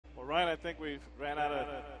Ryan, I think we've ran out of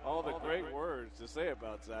all the great words to say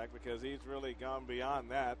about Zach because he's really gone beyond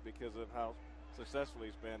that because of how successful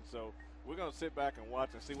he's been. So we're going to sit back and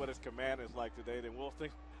watch and see what his command is like today. Then we'll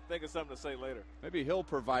think of something to say later. Maybe he'll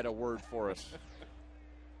provide a word for us.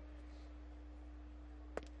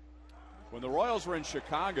 When the Royals were in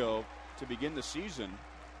Chicago to begin the season,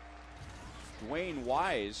 Dwayne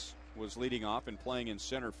Wise was leading off and playing in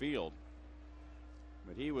center field.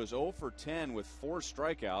 But he was 0 for 10 with 4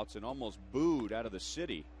 strikeouts and almost booed out of the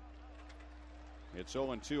city. It's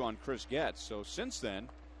 0-2 on Chris Getz. So since then,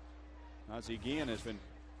 Ozzie Guillen has been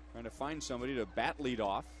trying to find somebody to bat lead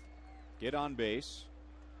off, get on base.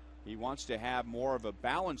 He wants to have more of a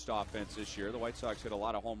balanced offense this year. The White Sox hit a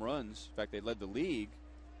lot of home runs. In fact, they led the league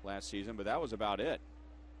last season, but that was about it.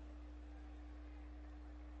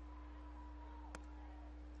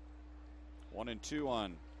 One and two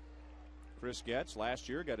on Chris Getz. Last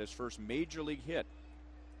year got his first major league hit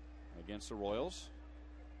against the Royals.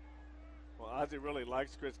 Well, Ozzie really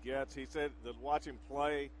likes Chris Getz. He said that watch him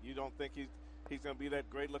play, you don't think he's going to be that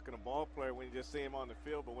great looking a ball player when you just see him on the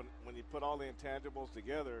field, but when you put all the intangibles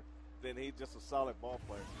together, then he's just a solid ball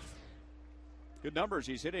player. Good numbers.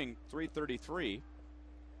 He's hitting .333.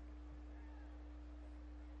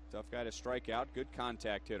 Tough guy to strike out. Good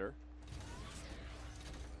contact hitter.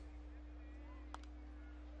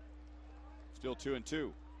 Still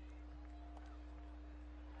 2-2.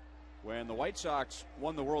 When the White Sox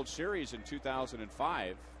won the World Series in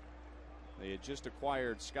 2005, they had just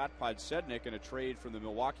acquired Scott Podsednik in a trade from the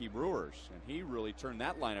Milwaukee Brewers, and he really turned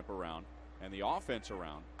that lineup around and the offense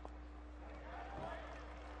around.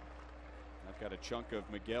 I've got a chunk of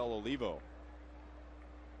Miguel Olivo.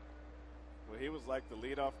 Well, he was like the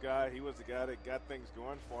leadoff guy. He was the guy that got things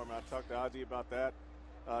going for him. I talked to Ozzie about that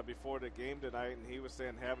before the game tonight, and he was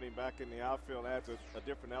saying having him back in the outfield adds a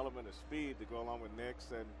different element of speed to go along with Nix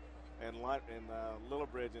and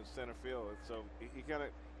Lillibridge in center field. So he kind of,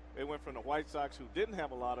 it went from the White Sox, who didn't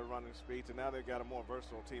have a lot of running speed, to now they've got a more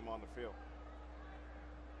versatile team on the field.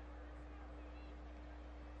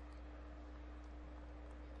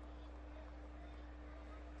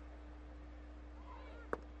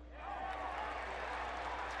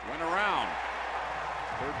 Went around.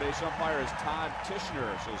 Third base umpire is Todd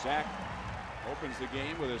Tishner. So Zach opens the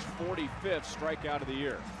game with his 45th strikeout of the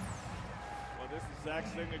year. Well, this is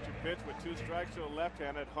Zach's signature pitch with 2 strikes to a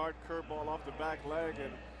left-handed hard curveball off the back leg,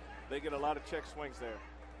 and they get a lot of check swings there.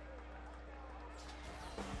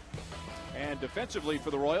 And defensively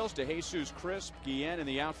for the Royals, DeJesus, Crisp, Guillen in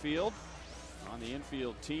the outfield. On the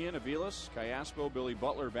infield, Tian, Aviles, Callaspo, Billy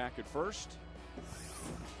Butler back at first.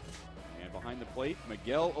 And behind the plate,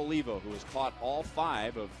 Miguel Olivo, who has caught all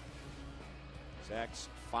 5 of Zach's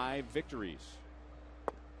 5 victories.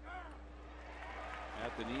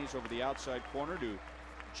 At the knees over the outside corner to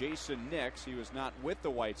Jason Nix. He was not with the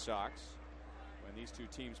White Sox when these two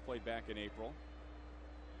teams played back in April.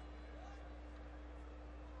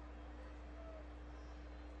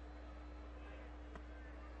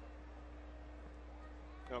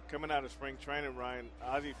 You know, coming out of spring training, Ryan,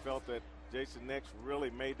 Ozzie felt that Jason Nix really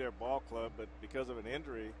made their ball club, but because of an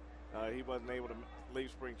injury, he wasn't able to leave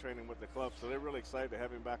spring training with the club. So they're really excited to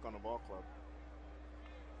have him back on the ball club.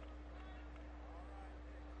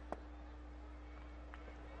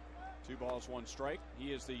 Two balls, 1 strike.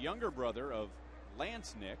 He is the younger brother of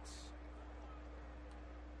Lance Nix.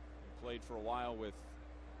 He played for a while with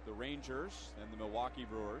the Rangers and the Milwaukee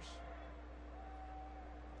Brewers.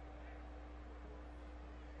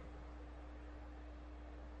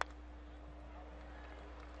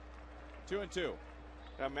 Two and two.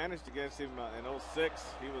 I managed against him in 06.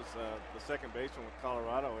 He was the second baseman with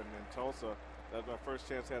Colorado and in Tulsa. That was my first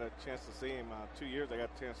chance. Had a chance to see him. 2 years I got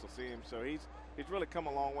a chance to see him. So he's really come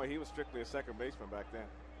a long way. He was strictly a second baseman back then.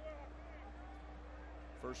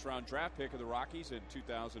 First round draft pick of the Rockies in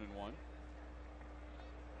 2001.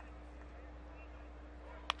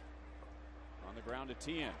 On the ground to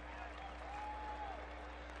Tian.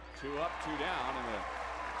 2 up, 2 down in the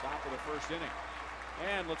top of the first inning.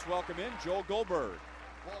 And let's welcome in Joel Goldberg.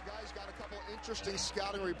 Well, guys, got a couple interesting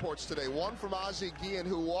scouting reports today. One from Ozzie Guillen,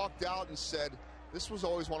 who walked out and said, this was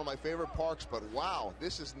always one of my favorite parks, but wow,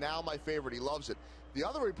 this is now my favorite. He loves it. The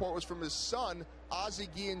other report was from his son, Ozzie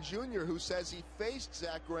Guillen Jr., who says he faced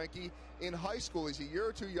Zach Greinke in high school. He's a year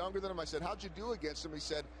or 2 younger than him. I said, how'd you do against him? He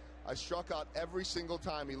said, I struck out every single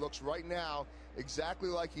time. He looks right now exactly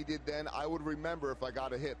like he did then. I would remember if I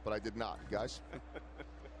got a hit, but I did not, guys.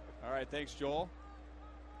 All right, thanks, Joel.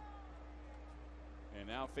 And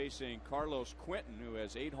now facing Carlos Quentin, who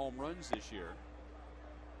has 8 home runs this year.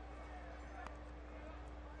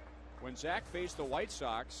 When Zach faced the White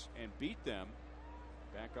Sox and beat them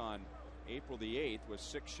back on April the 8th with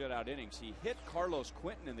 6 shutout innings. He hit Carlos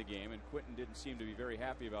Quinton in the game, and Quinton didn't seem to be very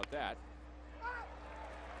happy about that.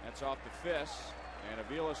 That's off the fist, and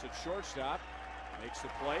Aviles at shortstop makes the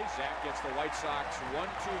play. Zach gets the White Sox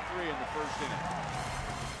 1-2-3 in the first inning.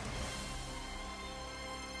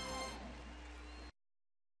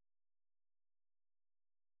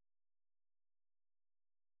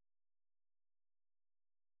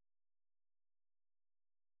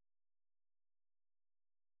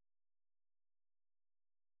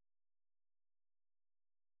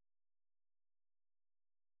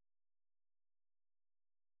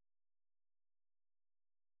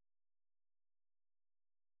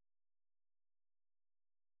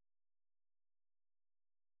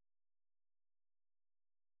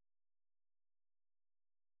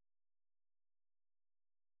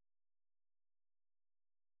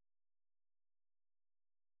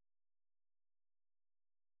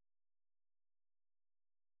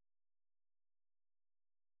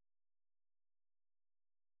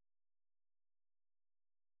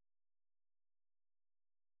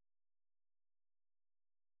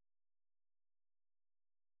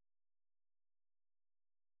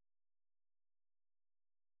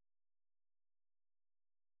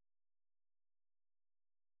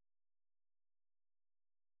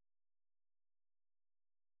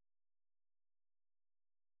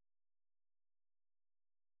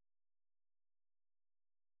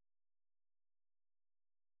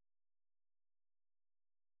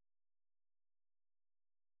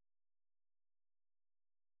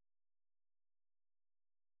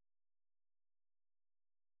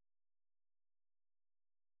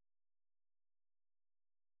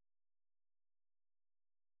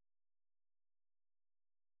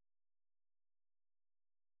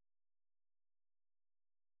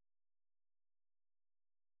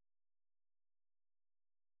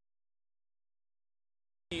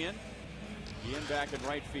 Ian back in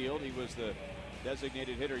right field. He was the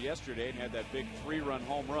designated hitter yesterday and had that big 3-run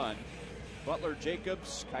home run. Butler,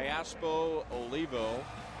 Jacobs, Callaspo, Olivo,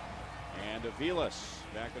 and Aviles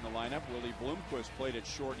back in the lineup. Willie Bloomquist played it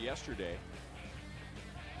short yesterday.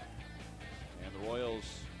 And the Royals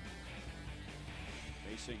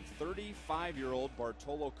facing 35-year-old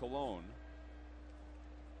Bartolo Colon,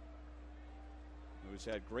 who's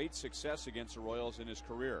had great success against the Royals in his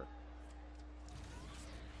career.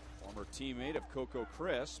 Former teammate of Coco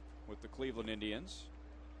Crisp with the Cleveland Indians,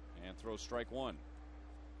 and throws strike one.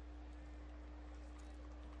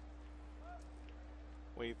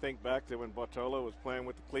 When you think back to when Bartolo was playing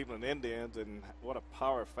with the Cleveland Indians and what a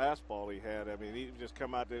power fastball he had. I mean, he just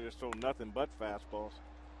come out there just throw nothing but fastballs.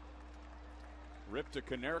 Rip to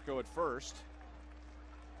Konerko at first,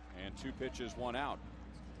 and 2 pitches, 1 out.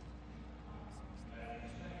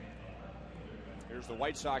 Here's the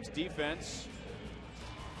White Sox defense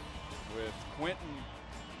with Quinton,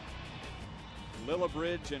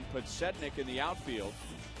 Lillibridge, and Podsednik in the outfield.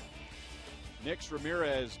 Nix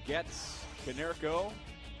Ramirez gets Konerko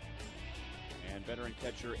and veteran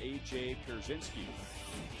catcher A.J. Pierzynski.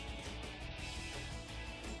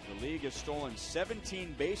 The league has stolen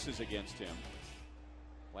 17 bases against him.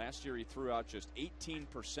 Last year he threw out just 18%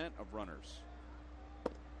 of runners.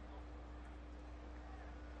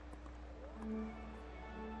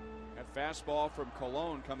 That fastball from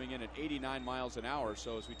Colon coming in at 89 miles an hour.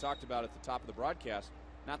 So as we talked about at the top of the broadcast,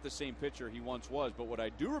 not the same pitcher he once was. But what I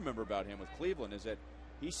do remember about him with Cleveland is that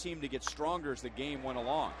he seemed to get stronger as the game went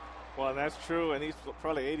along. Well, that's true, and he's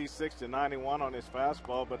probably 86 to 91 on his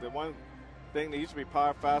fastball. But the one thing that used to be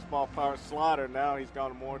power fastball, power slider, now he's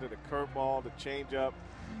gone more to the curveball, the changeup,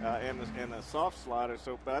 and the soft slider.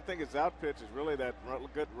 So, but I think his out pitch is really that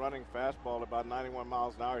good running fastball, about 91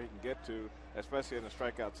 miles an hour he can get to, especially in a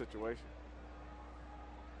strikeout situation.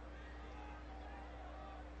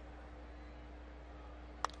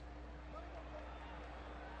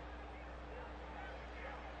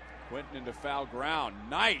 Quinton into foul ground.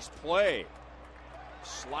 Nice play.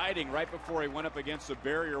 Sliding right before he went up against the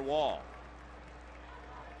barrier wall.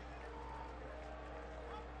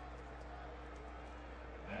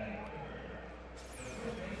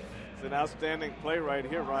 It's an outstanding play right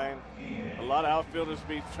here, Ryan. A lot of outfielders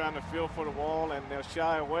be trying to feel for the wall, and they'll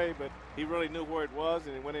shy away, but he really knew where it was,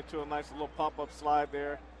 and he went into a nice little pop-up slide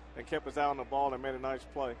there and kept his eye on the ball and made a nice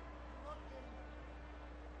play.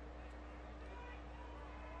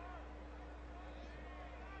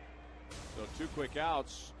 So 2 quick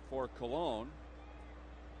outs for Colon,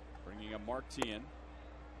 bringing up Martin.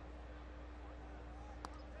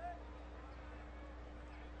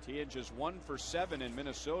 Tien just 1 for 7 in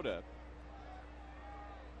Minnesota.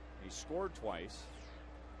 He scored twice.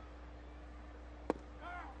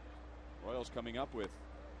 Royals coming up with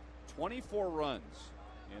 24 runs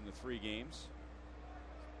in the 3 games.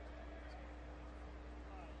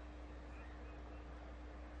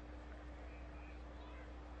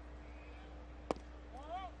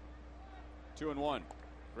 Two and one.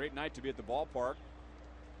 Great night to be at the ballpark.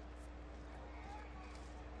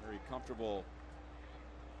 Very comfortable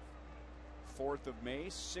 4th of May,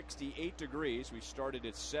 68 degrees. We started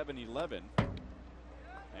at 7:11.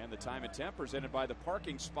 And the time and temp presented by the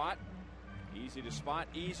parking spot. Easy to spot,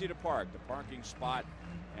 easy to park. The parking spot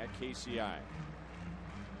at KCI.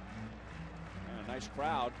 And a nice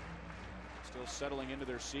crowd still settling into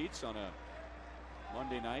their seats on a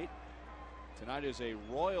Monday night. Tonight is a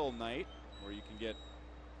Royal night where you can get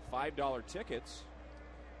 $5 tickets.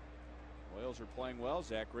 Royals are playing well.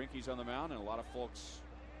 Zach Greinke's on the mound, and a lot of folks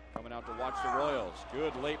coming out to watch the Royals.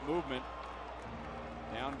 Good late movement.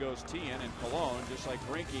 Down goes Tien, and Colon, just like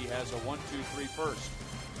Greinke, has a 1-2-3 first.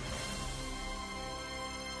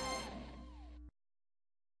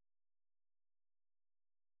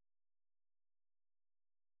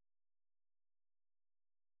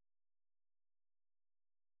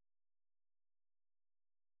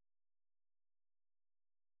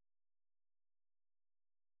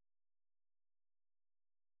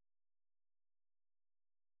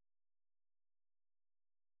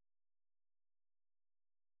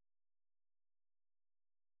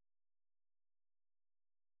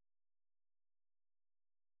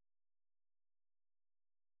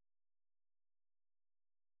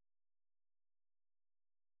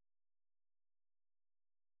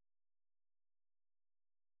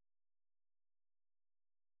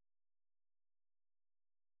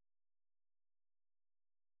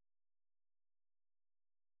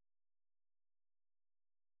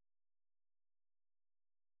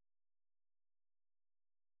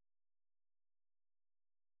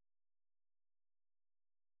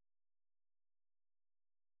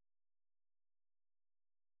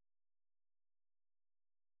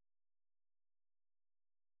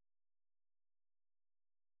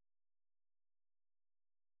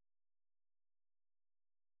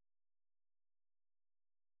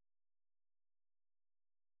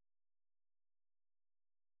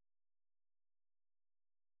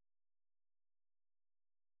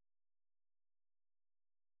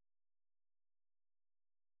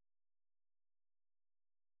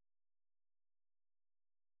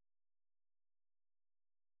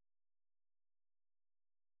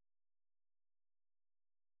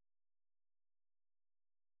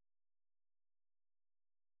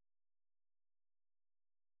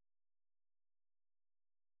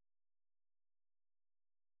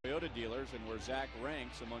 Toyota dealers, and where Zach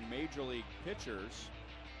ranks among major league pitchers,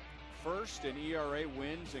 first in ERA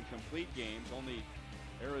wins and complete games. Only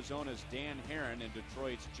Arizona's Dan Herron and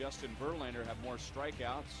Detroit's Justin Verlander have more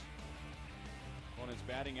strikeouts. On his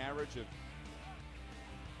batting average of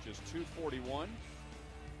just .241,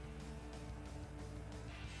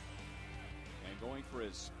 and going for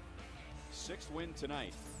his 6th win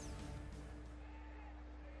tonight.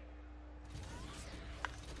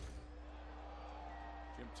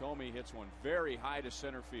 Jim Thome hits one very high to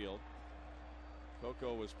center field.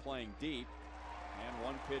 Coco was playing deep, and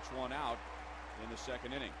 1 pitch, 1 out in the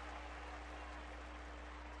 2nd inning.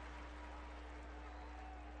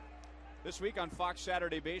 This week on Fox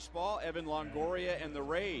Saturday Baseball, Evan Longoria and the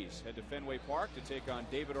Rays head to Fenway Park to take on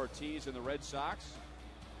David Ortiz and the Red Sox,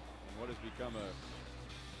 and what has become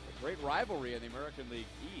a great rivalry in the American League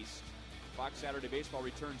East. Fox Saturday Baseball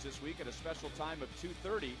returns this week at a special time of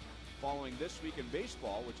 2:30, following This Week in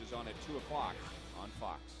Baseball, which is on at 2 o'clock on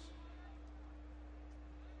Fox.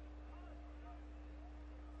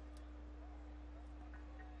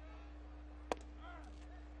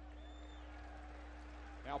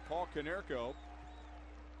 Now Paul Konerko.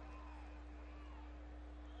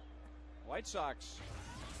 White Sox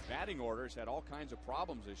batting orders had all kinds of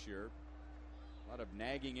problems this year. A lot of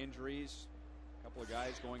nagging injuries. A couple of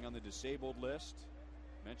guys going on the disabled list.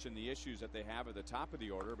 Mentioned the issues that they have at the top of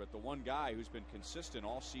the order, but the one guy who's been consistent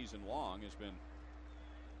all season long has been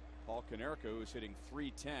Paul Konerko, who's hitting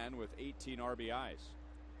 .310 with 18 RBIs.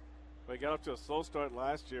 Well, he got off to a slow start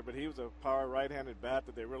last year, but he was a power right-handed bat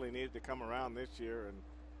that they really needed to come around this year,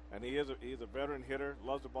 and he's a veteran hitter,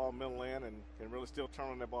 loves the ball middle in, and can really still turn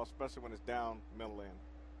on that ball, especially when it's down middle in.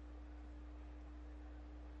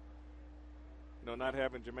 You know, not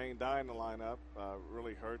having Jermaine Dye in the lineup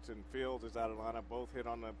really hurts, and Fields is out of the lineup. Both hit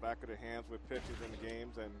on the back of their hands with pitches in the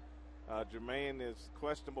games, and Jermaine is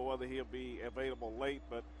questionable whether he'll be available late,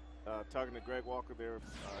 but talking to Greg Walker, their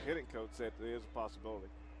hitting coach, said there is a possibility.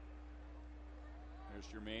 There's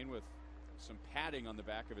Jermaine with some padding on the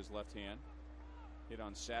back of his left hand. hit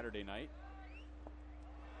on Saturday night.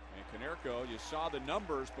 And Konerko, you saw the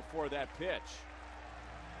numbers before that pitch.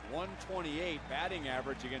 128 batting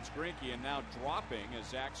average against Greinke, and now dropping as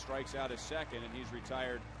Zach strikes out his second, and he's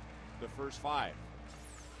retired the first 5.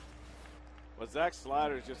 Well, Zach's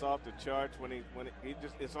slider is just off the charts. When he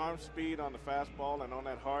just, his arm speed on the fastball and on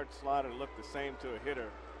that hard slider looked the same to a hitter.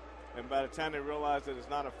 And by the time they realize that it's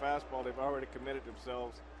not a fastball, they've already committed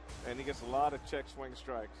themselves, and he gets a lot of check swing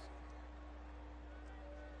strikes.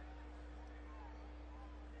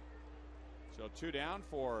 So 2 down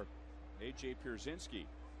for A.J. Pierzynski,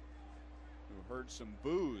 who heard some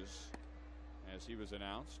boos as he was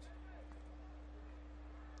announced.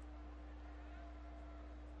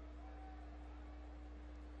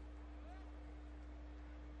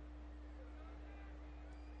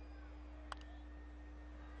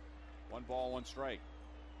 One ball, 1 strike.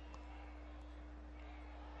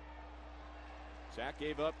 Zach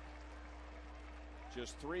gave up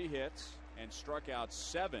just 3 hits and struck out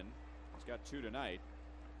 7. He's got 2 tonight.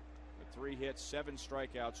 With 3 hits, 7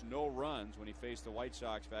 strikeouts, no runs when he faced the White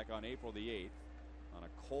Sox back on April the 8th on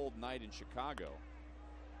a cold night in Chicago.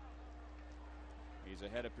 He's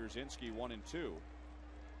ahead of Pierzynski 1-2.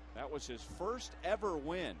 That was his first ever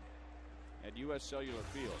win at U.S. Cellular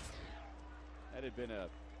Field. That had been a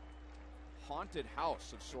haunted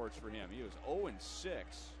house of sorts for him. He was 0-6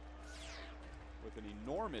 with an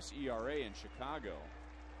enormous ERA in Chicago.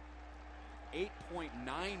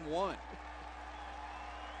 8.91.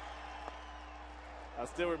 I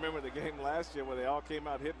still remember the game last year where they all came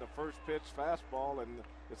out hitting the first pitch fastball, and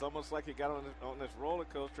it's almost like he got on this roller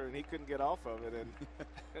coaster and he couldn't get off of it. And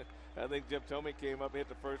I think Jim Thome came up and hit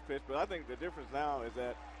the first pitch, but I think the difference now is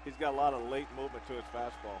that he's got a lot of late movement to his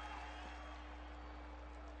fastball.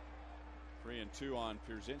 3-2 on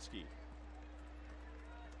Pierzynski.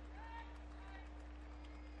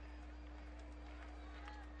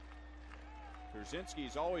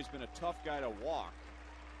 Pierzynski's always been a tough guy to walk,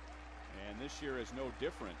 and this year is no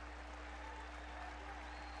different.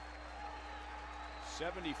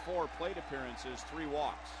 74 plate appearances, 3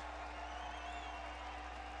 walks.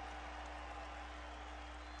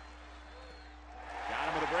 Got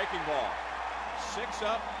him with a breaking ball. 6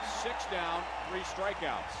 up, 6 down, 3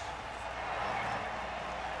 strikeouts.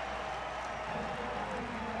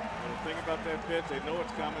 And the thing about that pitch, they know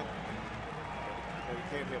it's coming, but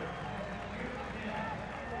he can't hit it.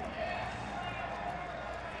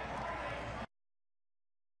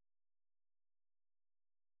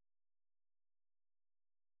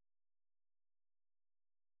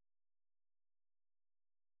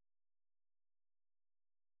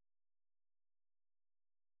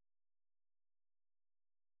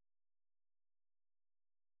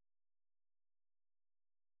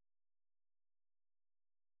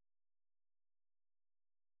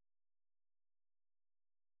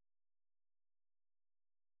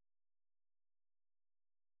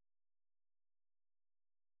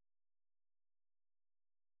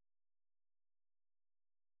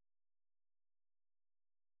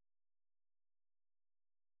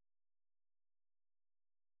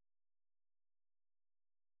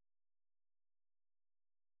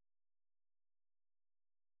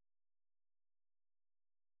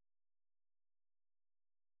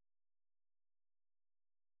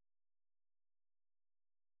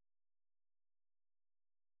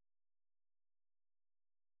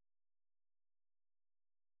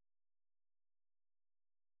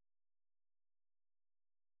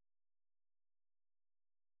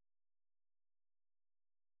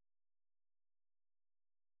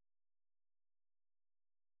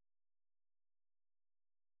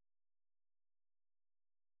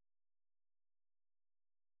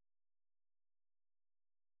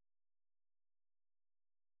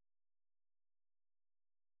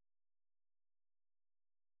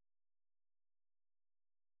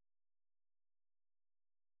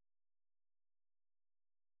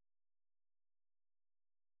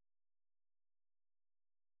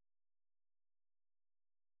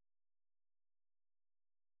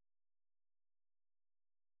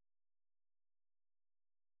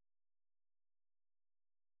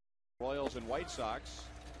 Royals and White Sox.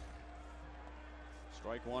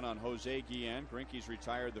 Strike 1 on Jose Guillen. Greinke's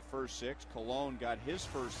retired the first 6. Colon got his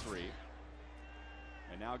first 3.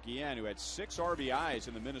 And now Guillen, who had 6 RBIs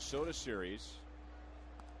in the Minnesota series.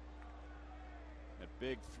 That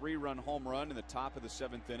big 3-run home run in the top of the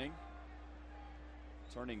 7th inning,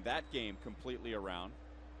 turning that game completely around.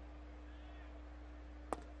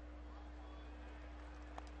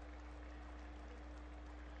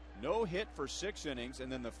 No hit for 6 innings,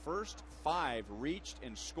 and then the first 5 reached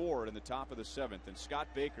and scored in the top of the 7th. And Scott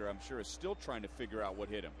Baker, I'm sure, is still trying to figure out what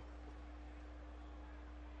hit him.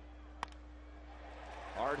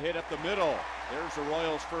 Hard hit up the middle. There's the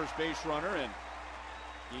Royals' first base runner, and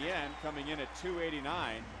Guillen coming in at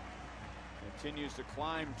 289. Continues to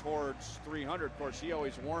climb towards 300. Of course, he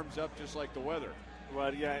always warms up just like the weather.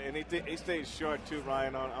 Well, yeah, and he stays short too,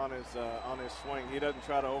 Ryan, on his swing. He doesn't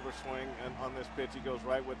try to overswing on this pitch. He goes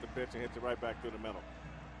right with the pitch and hits it right back through the middle.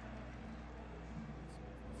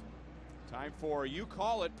 Time for You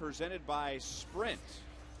Call It, presented by Sprint.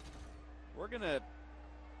 We're going to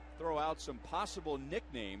throw out some possible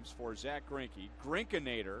nicknames for Zach Greinke.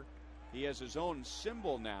 Grinkinator. He has his own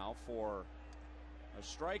symbol now for a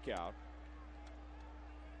strikeout.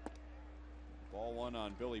 Ball one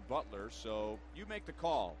on Billy Butler, so you make the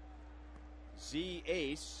call. Z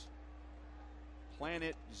Ace,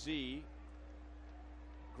 Planet Z,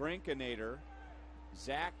 Grinkinator,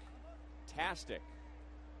 Zach Tastic.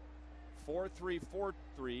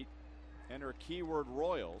 4343, enter keyword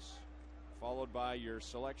Royals, followed by your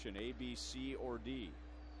selection A, B, C, or D.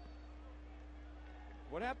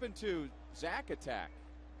 What happened to Zach Attack?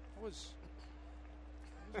 That was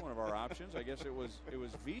one of our options. I guess it was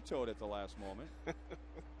vetoed at the last moment. What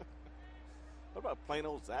about plain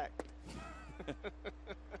old Zach?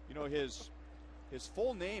 You know, his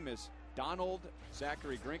full name is Donald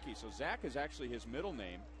Zachary Greinke, so Zach is actually his middle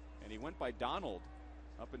name, and he went by Donald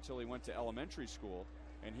up until he went to elementary school,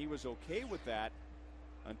 and he was okay with that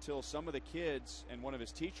until some of the kids and one of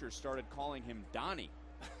his teachers started calling him Donnie.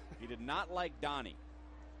 He did not like Donnie,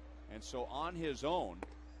 and so on his own,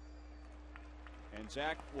 and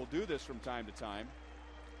Zach will do this from time to time,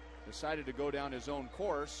 decided to go down his own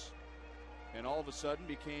course, and all of a sudden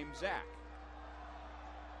became Zach.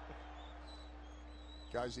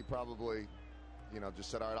 Guys, he probably,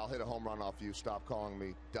 just said, all right, I'll hit a home run off you. Stop calling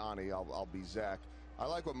me Donnie. I'll be Zach. I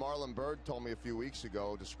like what Marlon Byrd told me a few weeks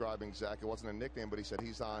ago describing Zach. It wasn't a nickname, but he said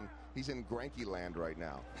he's in Greinke land right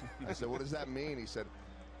now. I said, what does that mean? He said,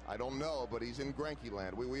 I don't know, but he's in Greinke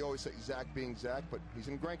land. We always say Zach being Zach, but he's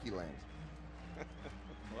in Greinke land.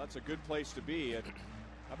 Well, that's a good place to be. And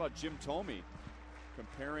how about Jim Thome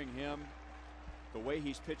comparing him, the way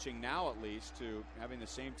he's pitching now at least, to having the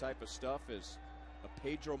same type of stuff as a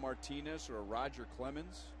Pedro Martinez or a Roger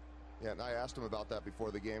Clemens? Yeah, and I asked him about that before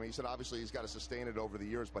the game. He said obviously he's got to sustain it over the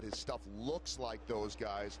years, but his stuff looks like those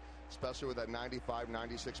guys, especially with that 95,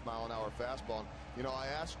 96 mile an hour fastball. And, I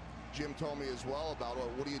asked Jim Thome as well about, well,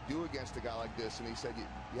 what do you do against a guy like this? And he said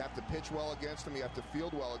you have to pitch well against him, you have to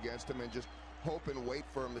field well against him, and just hope and wait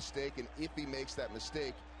for a mistake. And if he makes that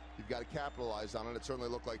mistake, you've got to capitalize on it. It certainly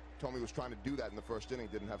looked like Thome was trying to do that in the first inning,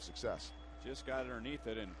 didn't have success. Just got underneath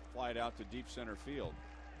it and fly it out to deep center field.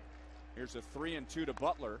 Here's a 3-2 to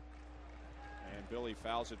Butler. And Billy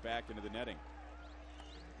fouls it back into the netting.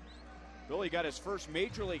 Billy got his first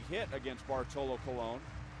major league hit against Bartolo Colon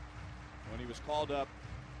when he was called up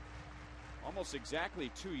almost exactly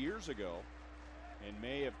 2 years ago in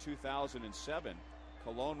May of 2007.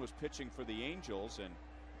 Colon was pitching for the Angels, and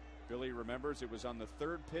Billy remembers it was on the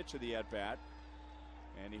third pitch of the at-bat,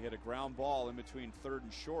 and he hit a ground ball in between third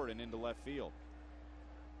and short and into left field.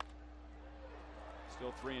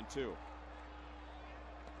 Still 3-2.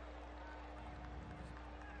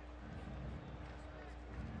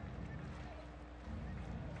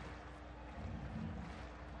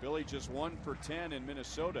 Billy just 1 for 10 in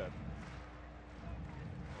Minnesota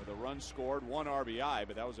with a run scored, 1 RBI,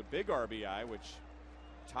 but that was a big RBI which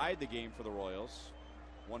tied the game for the Royals.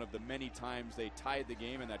 One of the many times they tied the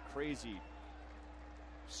game in that crazy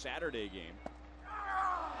Saturday game.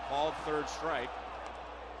 Called third strike.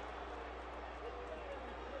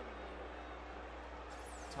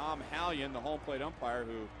 Tom Hallion, the home plate umpire,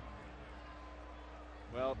 who,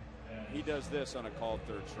 well, he does this on a called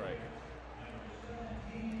third strike.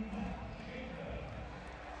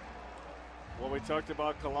 Well, we talked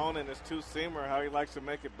about Colon and his two-seamer, how he likes to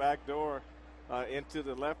make it backdoor into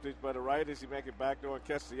the lefties, but the righties, he make it backdoor and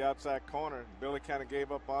catch the outside corner. Billy kind of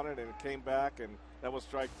gave up on it, and it came back, and that was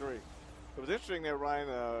strike 3. It was interesting there, Ryan,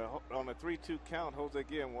 on a 3-2 count, Jose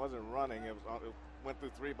Guillen wasn't running. It went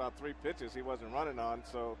through about 3 pitches he wasn't running on,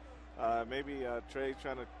 so maybe Trey's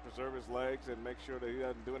trying to preserve his legs and make sure that he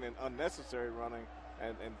doesn't do any unnecessary running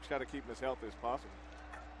and try to keep him as healthy as possible.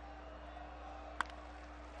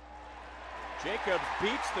 Jacobs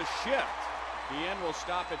beats the shift. Guillen will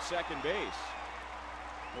stop at second base.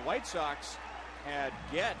 The White Sox had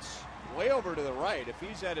Getz way over to the right. If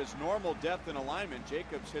he's at his normal depth and alignment,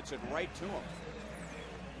 Jacobs hits it right to him.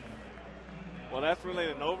 Well, that's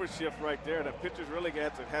really an overshift right there. The pitcher's really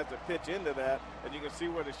has to pitch into that, and you can see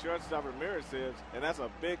where the shortstop Ramirez is, and that's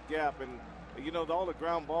a big gap. And all the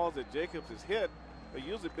ground balls that Jacobs has hit have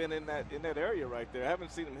usually been in that area right there. I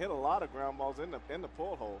haven't seen him hit a lot of ground balls in the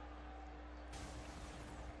pull hole.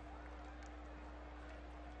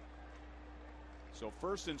 So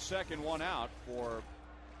first and second, one out for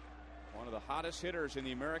one of the hottest hitters in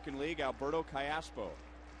the American League, Alberto Callaspo.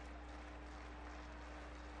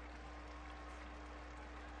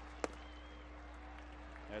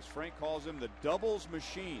 As Frank calls him, the doubles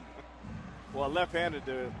machine. Well, left-handed,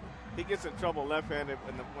 he gets in trouble left-handed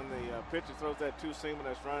when the pitcher throws that two-seamer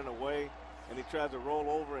that's running away, and he tries to roll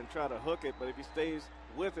over and try to hook it. But if he stays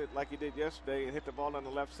with it like he did yesterday and hit the ball in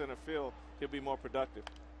the left center field, he'll be more productive.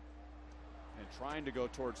 And trying to go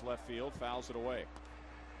towards left field, fouls it away.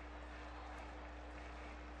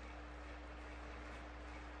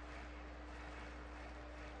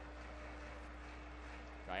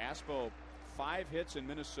 Callaspo, 5 hits in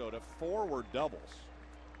Minnesota, 4 were doubles.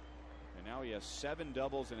 And now he has 7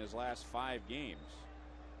 doubles in his last 5 games.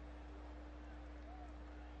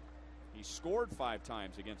 He scored 5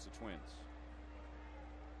 times against the Twins.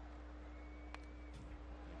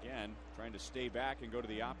 Again, trying to stay back and go to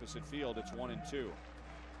the opposite field. It's 1-2.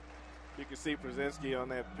 You can see Przinsky on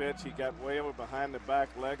that pitch. He got way over behind the back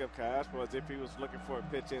leg of Callaspo as if he was looking for a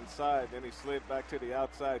pitch inside. Then he slid back to the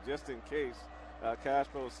outside just in case.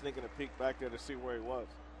 Callaspo was sneaking a peek back there to see where he was.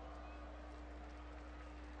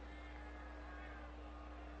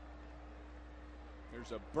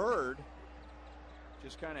 There's a bird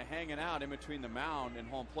just kind of hanging out in between the mound and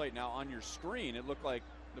home plate. Now on your screen, it looked like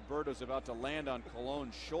the bird was about to land on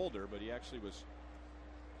Colon's shoulder, but he actually was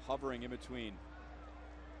hovering in between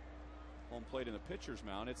home plate and the pitcher's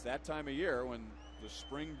mound. It's that time of year when the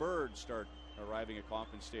spring birds start arriving at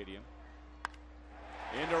Kauffman Stadium.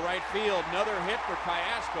 Into right field, another hit for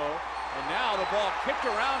Callaspo, and now the ball kicked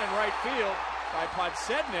around in right field by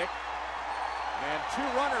Podsednik, and 2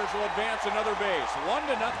 runners will advance another base.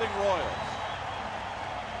 1-0 Royals.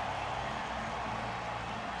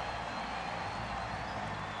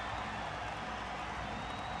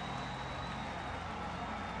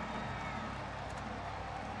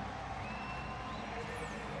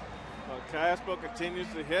 Callaspo continues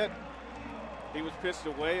to hit. He was pitched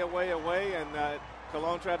away, and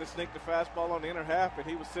Colon tried to sneak the fastball on the inner half, and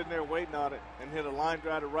he was sitting there waiting on it and hit a line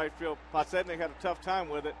drive to right field. Podsednik had a tough time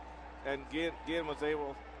with it, and Ginn was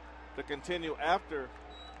able to continue after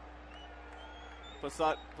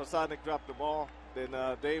Podsednik dropped the ball. Then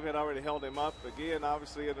Dave had already held him up. Again,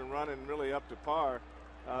 obviously isn't running really up to par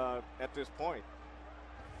at this point.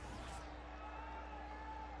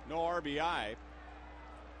 No RBI.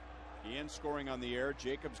 Ian scoring on the air.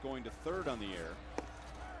 Jacobs going to third on the air.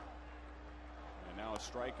 And now a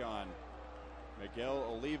strike on Miguel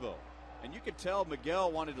Olivo. And you could tell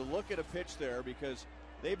Miguel wanted to look at a pitch there because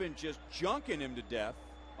they've been just junking him to death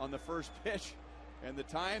on the first pitch. And the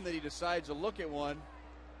time that he decides to look at one,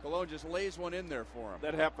 Colon just lays one in there for him.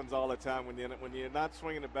 That happens all the time when you're not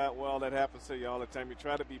swinging the bat well. That happens to you all the time. You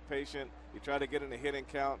try to be patient. You try to get in a hitting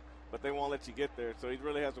count, but they won't let you get there. So he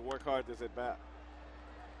really has to work hard this at bat.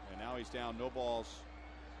 And now he's down, no balls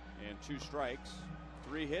and 2 strikes.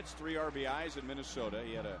 3 hits, 3 RBIs in Minnesota.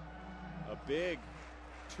 He had a big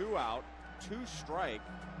 2-out, 2-strike,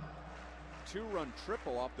 2-run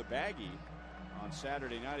triple off the baggie on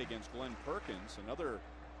Saturday night against Glenn Perkins. Another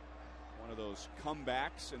one of those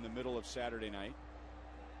comebacks in the middle of Saturday night.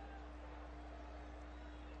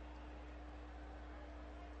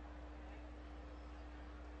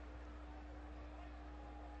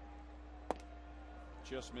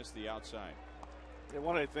 Just missed the outside. Yeah,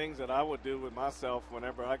 one of the things that I would do with myself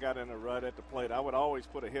whenever I got in a rut at the plate, I would always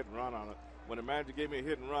put a hit and run on it. When the manager gave me a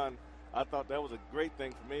hit and run, I thought that was a great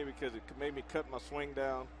thing for me because it made me cut my swing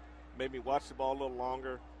down, made me watch the ball a little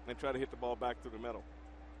longer, and try to hit the ball back through the middle.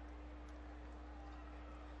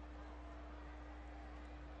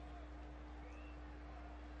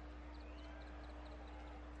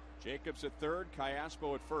 Jacobs at third,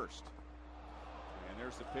 Callaspo at first. And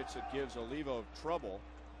there's the pitch that gives Olivo trouble.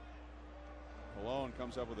 Colon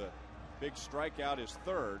comes up with a big strikeout, his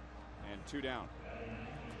third, and 2 down.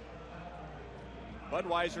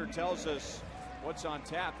 Budweiser tells us what's on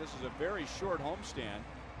tap. This is a very short homestand.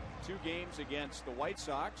 2 games against the White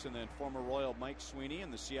Sox, and then former Royal Mike Sweeney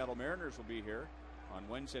and the Seattle Mariners will be here on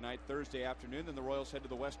Wednesday night, Thursday afternoon. Then the Royals head to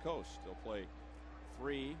the West Coast. They'll play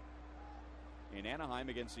 3 in Anaheim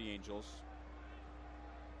against the Angels.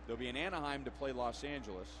 They'll be in Anaheim to play Los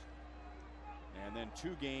Angeles, and then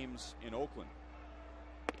 2 games in Oakland.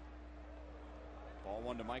 Ball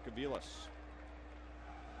 1 to Mike Aviles.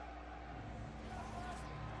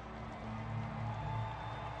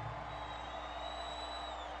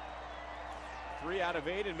 Three out of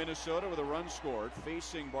 8 in Minnesota with a run scored,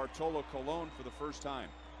 facing Bartolo Colon for the first time.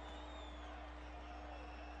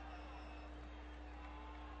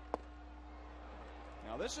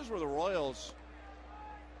 Now this is where the Royals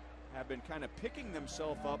have been kind of picking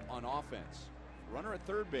themselves up on offense. Runner at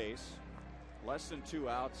third base, less than 2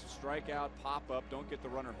 outs, strikeout, pop up, don't get the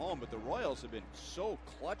runner home. But the Royals have been so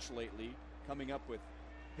clutch lately, coming up with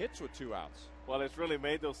hits with 2 outs. Well, it's really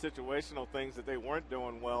made those situational things that they weren't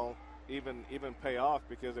doing well even pay off,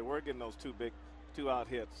 because they were getting those 2 big 2-out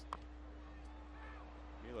hits.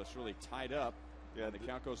 Aviles really tied up. Yeah, the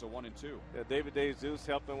count goes to 1-2. Yeah, David DeJesus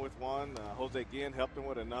helped him with one. Jose Guillen helped him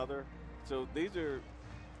with another. So these are,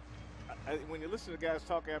 when you listen to guys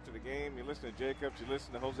talk after the game, you listen to Jacobs, you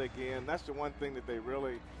listen to Jose Guillen, that's the one thing that they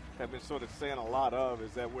really have been sort of saying a lot of,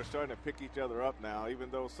 is that we're starting to pick each other up now.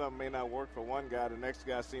 Even though some may not work for one guy, the next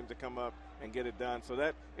guy seems to come up and get it done. So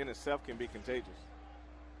that in itself can be contagious.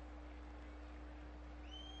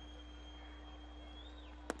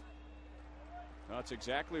 That's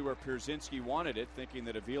exactly where Pierzynski wanted it, thinking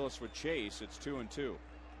that Aviles would chase. It's 2-2.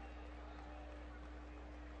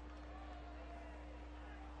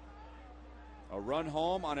 A run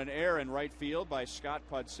home on an error in right field by Scott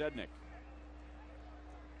Podsednik.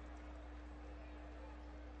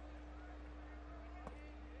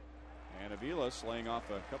 And Aviles laying off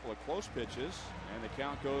a couple of close pitches, and the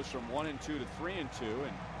count goes from 1-2 to 3-2.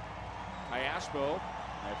 And Hyaspo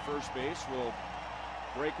at first base will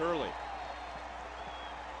break early.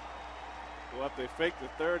 Well, if they fake the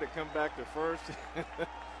third and come back to first,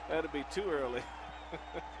 that'd be too early.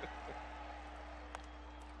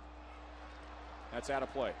 That's out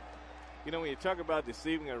of play. You know, when you talk about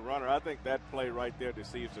deceiving a runner, I think that play right there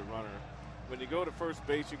deceives the runner. When you go to first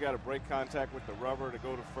base, you got to break contact with the rubber to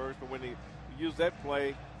go to first. But when you use that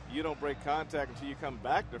play, you don't break contact until you come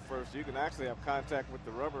back to first. You can actually have contact with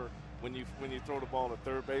the rubber when you throw the ball to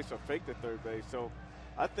third base or fake the third base. So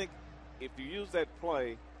I think if you use that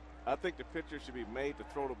play, I think the pitcher should be made to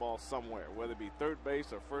throw the ball somewhere, whether it be third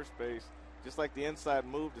base or first base, just like the inside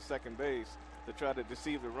move to second base to try to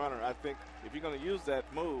deceive the runner. I think if you're going to use that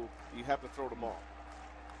move, you have to throw the ball.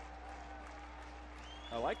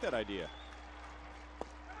 I like that idea.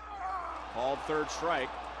 Called third strike.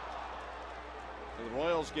 The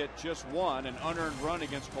Royals get just one, an unearned run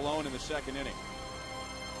against Cologne in the second inning.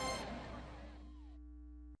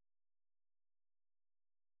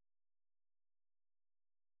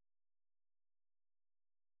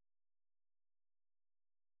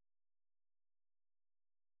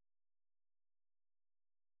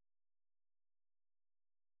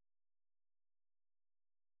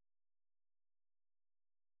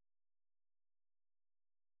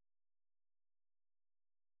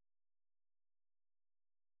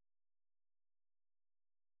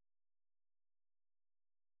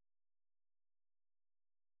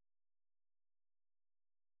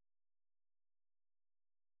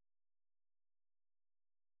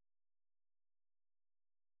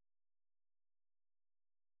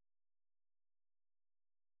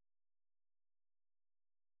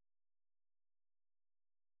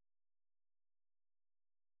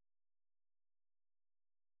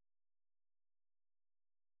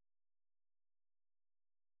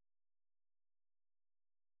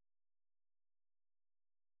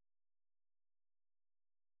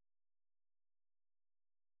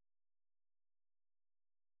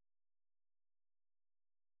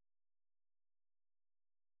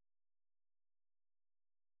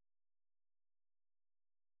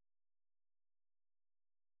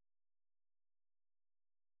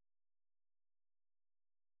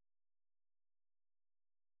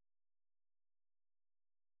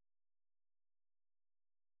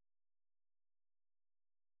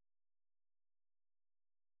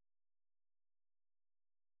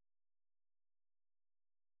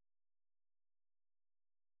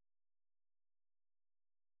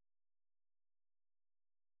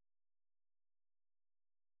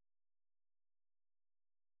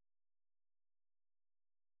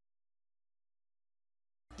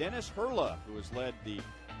 Dennis Herla, who has led the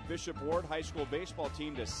Bishop Ward High School baseball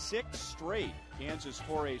team to 6 straight Kansas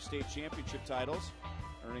 4A state championship titles,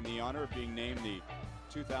 earning the honor of being named the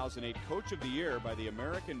 2008 Coach of the Year by the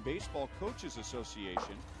American Baseball Coaches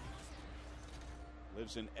Association.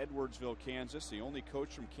 Lives in Edwardsville, Kansas, the only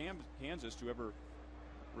coach from Kansas to ever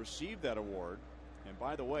receive that award. And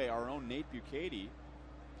by the way, our own Nate Bucati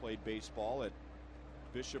played baseball at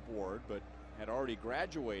Bishop Ward, but had already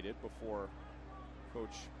graduated before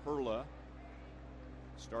Coach Herla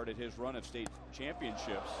started his run of state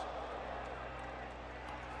championships.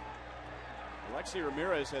 Alexi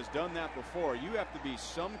Ramirez has done that before. You have to be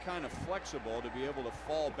some kind of flexible to be able to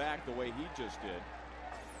fall back the way he just did.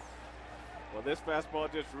 Well, this fastball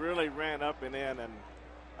just really ran up and in,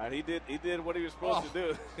 and he did what he was supposed to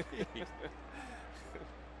do.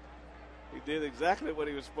 He did exactly what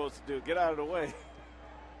he was supposed to do. Get out of the way.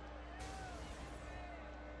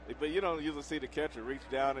 But you don't usually see the catcher reach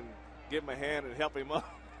down and give him a hand and help him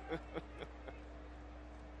up.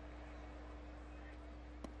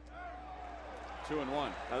 2-1.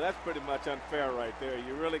 Now that's pretty much unfair right there.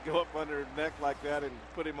 You really go up under his neck like that and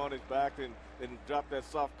put him on his back and drop that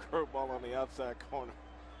soft curveball on the outside corner.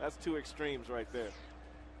 That's two extremes right there.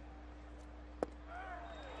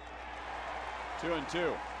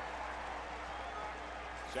 2-2.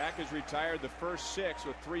 Zach has retired the first 6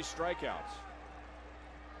 with 3 strikeouts.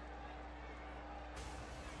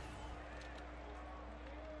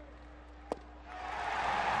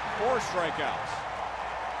 Four strikeouts.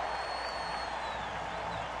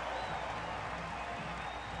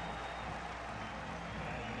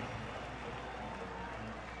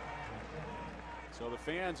 So the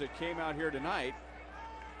fans that came out here tonight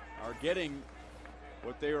are getting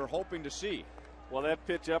what they were hoping to see. Well, that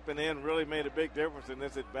pitch up and in really made a big difference in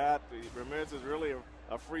this at bat. Ramirez is really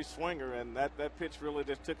a free swinger, and that pitch really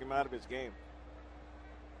just took him out of his game.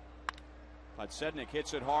 Podsednik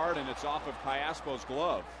hits it hard, and it's off of Cayaspo's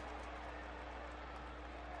glove.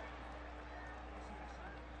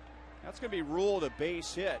 That's going to be ruled a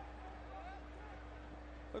base hit.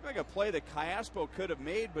 Looked like a play that Cayaspo could have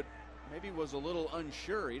made, but maybe was a little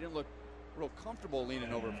unsure. He didn't look real comfortable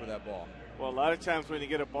leaning over for that ball. Well, a lot of times when you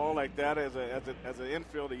get a ball like that as an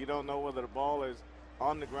infielder, you don't know whether the ball is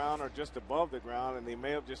on the ground or just above the ground, and he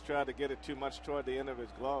may have just tried to get it too much toward the end of his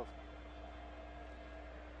glove.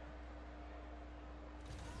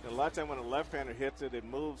 And a lot of times when a left-hander hits it, it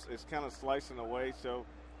moves, it's kind of slicing away, so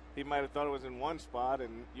he might have thought it was in one spot, and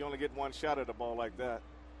you only get one shot at a ball like that.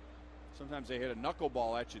 Sometimes they hit a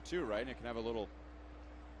knuckleball at you too, right? And it can have a little,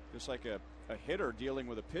 just like a hitter dealing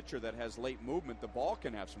with a pitcher that has late movement, the ball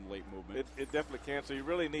can have some late movement. It definitely can, so you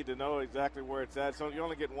really need to know exactly where it's at. So you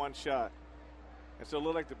only get one shot. And so it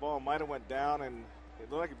looked like the ball might have went down, and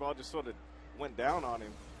it looked like the ball just sort of went down on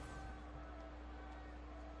him.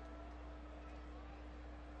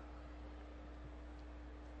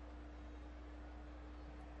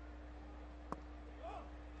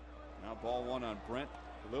 Now ball one on Brent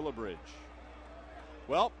Lillibridge.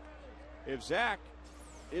 Well, if Zach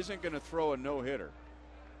isn't going to throw a no-hitter,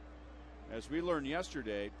 as we learned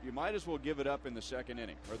yesterday, you might as well give it up in the second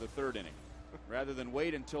inning or the third inning rather than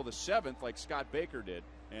wait until the 7th like Scott Baker did,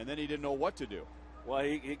 and then he didn't know what to do. Well,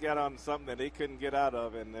 he got on something that he couldn't get out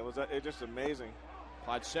of, and it was just amazing.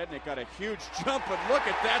 Podsednik got a huge jump, but look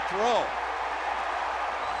at that throw.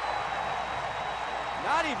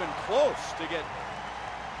 Not even close to get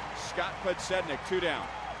Scott Podsednik 2 down.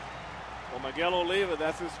 Well, Miguel Oliva,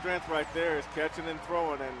 that's his strength right there, is catching and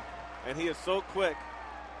throwing, and he is so quick.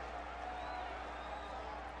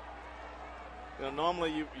 You know,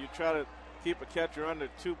 normally you try to keep a catcher under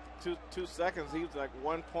two seconds. He was like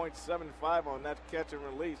 1.75 on that catch and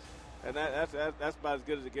release, and that's about as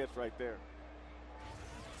good as it gets right there.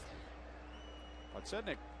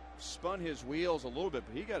 Podsednik spun his wheels a little bit,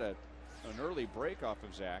 but he got an early break off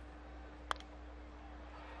of Zach.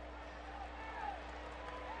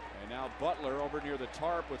 And now Butler over near the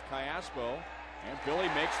tarp with Cayaspo, and Billy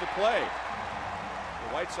makes the play.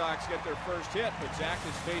 The White Sox get their first hit, but Zach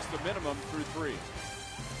has faced the minimum through 3.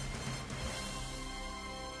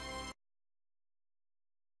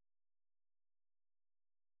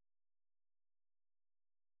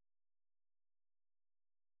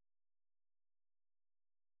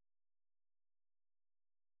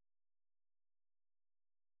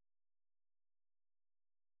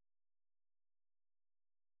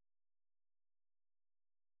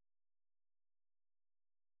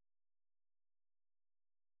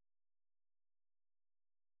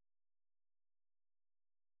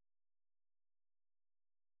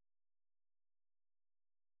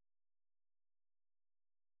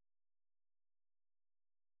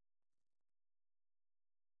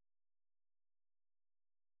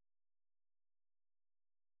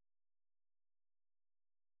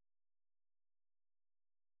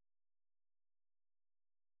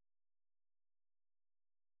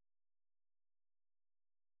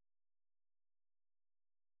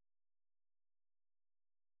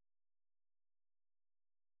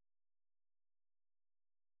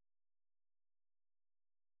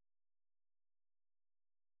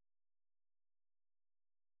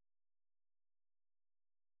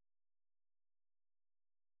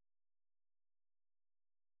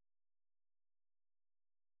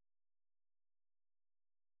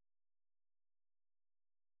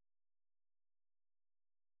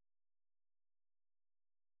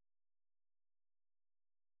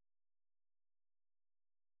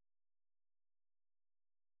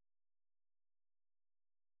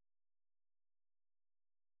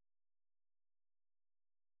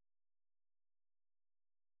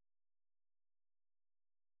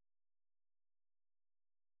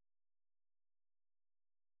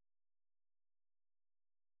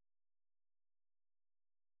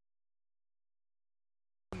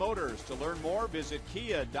 Motors. To learn more, visit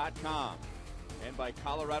kia.com. And by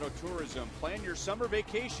Colorado Tourism. Plan your summer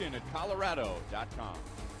vacation at colorado.com.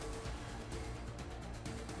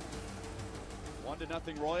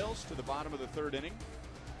 1-0 Royals to the bottom of the third inning.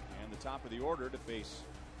 And the top of the order to face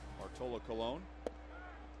Bartolo Colon.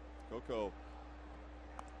 Coco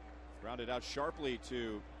grounded out sharply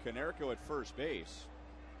to Konerko at first base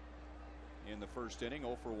in the first inning,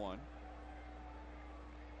 0 for 1.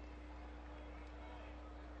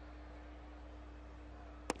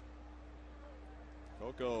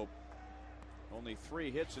 Coco only 3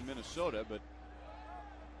 hits in Minnesota, but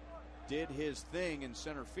did his thing in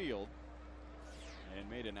center field and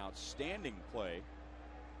made an outstanding play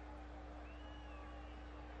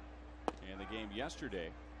in the game yesterday.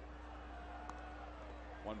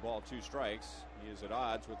 1 ball, 2 strikes. He is at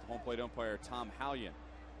odds with home plate umpire Tom Hallion.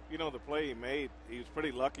 You know, the play he made, he was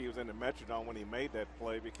pretty lucky he was in the Metrodome when he made that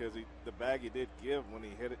play, because the bag he did give when he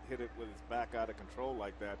hit it with his back out of control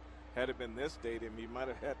like that. Had it been this stadium, he might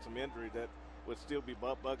have had some injury that would still be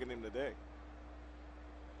bugging him today.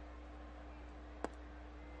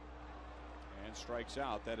 And strikes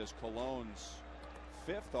out. That is Colon's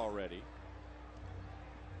 5th already.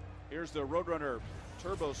 Here's the Roadrunner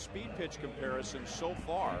Turbo speed pitch comparison so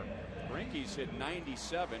far. Greinke's hit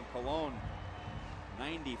 97, Colon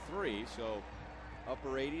 93, so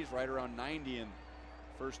upper 80s, right around 90 in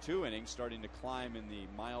first 2 innings, starting to climb in the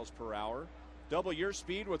miles per hour. Double your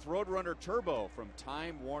speed with Roadrunner Turbo from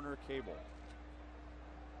Time Warner Cable.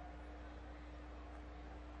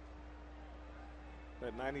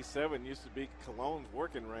 That 97 used to be Colon's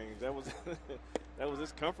working range. That was that was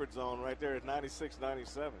his comfort zone right there at 96,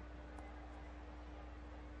 97.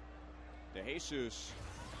 DeJesus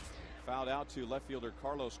fouled out to left fielder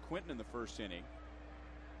Carlos Quinton in the first inning.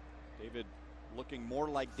 David looking more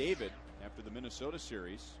like David after the Minnesota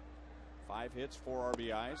series. 5 hits, 4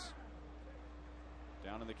 RBIs.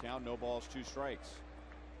 Down in the count, no balls, 2 strikes.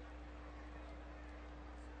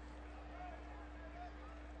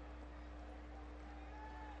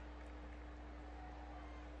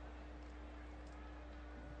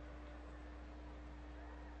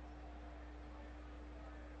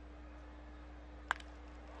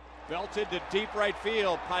 Belted to deep right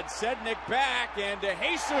field. Podsednik back, and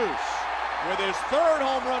DeJesus with his 3rd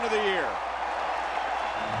home run of the year.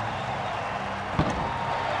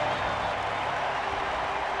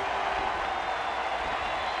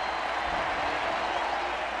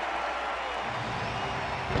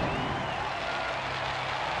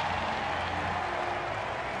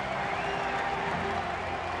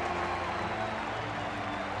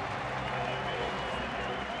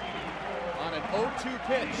 On an 0-2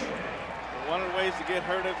 pitch. One of the ways to get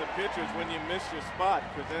hurt as a pitcher is when you miss your spot.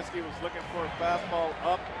 Krasinski was looking for a fastball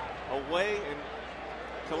up, away, and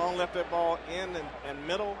Colon left that ball in and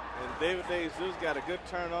middle, and David DeJesus got a good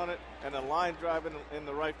turn on it and a line drive in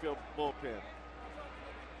the right field bullpen.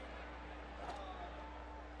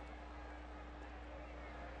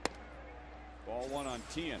 Ball 1 on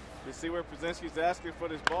Tien. You see where Krasinski's asking for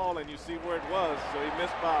this ball, and you see where it was. So he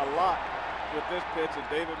missed by a lot with this pitch, and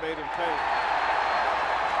David made him pay.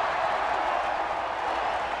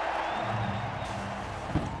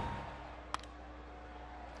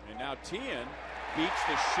 Now Tien beats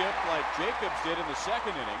the ship like Jacobs did in the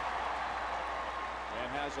second inning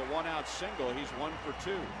and has a 1-out single. He's 1 for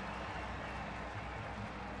 2.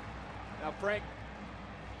 Now, Frank,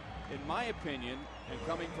 in my opinion, and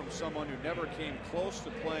coming from someone who never came close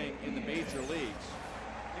to playing in the major leagues,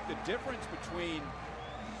 I think the difference between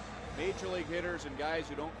major league hitters and guys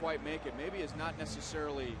who don't quite make it maybe is not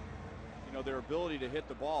necessarily, their ability to hit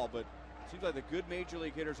the ball, but it seems like the good major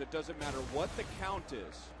league hitters, it doesn't matter what the count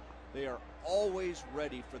is, they are always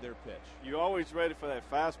ready for their pitch. You're always ready for that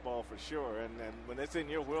fastball for sure. And when it's in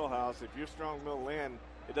your wheelhouse, if you're strong middle in,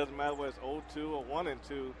 it doesn't matter whether it's 0-2 or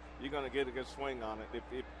 1-2, you're going to get a good swing on it.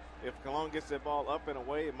 If Colon gets that ball up and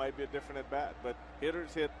away, it might be a different at bat. But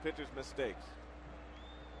hitters hit pitchers' mistakes.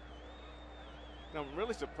 Now, I'm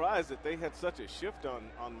really surprised that they had such a shift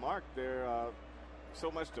on Mark there. So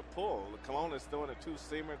much to pull. Colon is throwing a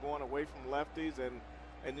 2-seamer going away from lefties, and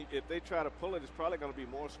if they try to pull it, it's probably going to be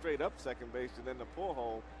more straight up second base than the pull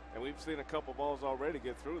hole. And we've seen a couple balls already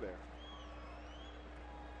get through there.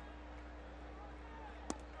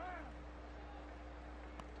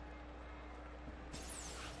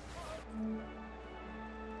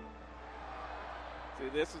 See,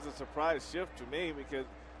 this is a surprise shift to me, because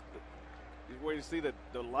where you see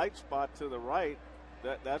the light spot to the right,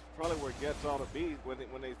 that's probably where Getz ought to be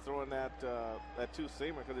when they throw in that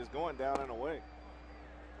 2-seamer, because it's going down and away.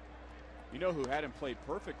 You know who hadn't played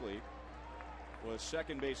perfectly was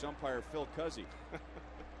second base umpire Phil Cuzzy.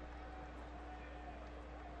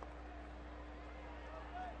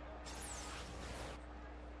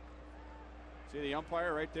 See the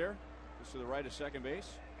umpire right there, just to the right of second base?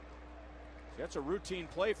 See, that's a routine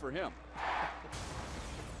play for him.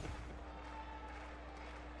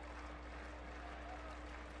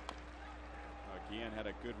 Guillen had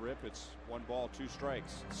a good rip. It's 1 ball, 2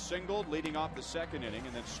 strikes. Singled leading off the second inning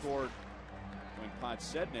and then scored when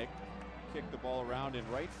Podsednik kicked the ball around in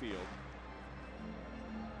right field.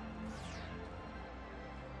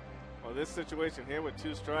 Well, this situation here with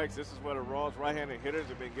 2 strikes, this is where the Royals right-handed hitters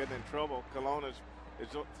have been getting in trouble. Colon is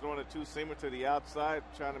throwing a 2-seamer to the outside,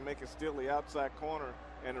 trying to make it steal the outside corner,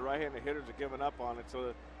 and the right-handed hitters are giving up on it.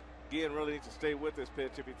 So Guillen really needs to stay with this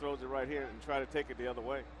pitch if he throws it right here and try to take it the other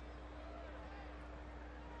way.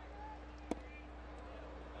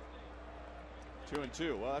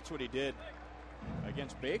 2-2. Well, that's what he did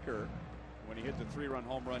against Baker when he hit the 3-run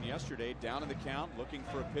home run yesterday. Down in the count, looking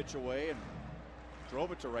for a pitch away, and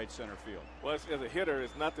drove it to right center field. Well, as a hitter,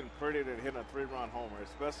 it's nothing prettier than hitting a 3-run homer,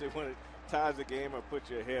 especially when it ties the game or puts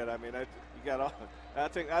you ahead. I mean, you got all. I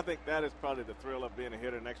think that is probably the thrill of being a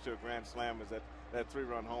hitter next to a grand slam, is that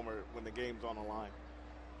 3-run homer when the game's on the line.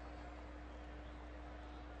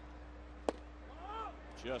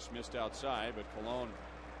 Just missed outside, but Colon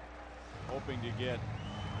hoping to get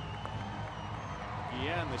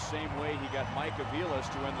Guillen the same way he got Mike Aviles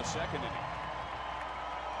to win the second inning.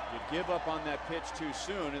 You give up on that pitch too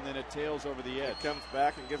soon, and then it tails over the edge. It comes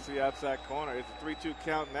back and gets to the outside corner. It's a 3-2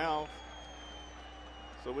 count now,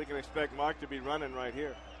 so we can expect Mark to be running right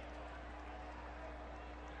here.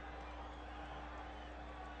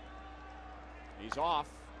 He's off,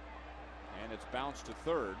 and it's bounced to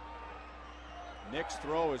third. Nick's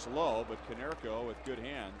throw is low, but Konerko with good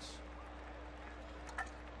hands.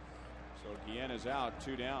 So Guillen is out,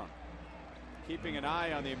 2 down. Keeping an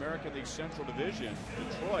eye on the American League Central Division,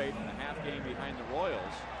 Detroit a half game behind the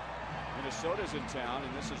Royals. Minnesota's in town,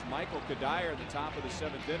 and this is Michael Kadire at the top of the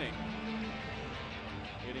 7th inning,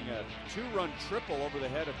 hitting a 2-run triple over the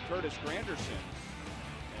head of Curtis Granderson,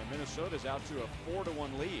 and Minnesota's out to a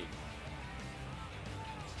 4-1 lead.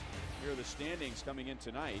 Here are the standings coming in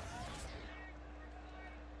tonight.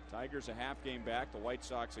 Tigers a half game back, the White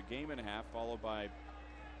Sox a game and a half, followed by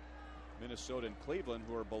Minnesota and Cleveland,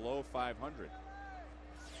 who are below 500.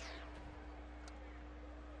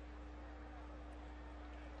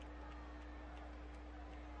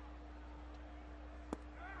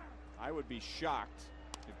 I would be shocked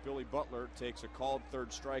if Billy Butler takes a called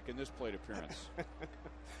 3rd strike in this plate appearance.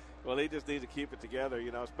 Well, he just needs to keep it together,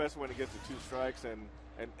 you know, especially when he gets to 2 strikes and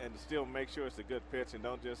still make sure it's a good pitch and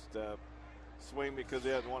don't just swing because he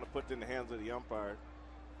doesn't want to put it in the hands of the umpire.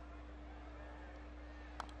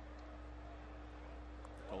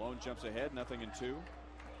 Colon jumps ahead, 0-2. So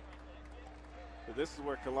this is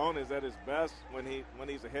where Colon is at his best when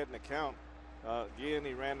he's ahead in the count. Again,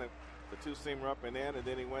 he ran the 2-seamer up and in, and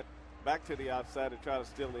then he went back to the outside to try to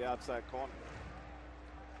steal the outside corner.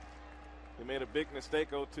 He made a big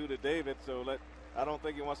mistake 0-2 to David, so I don't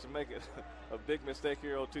think he wants to make it a big mistake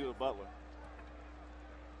here 0-2 to Butler.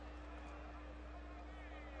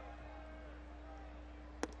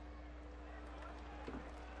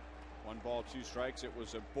 One ball, 2 strikes. It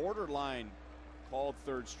was a borderline called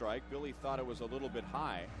 3rd strike. Billy thought it was a little bit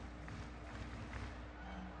high.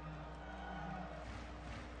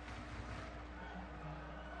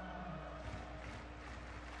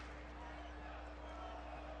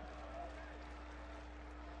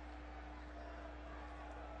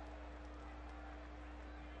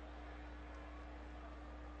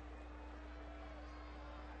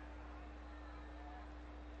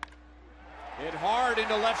 Hit hard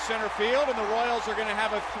into left center field, and the Royals are going to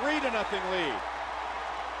have a 3-0 lead.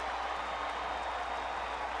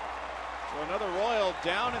 So another Royal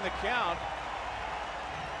down in the count.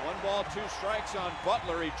 1 ball, 2 strikes on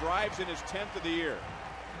Butler. He drives in his 10th of the year.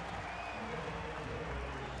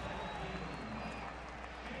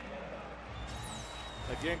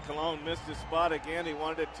 Again, Colon missed his spot again. He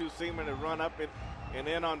wanted a 2-seamer to run up and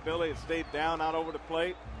in on Billy. It stayed down out over the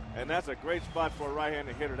plate. And that's a great spot for a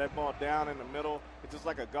right-handed hitter. That ball down in the middle. It's just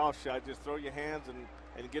like a golf shot. Just throw your hands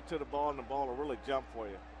and get to the ball, and the ball will really jump for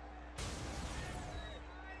you.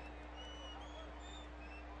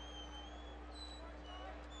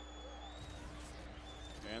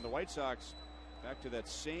 And the White Sox back to that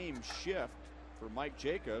same shift for Mike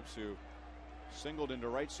Jacobs, who singled into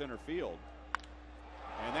right center field.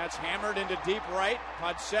 And that's hammered into deep right.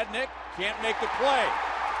 Podsednik can't make the play.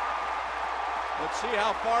 Let's see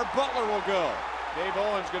how far Butler will go. Dave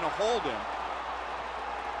Owen's going to hold him.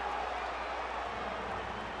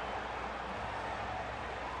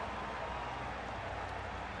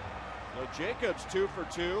 So Jacobs 2 for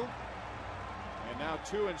 2. And now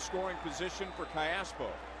 2 in scoring position for Callaspo.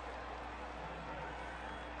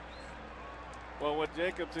 Well, with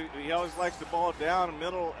Jacobs, he always likes the ball down the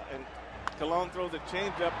middle, and Cologne throws a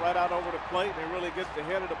changeup right out over the plate, and he really gets the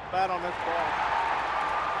head of the bat on this ball.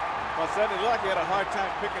 Well, suddenly it looked like he had a hard time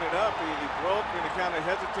picking it up. He broke, and he kind of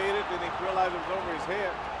hesitated, then he realized it was over his head.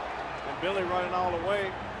 And Billy running all the way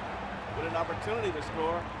with an opportunity to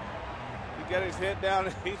score. He got his head down,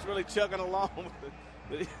 and he's really chugging along.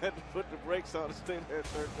 But he had to put the brakes on to stay there at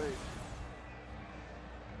third base.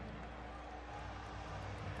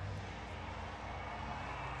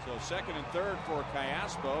 So second and third for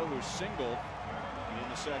Callaspo, who singled in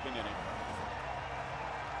the second inning.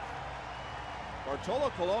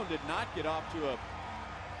 Bartolo Colon did not get off to a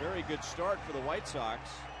very good start for the White Sox.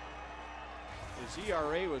 His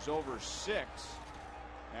ERA was over 6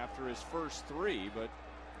 after his first 3, but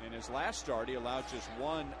in his last start he allowed just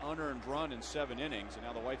 1 unearned run in 7 innings, and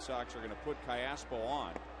now the White Sox are going to put Callaspo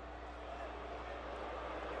on.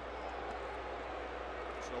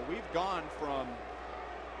 So we've gone from,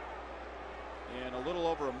 in a little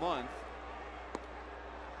over a month,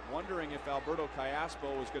 wondering if Alberto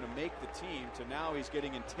Callaspo was going to make the team, to now he's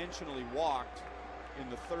getting intentionally walked in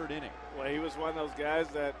the 3rd inning. Well, he was one of those guys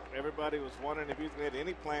that everybody was wondering if he was going to get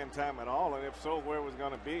any playing time at all, and if so, where it was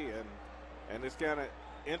going to be. And it's kind of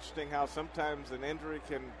interesting how sometimes an injury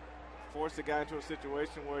can force a guy into a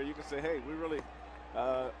situation where you can say, hey, we really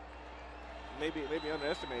maybe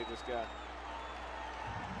underestimated this guy.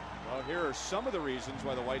 Well, here are some of the reasons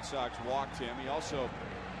why the White Sox walked him. He also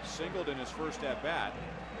singled in his first at-bat.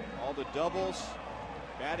 All the doubles.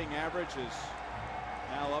 Batting average is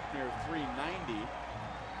now up near 390.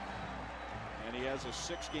 And he has a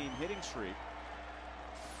 6-game hitting streak.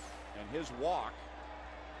 And his walk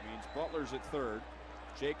means Butler's at third,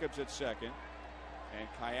 Jacobs at second, and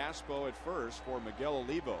Callaspo at first for Miguel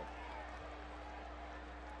Olivo.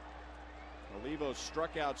 Olivo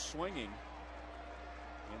struck out swinging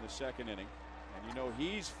in the second inning, and you know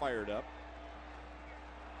he's fired up.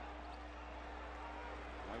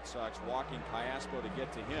 White Sox walking Callaspo to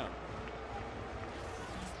get to him.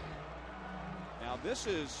 Now this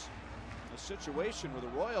is a situation where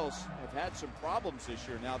the Royals have had some problems this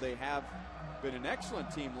year. Now they have been an excellent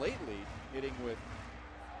team lately, hitting with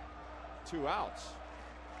 2 outs,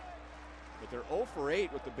 but they're 0 for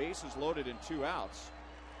 8 with the bases loaded and 2 outs,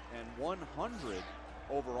 and 100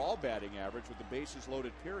 overall batting average with the bases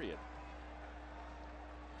loaded, period.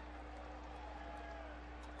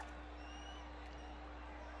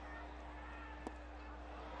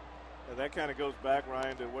 And that kind of goes back,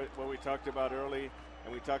 Ryan, to what we talked about early,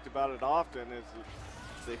 and we talked about it often, is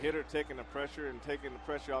the hitter taking the pressure and taking the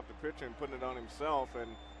pressure off the pitcher and putting it on himself,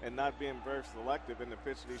 and not being very selective in the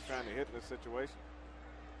pitch that he's trying to hit in this situation.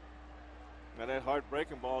 Now that hard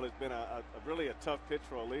breaking ball has been a really a tough pitch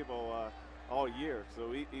for Olivo all year.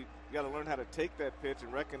 So he got to learn how to take that pitch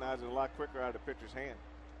and recognize it a lot quicker out of the pitcher's hand.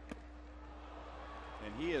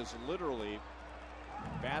 And he is literally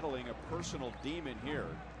battling a personal demon here.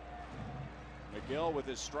 Miguel, with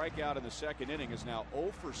his strikeout in the second inning, is now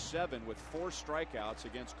 0 for 7 with 4 strikeouts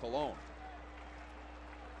against Cologne.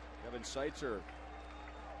 Kevin Seitzer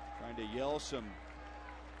trying to yell some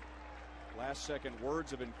last-second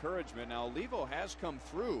words of encouragement. Now, Olivo has come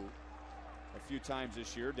through a few times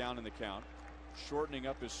this year down in the count, shortening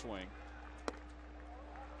up his swing.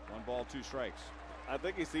 1 ball, 2 strikes. I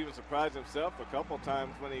think he's even surprised himself a couple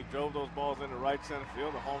times when he drove those balls into right center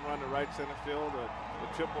field, a home run to right center field,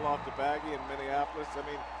 the triple off the baggie in Minneapolis. I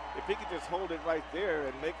mean, if he could just hold it right there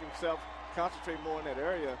and make himself concentrate more in that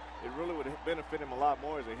area, it really would benefit him a lot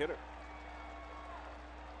more as a hitter.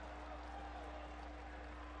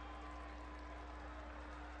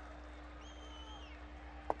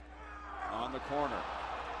 On the corner.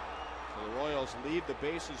 So the Royals leave the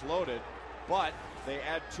bases loaded, but they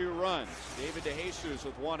add 2 runs. David DeJesus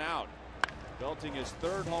with 1 out, belting his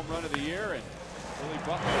 3rd home run of the year, and Billy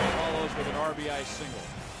Butler follows with an RBI single.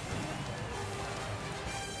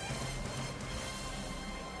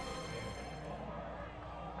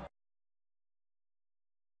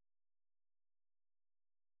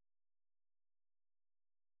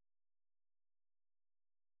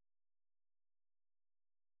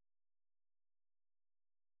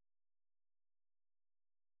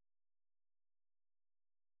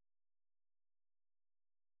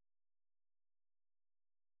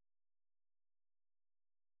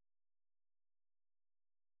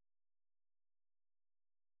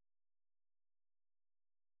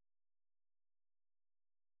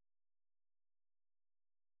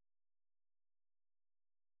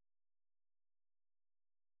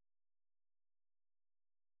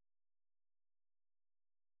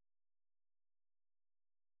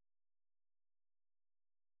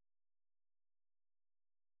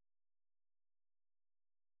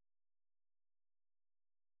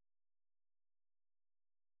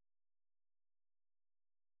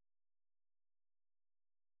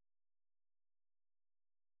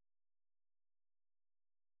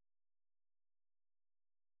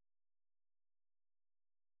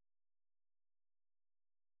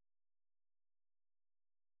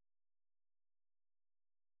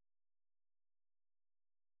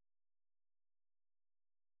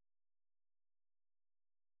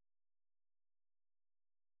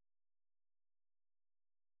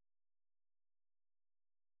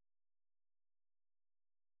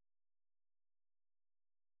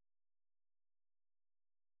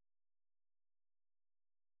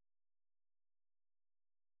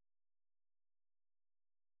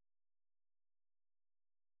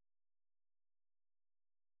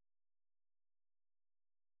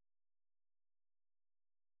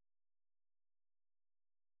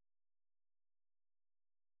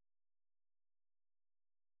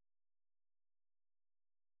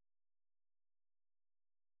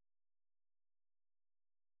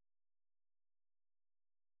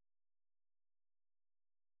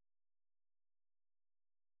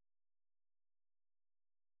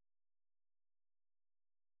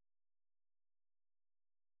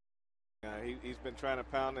 He's been trying to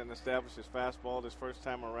pound and establish his fastball this first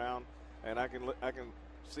time around, and I can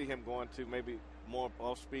see him going to maybe more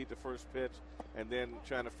off speed the first pitch, and then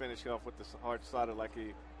trying to finish off with the hard slider like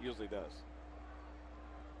he usually does.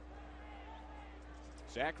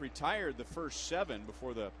 Zach retired the first 7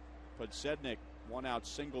 before the Podsednik one-out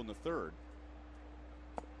single in the third.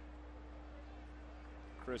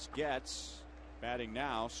 Chris Getz batting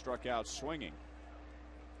now, struck out swinging.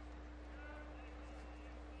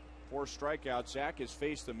 4 strikeouts. Zach has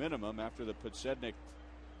faced the minimum after the Podsednik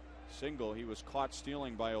single. He was caught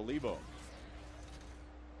stealing by Olivo.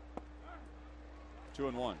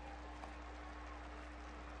 2-1.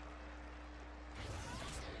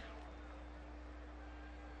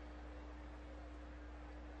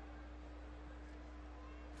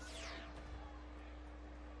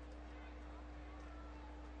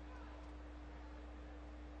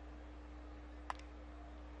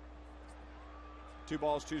 Two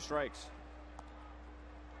balls, 2 strikes.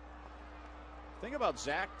 Thing about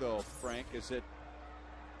Zach, though, Frank, is that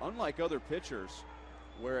unlike other pitchers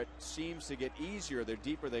where it seems to get easier the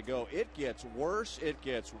deeper they go, it gets worse. It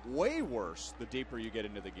gets way worse the deeper you get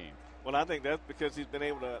into the game. Well, I think that's because he's been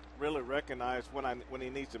able to really recognize when he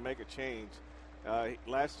needs to make a change.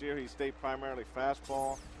 Last year he stayed primarily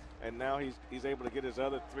fastball, and now he's able to get his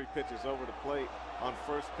other 3 pitches over the plate on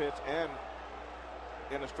first pitch and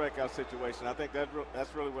in a strikeout situation. I think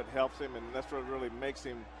that's really what helps him, and that's what really makes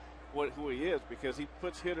him who he is, because he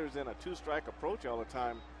puts hitters in a 2-strike approach all the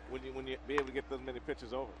time when you be able to get those many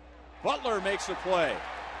pitches over. Butler makes the play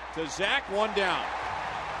to Zach, 1 down.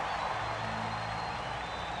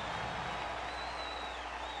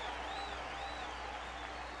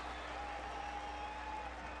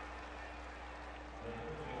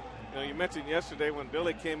 You mentioned yesterday when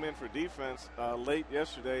Billy came in for defense late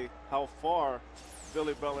yesterday how far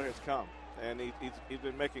Billy Butler has come, and he's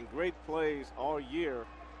been making great plays all year,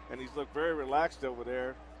 and he's looked very relaxed over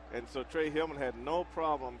there. And so Trey Hillman had no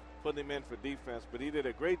problem putting him in for defense, but he did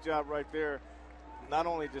a great job right there, not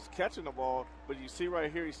only just catching the ball, but you see right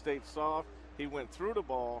here he stayed soft. He went through the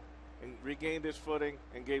ball and regained his footing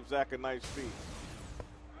and gave Zach a nice speed.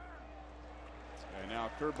 And now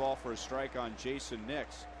a curveball for a strike on Jason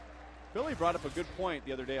Nix. Billy brought up a good point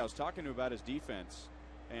the other day. I was talking to him about his defense,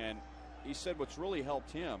 and he said what's really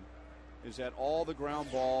helped him is that all the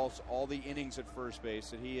ground balls, all the innings at first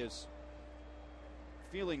base, that he is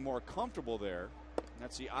feeling more comfortable there.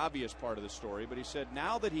 That's the obvious part of the story. But he said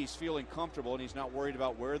now that he's feeling comfortable and he's not worried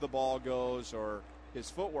about where the ball goes or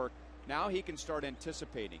his footwork, now he can start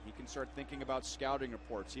anticipating. He can start thinking about scouting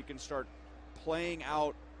reports. He can start playing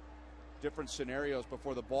out different scenarios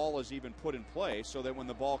before the ball is even put in play, so that when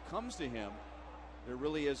the ball comes to him, there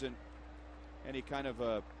really isn't any kind of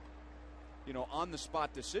a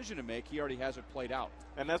on-the-spot decision to make. He already has it played out.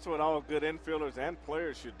 And that's what all good infielders and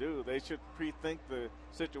players should do. They should pre-think the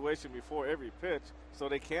situation before every pitch so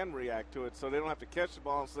they can react to it, so they don't have to catch the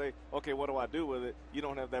ball and say, okay, what do I do with it? You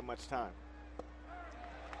don't have that much time.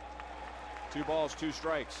 2 balls, 2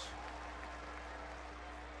 strikes.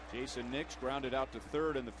 Jason Nix grounded out to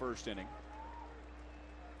third in the first inning.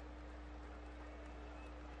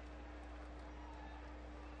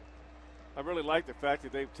 I really like the fact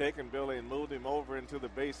that they've taken Billy and moved him over into the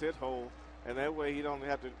base hit hole, and that way he don't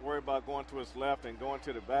have to worry about going to his left and going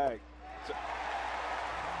to the bag. So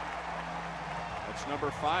that's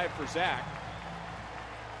number 5 for Zach.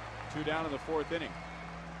 2 down in the 4th inning.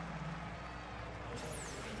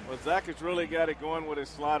 Well, Zach has really got it going with his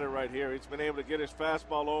slider right here. He's been able to get his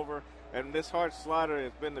fastball over, and this hard slider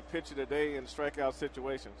has been the pitch of the day in strikeout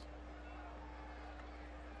situations.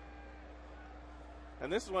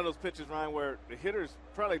 And this is one of those pitches, Ryan, where the hitters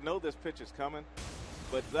probably know this pitch is coming,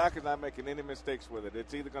 but Zach is not making any mistakes with it.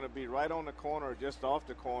 It's either going to be right on the corner or just off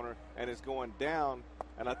the corner, and it's going down.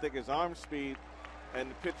 And I think his arm speed and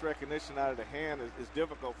the pitch recognition out of the hand is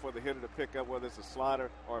difficult for the hitter to pick up, whether it's a slider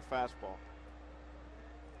or a fastball.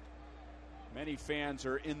 Many fans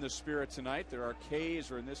are in the spirit tonight. There are K's,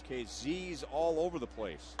 or in this case Z's, all over the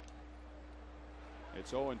place.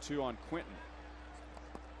 It's 0-2 on Quinton.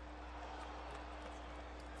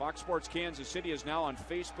 Fox Sports Kansas City is now on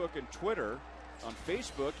Facebook and Twitter. On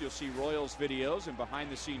Facebook, you'll see Royals videos and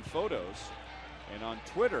behind-the-scene photos. And on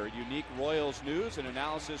Twitter, unique Royals news and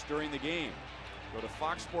analysis during the game. Go to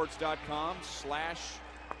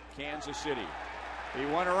foxsports.com/Kansas City. He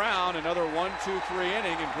went around another 1-2-3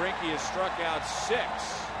 inning, and Greinke has struck out 6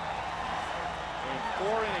 in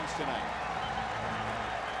 4 innings tonight.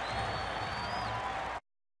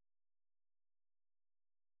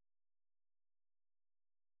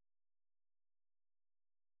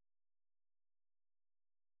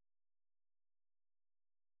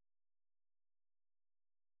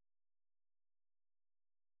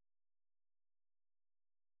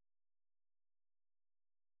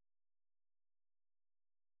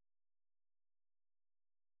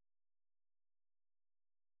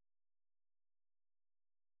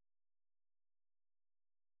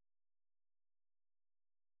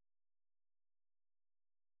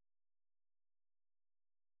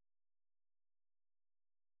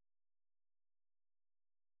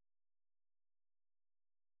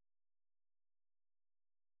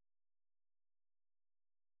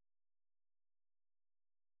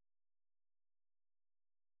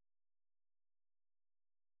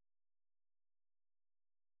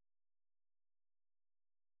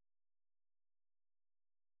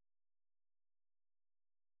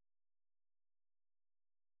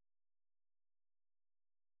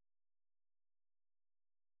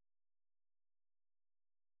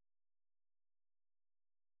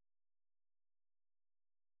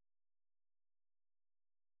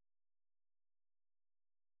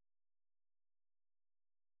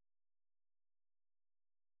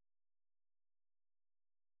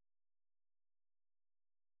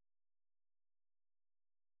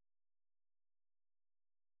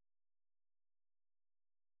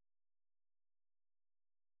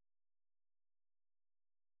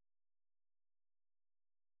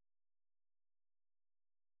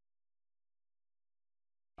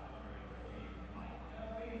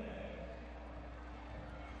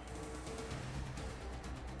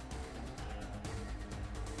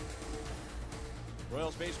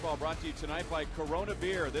 Royals baseball brought to you tonight by Corona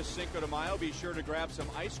Beer. This Cinco de Mayo, be sure to grab some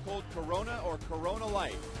ice-cold Corona or Corona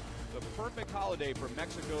Light. The perfect holiday for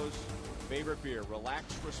Mexico's favorite beer.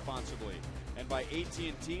 Relax responsibly. And by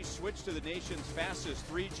AT&T, switch to the nation's fastest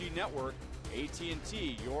 3G network.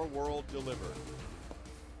 AT&T, your world delivered.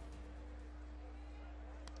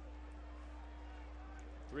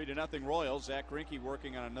 3-0 Royals. Zach Greinke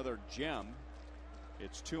working on another gem.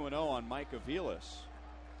 It's 2-0 on Mike Aviles.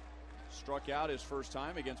 Struck out his first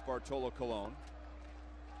time against Bartolo Colon.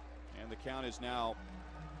 And the count is now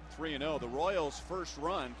 3-0. The Royals' first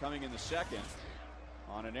run coming in the second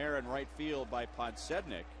on an error in right field by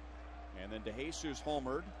Podsednik. And then DeJesus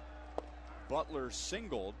homered. Butler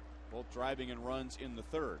singled, both driving in runs in the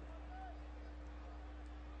third.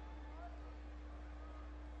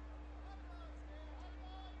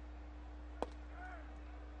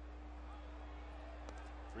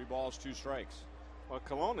 Three balls, two strikes. Well,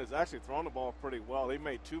 Colon has actually thrown the ball pretty well. He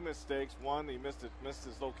made two mistakes. One, he missed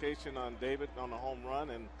his location on David on the home run,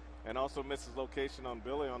 and also missed his location on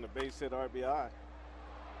Billy on the base hit RBI.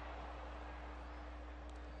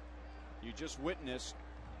 You just witnessed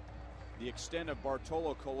the extent of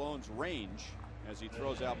Bartolo Colon's range as he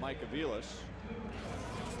throws out Mike Aviles.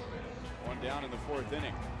 One down in the fourth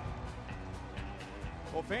inning.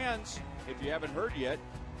 Well, fans, if you haven't heard yet,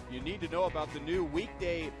 you need to know about the new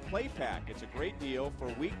weekday play pack. It's a great deal for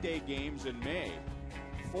weekday games in May.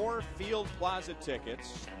 4 Field Plaza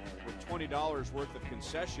tickets with $20 worth of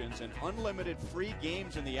concessions and unlimited free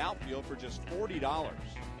games in the outfield for just $40.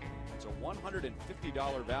 It's a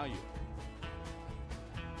 $150 value.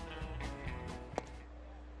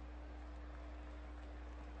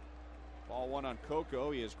 Ball one on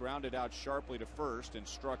Coco. He has grounded out sharply to first and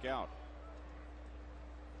struck out.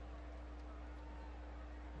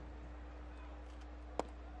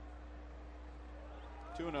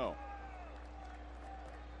 Two and 0.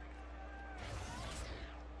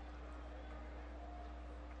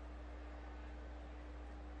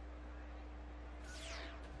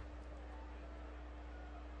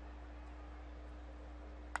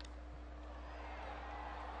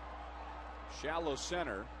 Shallow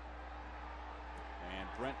center. And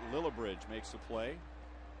Brent Lillibridge makes the play.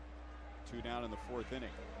 2 down in the fourth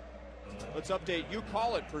inning. Let's update You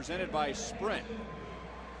Call It, presented by Sprint.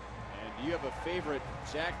 And do you have a favorite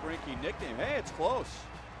Zach Greinke nickname? Hey, it's close.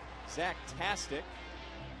 Zach-tastic.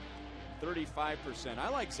 35%. I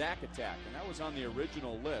like Zach Attack, and that was on the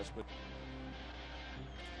original list, but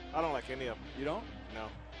I don't like any of them. You don't? No.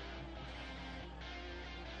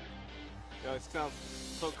 Yeah, it sounds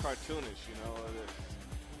so cartoonish, you know.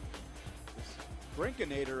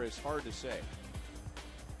 Grinkinator is hard to say.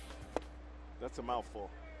 That's a mouthful.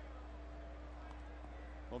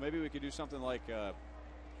 Well, maybe we could do something like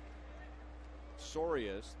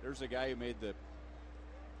Soria's. There's a guy who made the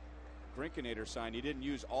Grinkinator sign. He didn't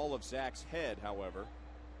use all of Zach's head, however,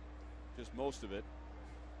 just most of it.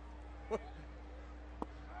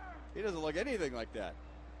 He doesn't look anything like that.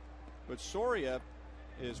 But Soria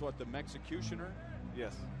is what, the Mexicutioner?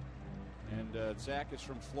 Yes. And Zach is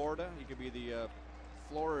from Florida. He could be the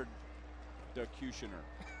Florida-cutioner.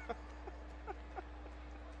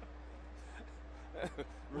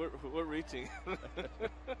 we're reaching.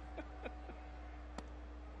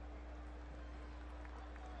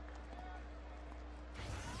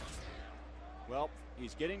 Well,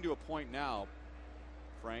 he's getting to a point now,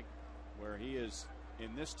 Frank, where he is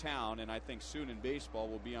in this town, and I think soon in baseball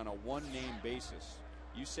will be on a one-name basis.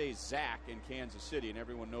 You say Zach in Kansas City, and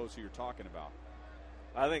everyone knows who you're talking about.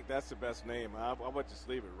 I think that's the best name. I would just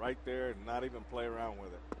leave it right there and not even play around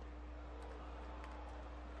with it.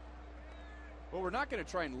 Well, we're not going to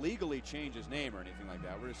try and legally change his name or anything like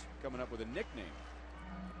that. We're just coming up with a nickname.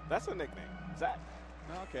 That's a nickname, Zach.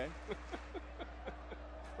 Okay.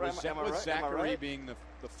 Right, with Zachary right? being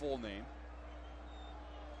the full name.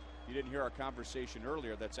 You didn't hear our conversation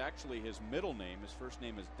earlier. That's actually his middle name. His first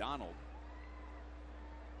name is Donald.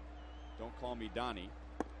 Don't call me Donnie.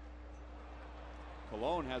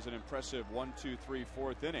 Colon has an impressive 1, 2, 3,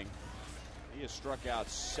 4th inning. He has struck out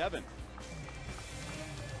 7.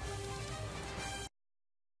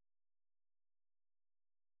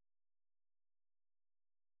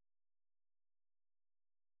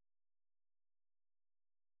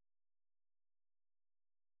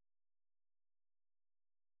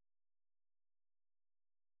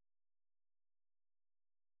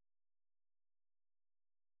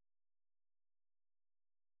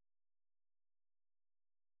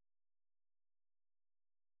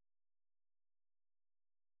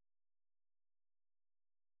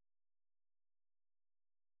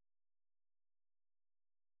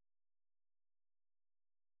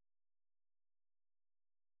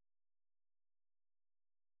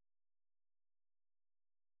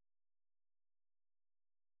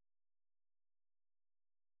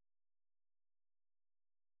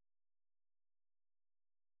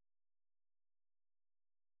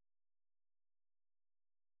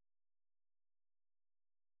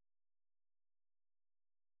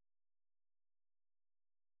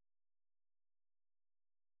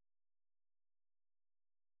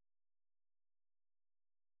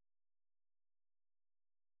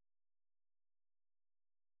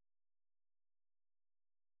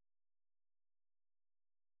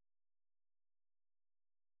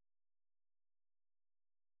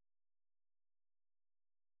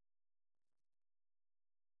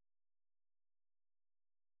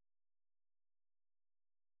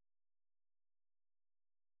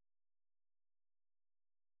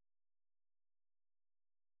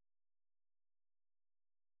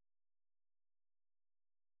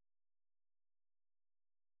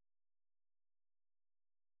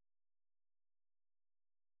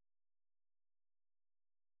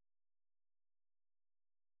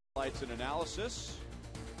 Lights and analysis.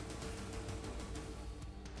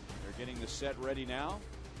 They're getting the set ready now.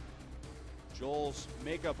 Joel's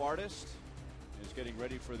makeup artist is getting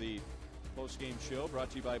ready for the post-game show, brought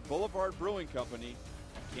to you by Boulevard Brewing Company,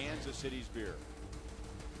 Kansas City's beer.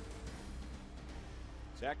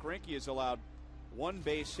 Zach Greinke has allowed one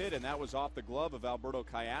base hit, and that was off the glove of Alberto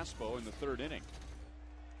Callaspo in the third inning.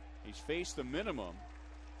 He's faced the minimum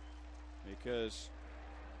because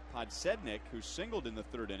Podsednik, who singled in the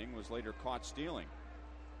third inning, was later caught stealing.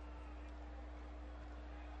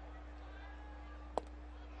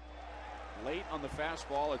 Late on the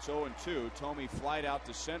fastball, it's 0-2. Thome flied out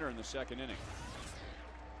to center in the second inning.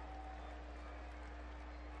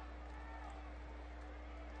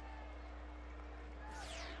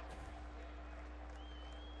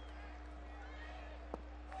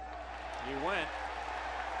 He went.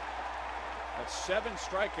 That's 7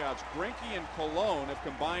 strikeouts. Greinke and Colon have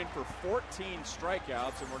combined for 14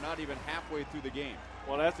 strikeouts, and we're not even halfway through the game.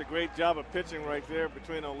 Well, that's a great job of pitching right there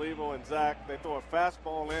between Olivo and Zach. They throw a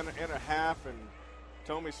fastball inner half, and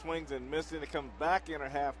Thome swings and misses. It comes back inner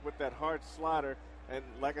half with that hard slider. And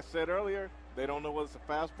like I said earlier, they don't know whether it's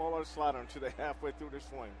a fastball or a slider until they're halfway through their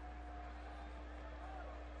swing.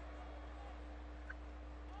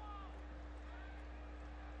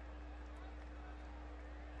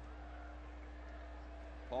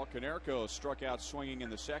 Paul Konerko struck out swinging in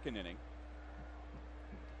the second inning.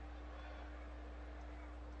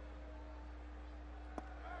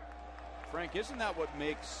 Frank, isn't that what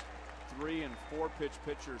makes 3- and 4-pitch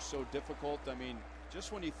pitchers so difficult? I mean,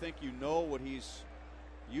 just when you think you know what he's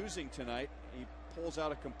using tonight, he pulls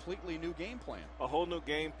out a completely new game plan. A whole new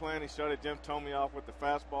game plan. He started Jim Thome off with the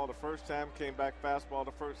fastball the first time, came back fastball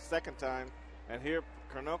the second time, and here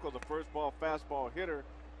Konerko's a first ball fastball hitter,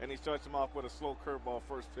 and he starts him off with a slow curveball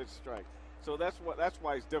first pitch strike. So that's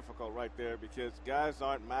why it's difficult right there, because guys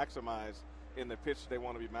aren't maximized in the pitch they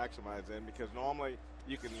want to be maximized in, because normally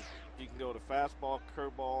you can go to fastball,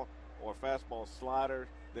 curveball, or fastball slider,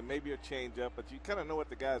 then maybe a changeup, but you kind of know what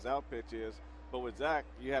the guy's out pitch is. But with Zach,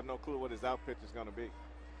 you have no clue what his out pitch is going to be.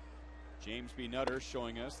 James B. Nutter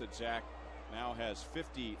showing us that Zach now has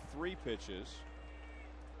 53 pitches.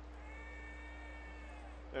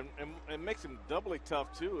 And it makes him doubly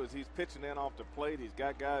tough, too, as he's pitching in off the plate. He's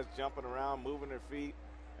got guys jumping around, moving their feet,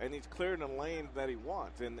 and he's clearing the lane that he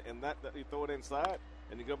wants. And that you throw it inside,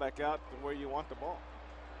 and you go back out to where you want the ball.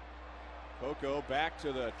 Coco back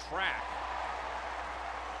to the track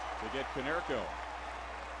to get Konerko.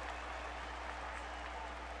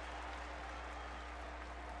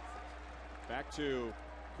 Back to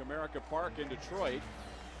Comerica Park in Detroit.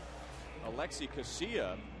 AT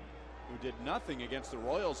KCA, who did nothing against the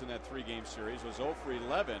Royals in that 3-game series, was 0 for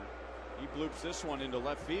 11. He bloops this one into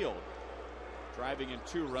left field, driving in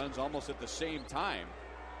 2 runs almost at the same time.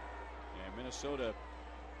 And Minnesota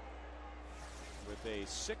with a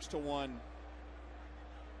 6-1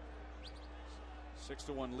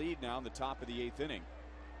 lead now in the top of the 8th inning.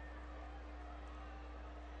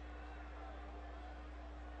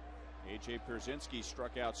 A.J. Pierzynski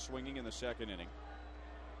struck out swinging in the second inning.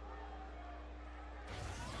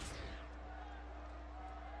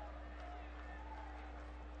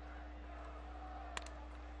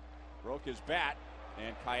 Broke his bat,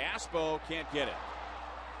 and Callaspo can't get it.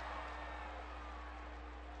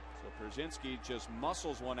 So Pierzynski just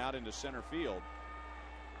muscles one out into center field.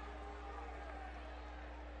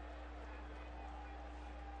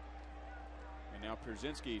 And now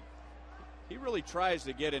Pierzynski, he really tries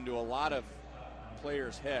to get into a lot of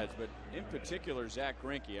players' heads, but in particular Zach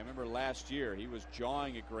Greinke. I remember last year he was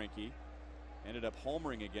jawing at Greinke, ended up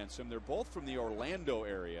homering against him. They're both from the Orlando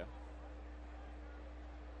area.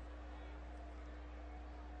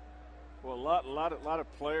 Well, a lot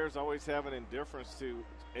of players always have an indifference to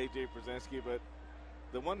A.J. Pierzynski, but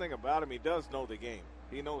the one thing about him, he does know the game.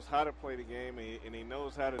 He knows how to play the game, and he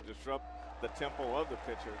knows how to disrupt the tempo of the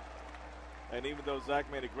pitcher. And even though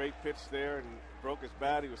Zach made a great pitch there and broke his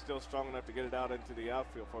bat, he was still strong enough to get it out into the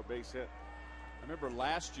outfield for a base hit. I remember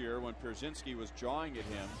last year when Pierzynski was jawing at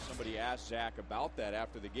him, somebody asked Zach about that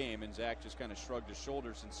after the game, and Zach just kind of shrugged his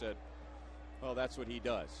shoulders and said, well, that's what he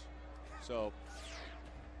does. So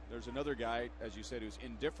there's another guy, as you said, who's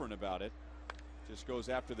indifferent about it. Just goes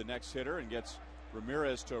after the next hitter and gets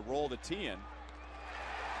Ramirez to roll the tee in.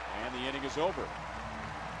 And the inning is over.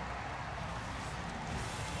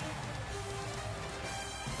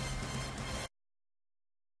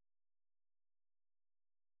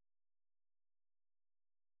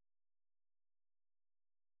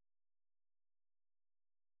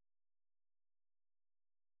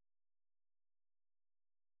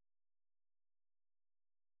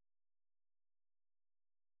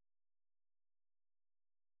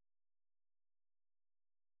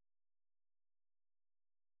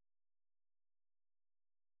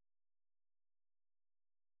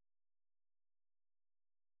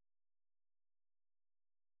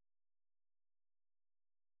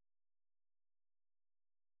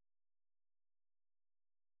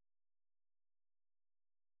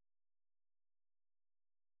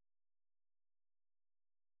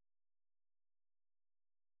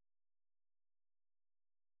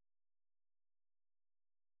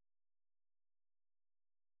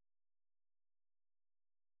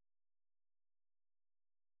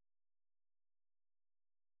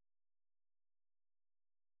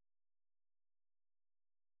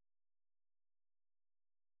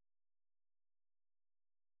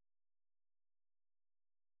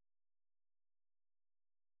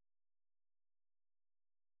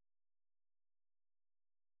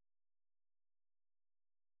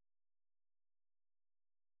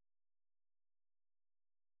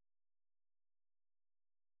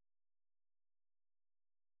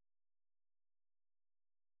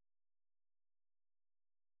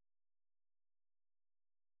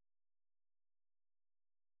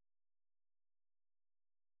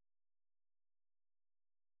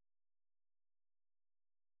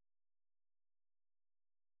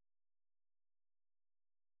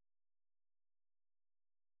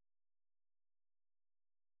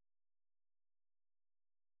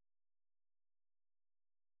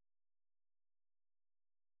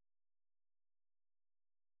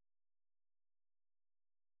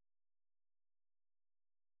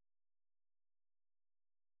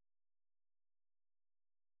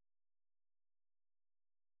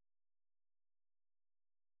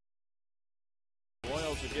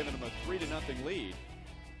 Royals have given them a 3-0 lead.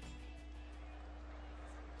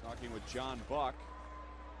 Talking with John Buck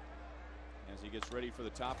as he gets ready for the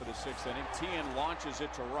top of the 6th inning. Tien launches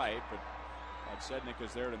it to right, but Sednick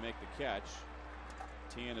is there to make the catch.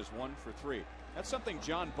 Tien is 1 for 3. That's something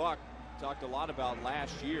John Buck talked a lot about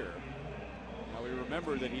last year. Now, we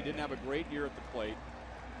remember that he didn't have a great year at the plate,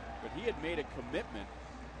 but he had made a commitment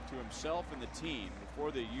to himself and the team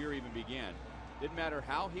before the year even began. Didn't matter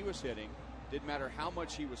how he was hitting, didn't matter how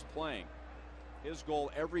much he was playing. His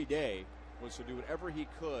goal every day was to do whatever he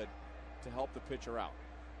could to help the pitcher out.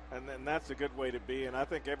 And then that's a good way to be. And I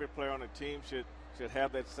think every player on the team should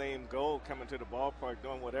have that same goal coming to the ballpark,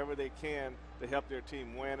 doing whatever they can to help their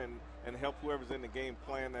team win and help whoever's in the game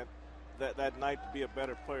playing that night to be a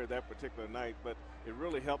better player that particular night. But it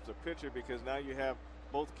really helps the pitcher because now you have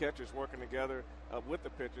both catchers working together with the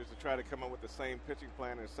pitchers to try to come up with the same pitching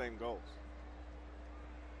plan and the same goals.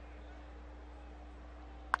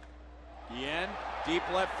 Guillen, deep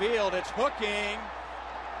left field, it's hooking,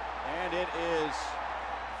 and it is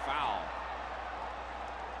foul.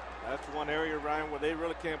 That's one area, Ryan, where they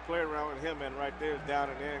really can't play around with him, and right there is down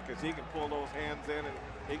and in because he can pull those hands in and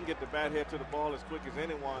he can get the bat hit to the ball as quick as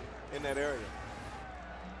anyone in that area.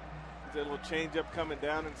 He's a little changeup coming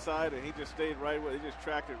down inside, and he just stayed right with it. He just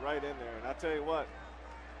tracked it right in there. And I tell you what,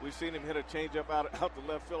 we've seen him hit a changeup out the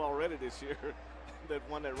left field already this year. That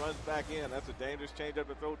one that runs back in, that's a dangerous changeup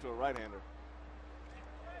to throw to a right-hander.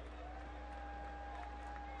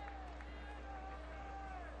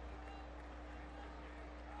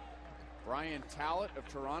 Brian Talbot of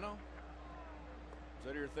Toronto. Is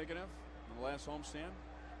that who you're thinking of in the last homestand?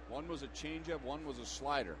 One was a changeup, one was a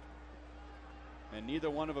slider. And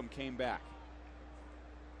neither one of them came back.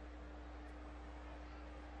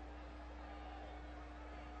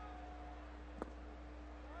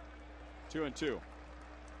 Two and two.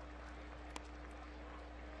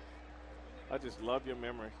 I just love your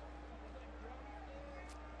memory.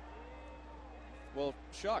 Well,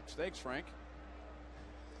 shucks. Thanks, Frank.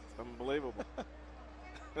 Unbelievable.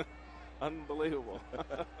 Unbelievable.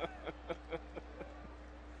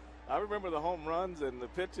 I remember the home runs and the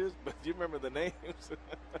pitches, but you remember the names.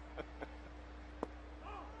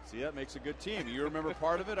 See, that makes a good team. You remember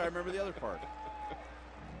part of it, I remember the other part.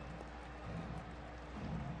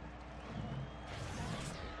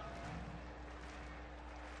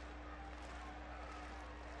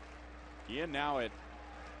 Ian now at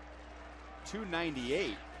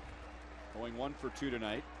 298, going 1 for 2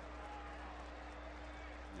 tonight.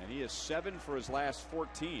 And he is 7 for his last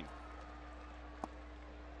 14.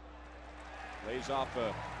 Lays off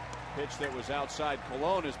a pitch that was outside.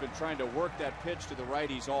 Colon has been trying to work that pitch to the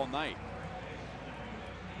righties all night.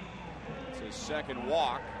 It's his second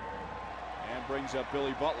walk and brings up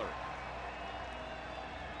Billy Butler.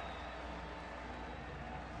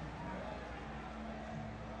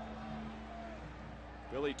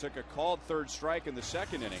 Billy took a called third strike in the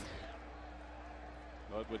second inning,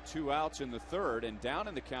 but with 2 outs in the third and down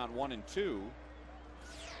in the count 1-2,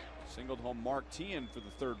 singled home Mark Tien for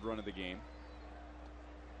the third run of the game.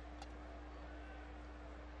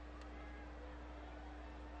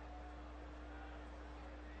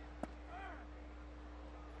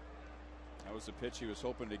 That was the pitch he was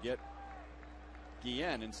hoping to get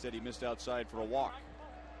Guillen. Instead, he missed outside for a walk.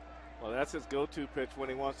 Well, that's his go-to pitch when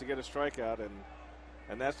he wants to get a strikeout,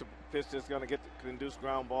 and that's the pitch that's going to induce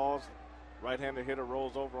ground balls. Right-handed hitter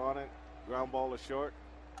rolls over on it. Ground ball is short.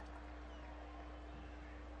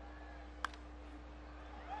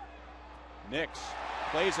 Nix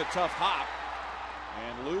plays a tough hop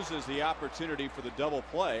and loses the opportunity for the double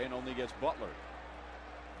play and only gets Butler.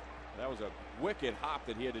 That was a wicked hop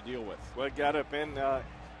that he had to deal with. Well, it got up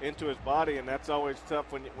into his body, and that's always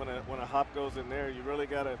tough when a hop goes in there. You really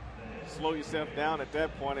got to slow yourself down at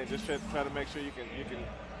that point and just try to make sure you can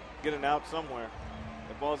get an out somewhere.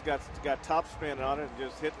 The ball's got top spin on it and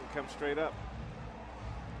just hit and come straight up.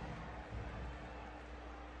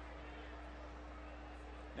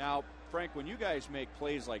 Now, Frank, when you guys make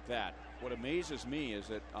plays like that, what amazes me is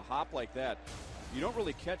that a hop like that, you don't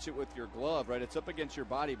really catch it with your glove, right? It's up against your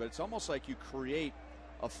body, but it's almost like you create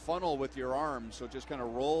a funnel with your arm, so it just kind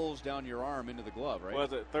of rolls down your arm into the glove, right? Well,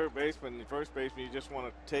 as a third baseman and first baseman, you just want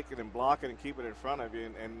to take it and block it and keep it in front of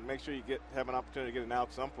you and make sure you have an opportunity to get an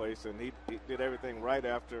out someplace, and he did everything right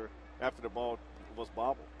after the ball was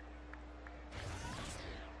bobbled.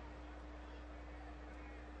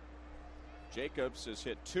 Jacobs has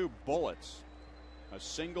hit 2 bullets, a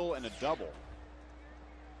single and a double.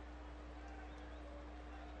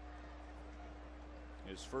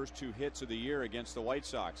 His first 2 hits of the year against the White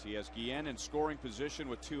Sox. He has Guillen in scoring position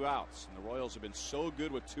with 2 outs. And the Royals have been so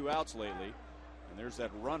good with 2 outs lately. And there's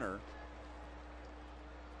that runner.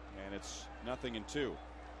 And it's 0-2.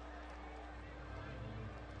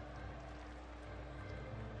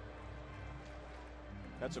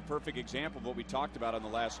 That's a perfect example of what we talked about on the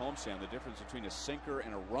last homestand, the difference between a sinker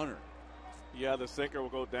and a runner. Yeah, the sinker will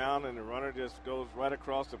go down, and the runner just goes right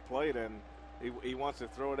across the plate, and he wants to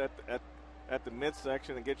throw it at the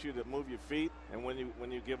midsection and get you to move your feet. And when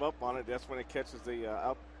you give up on it, that's when it catches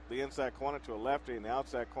the inside corner to a lefty and the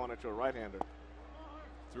outside corner to a right-hander.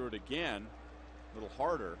 Threw it again, a little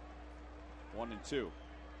harder. 1-2.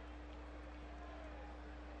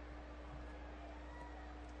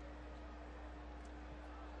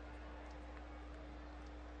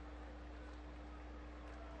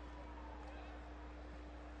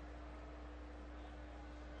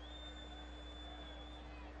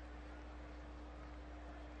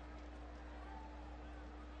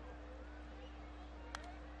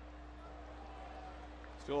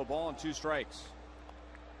 Still a ball and 2 strikes.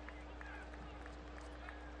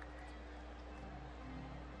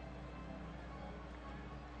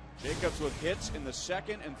 Jacobs with hits in the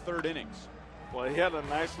second and third innings. Well, he had a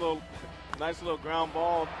nice little ground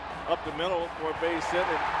ball up the middle for a base hit,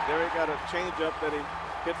 and there he got a changeup that he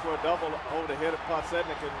hit for a double over the head of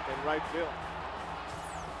Podsednik in right field.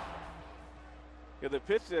 Yeah, the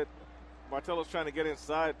pitch that Martello's trying to get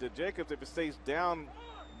inside to Jacobs, if it stays down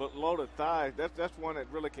below the thigh, that's one that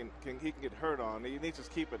really he can get hurt on. He needs to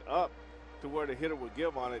keep it up to where the hitter would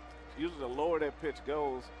give on it. Usually the lower that pitch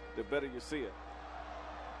goes, the better you see it.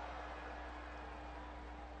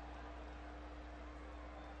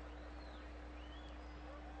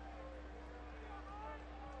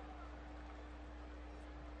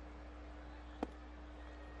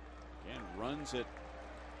 Again, runs it.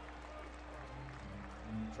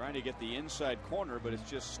 Trying to get the inside corner, but it's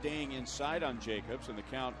just staying inside on Jacobs, and the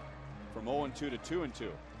count from 0-2 to 2-2.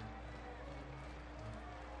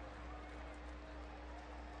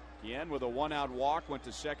 Guillen with a 1-out walk went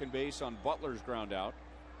to second base on Butler's ground out.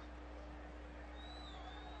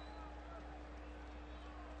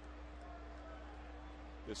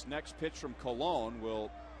 This next pitch from Colon will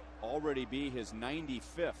already be his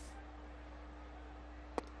 95th.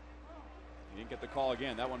 He didn't get the call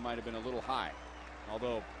again. That one might have been a little high.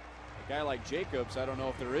 Although a guy like Jacobs, I don't know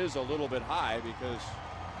if there is a little bit high, because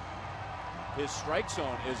his strike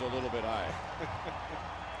zone is a little bit high.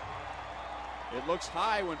 It looks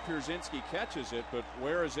high when Pierzynski catches it, but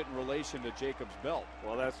where is it in relation to Jacobs' belt?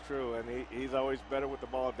 Well, that's true, and he's always better with the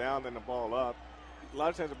ball down than the ball up. A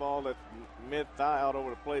lot of times the ball that's mid-thigh out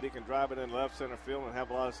over the plate, he can drive it in left center field and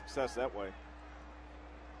have a lot of success that way.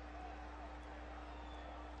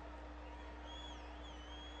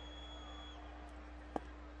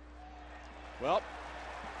 Well,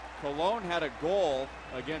 Colon had a goal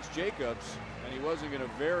against Jacobs, and he wasn't going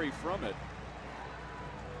to vary from it.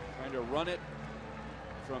 Trying to run it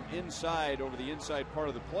from inside over the inside part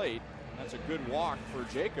of the plate. That's a good walk for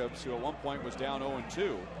Jacobs, who at one point was down 0-2.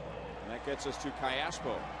 And that gets us to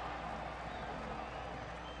Callaspo.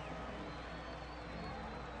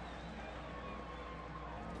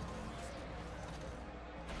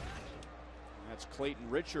 That's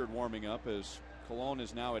Clayton Richard warming up, as Colon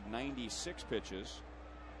is now at 96 pitches.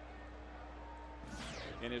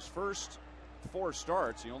 In his first 4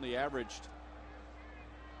 starts, he only averaged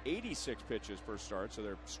 86 pitches per start, so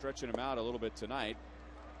they're stretching him out a little bit tonight.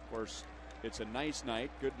 Of course, it's a nice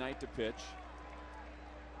night, good night to pitch.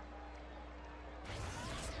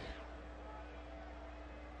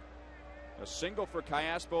 A single for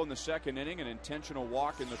Callaspo in the second inning, an intentional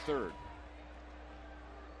walk in the third.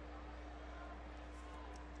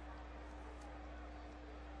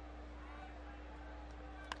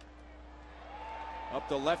 Up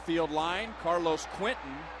the left field line, Carlos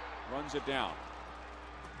Quinton runs it down.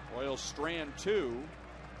 Royals strand 2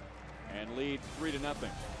 and lead 3-0.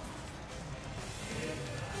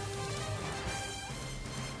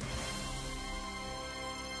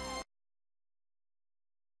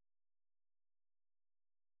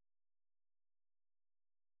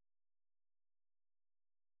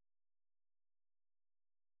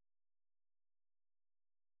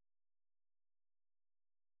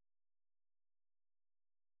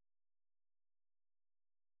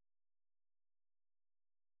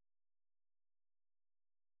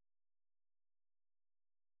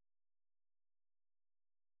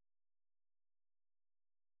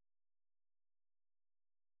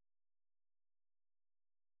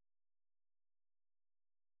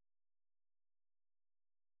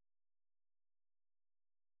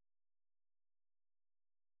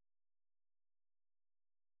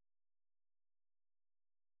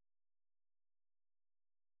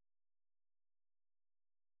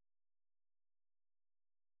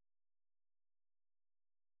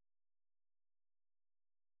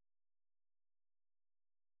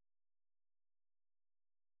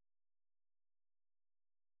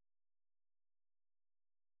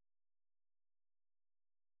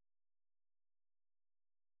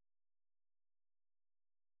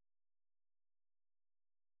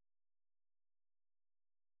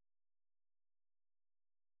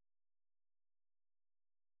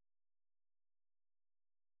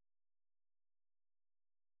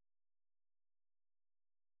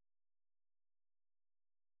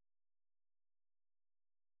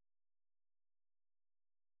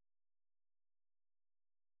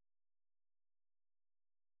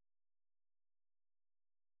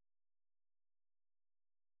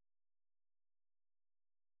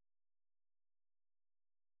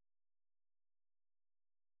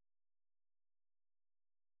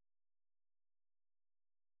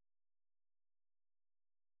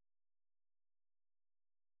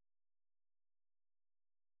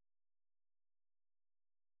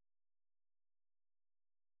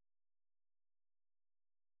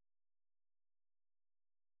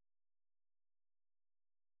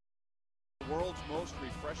 world's most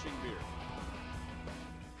refreshing beer.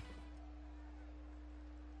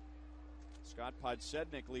 Scott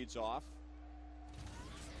Podsednik leads off.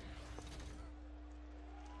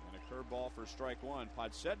 And a curveball for strike one.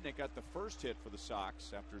 Podsednik got the first hit for the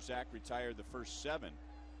Sox after Zach retired the first 7.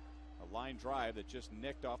 A line drive that just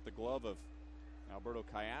nicked off the glove of Alberto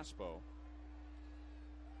Callaspo.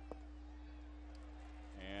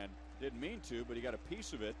 And didn't mean to, but he got a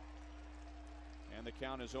piece of it. And the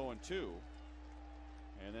count is 0-2.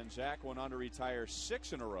 And then Zach went on to retire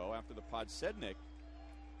 6 in a row after the Podsednik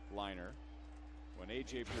liner, when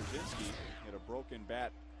A.J. Pierzynski hit a broken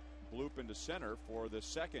bat bloop into center for the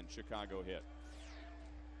second Chicago hit.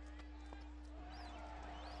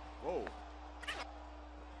 Whoa.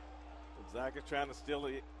 Zach is trying to steal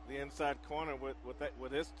the inside corner with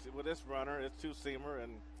his runner, his two-seamer,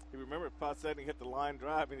 and he remembered Podsednik hit the line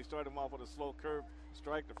drive, and he started him off with a slow curve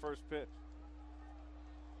strike the first pitch.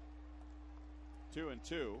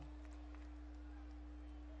 2-2.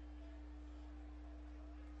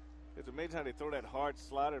 It's amazing how they throw that hard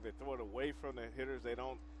slider. If they throw it away from the hitters, they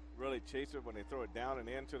don't really chase it. When they throw it down and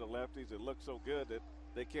into the lefties, it looks so good that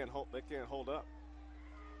they can't hold up.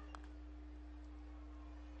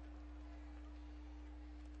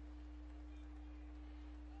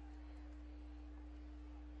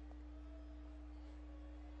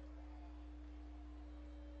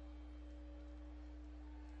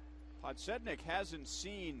 Podsednik hasn't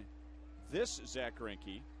seen this Zach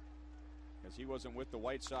Greinke, because he wasn't with the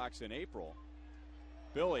White Sox in April.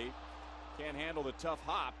 Billy can't handle the tough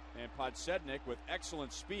hop, and Podsednik, with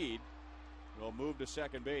excellent speed, will move to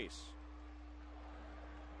second base.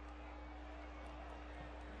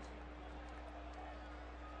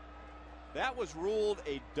 That was ruled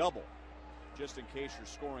a double, just in case you're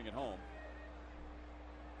scoring at home.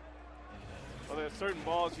 Well, there's certain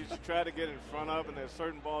balls you should try to get in front of, and there's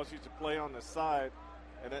certain balls you should play on the side.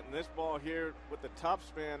 And then this ball here with the top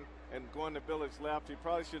spin and going to Billy's left, he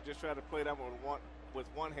probably should just try to play that one with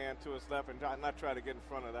one hand to his left and not try to get in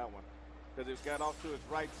front of that one, because he's got off to his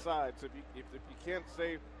right side. So if you can't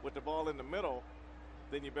save with the ball in the middle,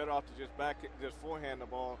 then you're better off to just forehand the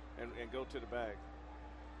ball and go to the bag.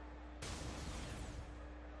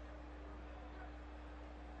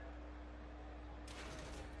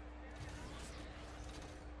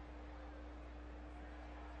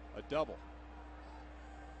 A double.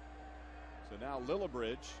 So now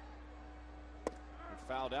Lillibridge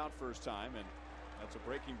fouled out first time, and that's a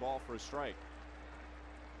breaking ball for a strike.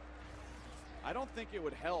 I don't think it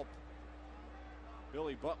would help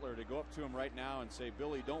Billy Butler to go up to him right now and say,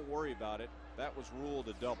 Billy, don't worry about it. That was ruled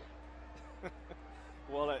a double.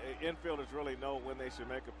 Well, infielders really know when they should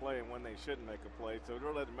make a play and when they shouldn't make a play. So it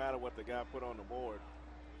really doesn't matter what the guy put on the board.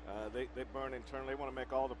 They burn internally. They want to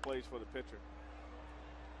make all the plays for the pitcher.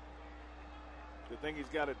 The thing he's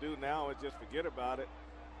got to do now is just forget about it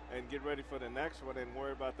and get ready for the next one and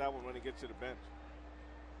worry about that one when he gets to the bench.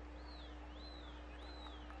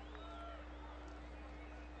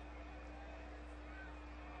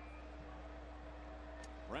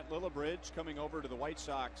 Brent Lillibridge coming over to the White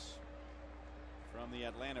Sox from the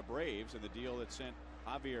Atlanta Braves in the deal that sent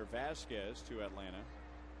Javier Vasquez to Atlanta,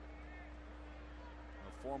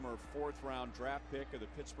 a former 4th-round draft pick of the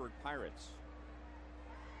Pittsburgh Pirates.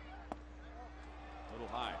 A little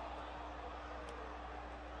high.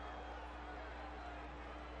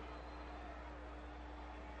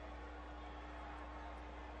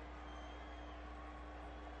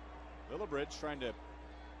 Lillibridge trying to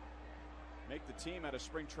make the team out of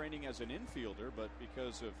spring training as an infielder, but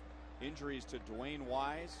because of injuries to Dwayne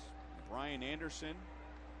Wise, Brian Anderson,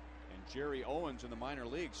 and Jerry Owens in the minor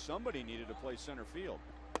leagues, somebody needed to play center field.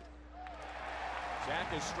 Zach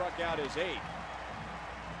has struck out his 8th.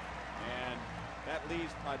 And that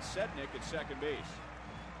leaves Podsednik at second base.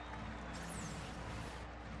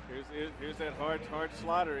 Here's that hard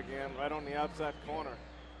slider again, right on the outside corner.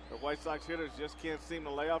 The White Sox hitters just can't seem to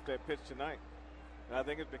lay off that pitch tonight. And I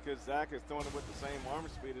think it's because Zach is throwing it with the same arm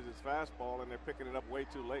speed as his fastball, and they're picking it up way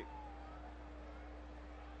too late.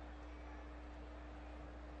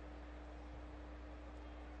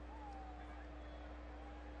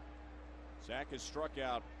 Zach has struck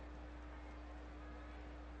out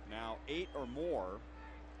now 8 or more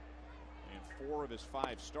in 4 of his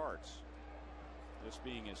 5 starts. This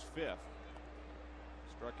being his 5th.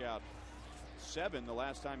 Struck out 7 the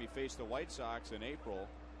last time he faced the White Sox in April.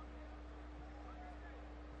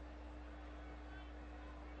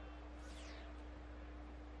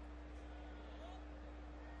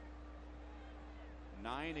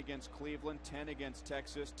 Nine against Cleveland, 10 against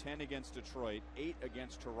Texas, 10 against Detroit, 8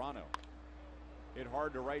 against Toronto. Hit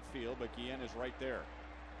hard to right field, but Guillen is right there.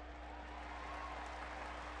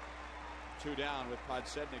 2 down with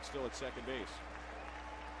Podsednik still at second base.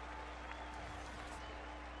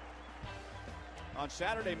 On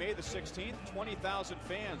Saturday, May the 16th, 20,000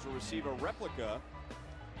 fans will receive a replica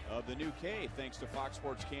of the new K thanks to Fox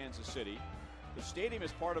Sports Kansas City. The stadium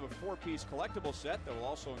is part of a 4-piece collectible set that will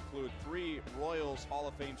also include 3 Royals Hall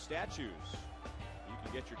of Fame statues. You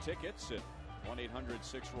can get your tickets at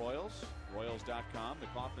 1-800-6-ROYALS, Royals.com, the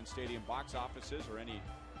Kauffman Stadium box offices, or any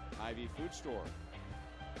Hy-Vee food store.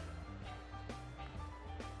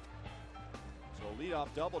 So a leadoff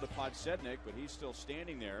double to Podsednik, but he's still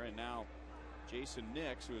standing there. And now Jason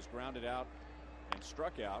Nix, who has grounded out and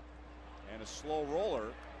struck out. And a slow roller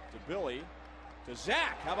to Billy, to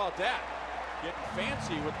Zach. How about that? Getting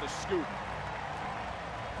fancy with the scoop.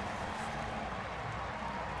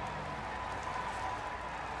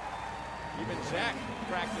 Even Zach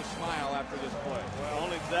cracked a smile after this play. Well,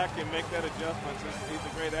 only Zach can make that adjustment.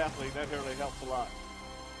 He's a great athlete. That really helps a lot.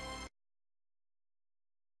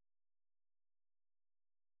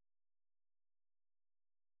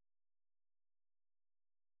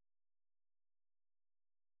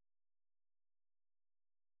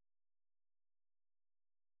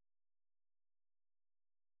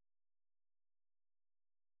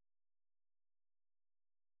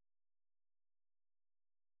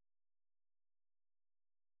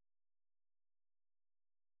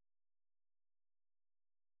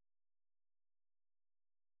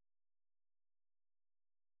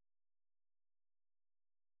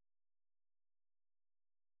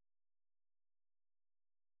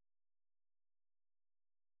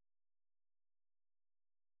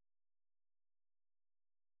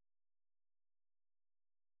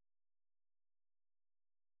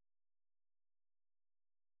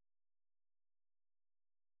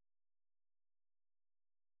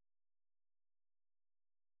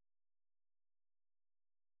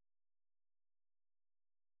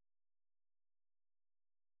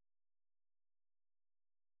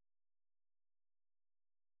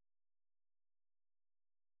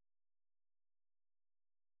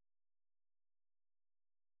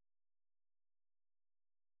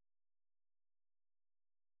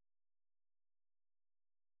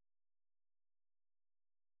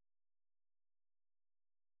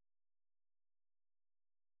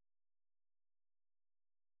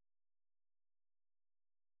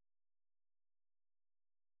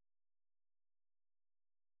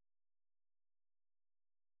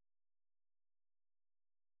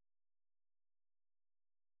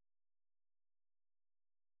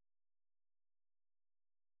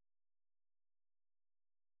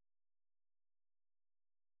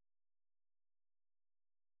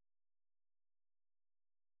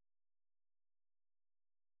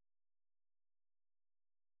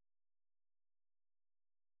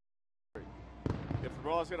 If the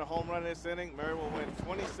Royals hit a home run in this inning, Murray will win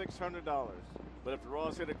 $2,600. But if the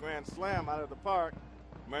Royals hit a grand slam out of the park,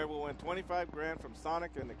 Murray will win $25,000 from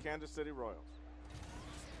Sonic and the Kansas City Royals.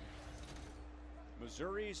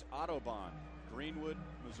 Missouri's Autobahn, Greenwood,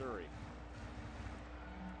 Missouri.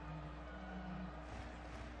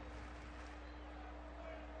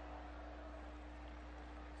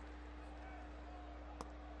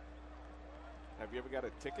 Have you ever got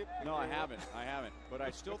a ticket? No, I haven't. But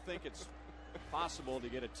I still think it's possible to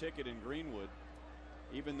get a ticket in Greenwood,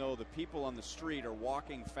 even though the people on the street are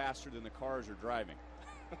walking faster than the cars are driving.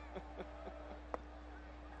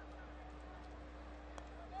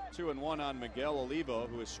 2-1 on Miguel Olivo,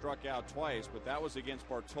 who has struck out twice, but that was against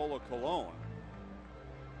Bartolo Colon.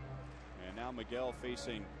 And now Miguel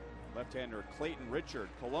facing left-hander Clayton Richard.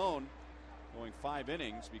 Colon going 5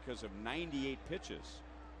 innings because of 98 pitches.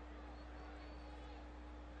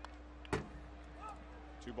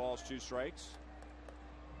 2 balls, 2 strikes.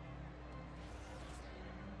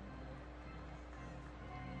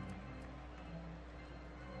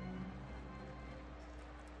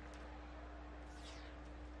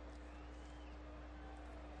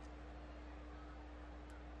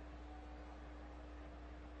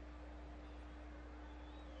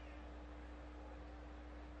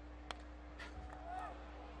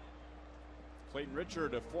 Clayton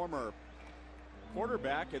Richard, a former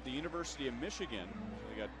quarterback at the University of Michigan.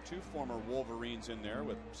 They got 2 former Wolverines in there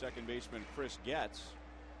with second baseman Chris Getz.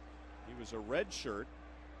 He was a redshirt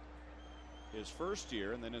his first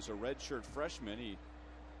year, and then as a redshirt freshman, he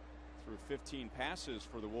threw 15 passes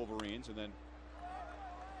for the Wolverines and then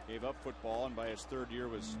gave up football, and by his 3rd year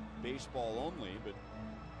was baseball only, but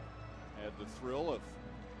had the thrill of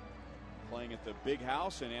playing at the Big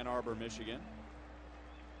House in Ann Arbor, Michigan.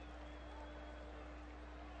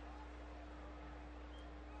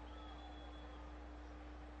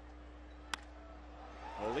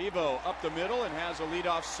 Olivo up the middle and has a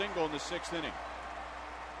leadoff single in the 6th inning.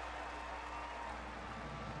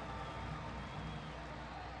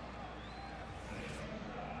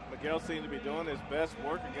 Miguel seems to be doing his best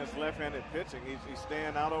work against left-handed pitching. He's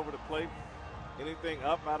staying out over the plate. Anything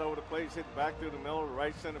up, out over the plate, he's hitting back through the middle,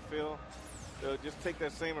 right center field. They'll just take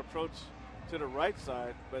that same approach to the right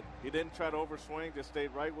side, but he didn't try to overswing, just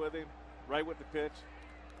stayed right with him, right with the pitch,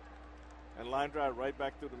 and line drive right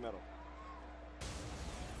back through the middle.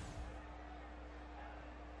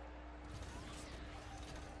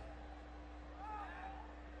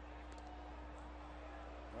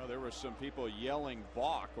 Well, there were some people yelling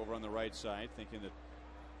balk over on the right side, thinking that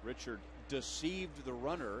Richard deceived the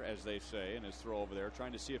runner, as they say, in his throw over there,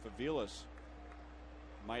 trying to see if Aviles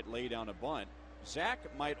might lay down a bunt. Zach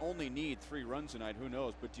might only need 3 runs tonight, who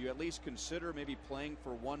knows, but do you at least consider maybe playing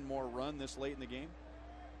for one more run this late in the game?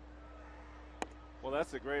 Well,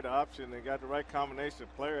 that's a great option. They got the right combination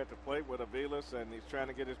of player at the plate with Aviles, and he's trying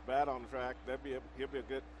to get his bat on track. He'll be a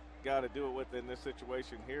good guy to do it with in this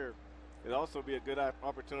situation here. It'll also be a good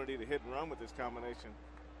opportunity to hit and run with this combination.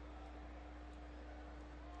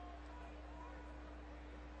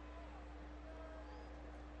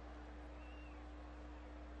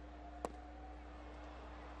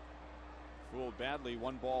 Fooled badly,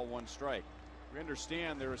 1 ball, 1 strike. We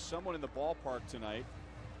understand there is someone in the ballpark tonight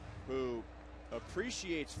who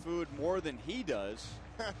appreciates food more than he does,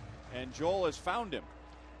 and Joel has found him.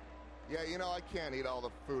 Yeah, you know, I can't eat all the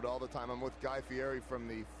food all the time. I'm with Guy Fieri from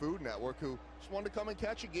the Food Network, who just wanted to come and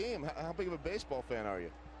catch a game. How big of a baseball fan are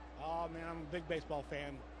you? Oh, man, I'm a big baseball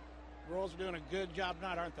fan. Royals are doing a good job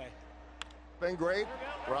tonight, aren't they? Been great.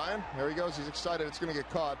 Ryan, here he goes. He's excited it's going to get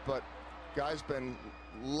caught, but Guy's been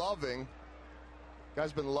loving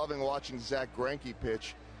watching Zach Greinke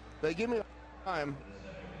pitch. They give me time.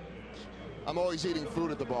 I'm always eating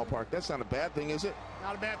food at the ballpark. That's not a bad thing, is it?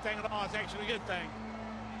 Not a bad thing at all. It's actually a good thing.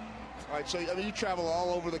 All right, so I mean, you travel all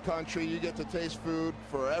over the country. You get to taste food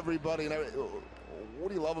for everybody. And what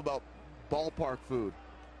do you love about ballpark food?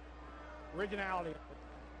 Originality.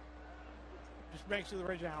 Just makes it the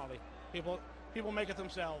originality. People make it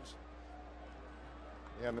themselves.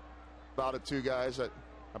 Yeah, about it too, guys.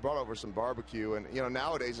 I brought over some barbecue, and you know,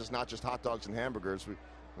 nowadays it's not just hot dogs and hamburgers.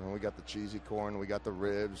 We got the cheesy corn, we got the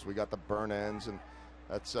ribs, we got the burn ends, and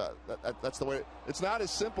that's the way. It's not as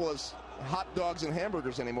simple as hot dogs and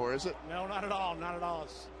hamburgers anymore, is it? No, not at all. Not at all.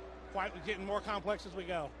 It's getting more complex as we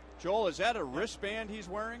go. Joel, is that a wristband he's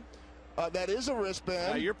wearing? That is a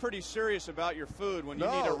wristband. Now, you're pretty serious about your food when you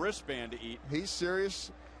need a wristband to eat. He's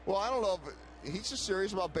serious. Well, I don't know if he's just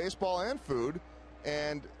serious about baseball and food.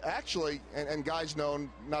 And actually, and Guy's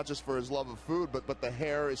known not just for his love of food, but the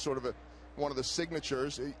hair is sort of one of the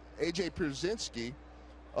signatures. A.J. Pierzynski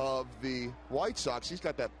of the White Sox, he's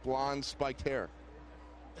got that blonde spiked hair.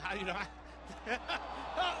 How you know?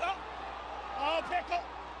 Oh, pickle!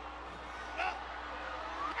 Oh.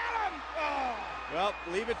 Get him! Oh. Well,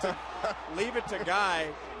 leave it to Guy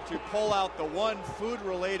to pull out the one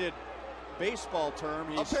food-related baseball term.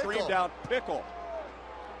 He screamed out pickle.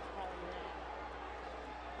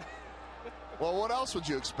 Well, what else would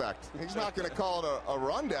you expect? He's not going to call it a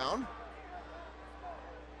rundown.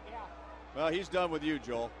 Well, he's done with you,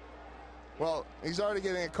 Joel. Well, he's already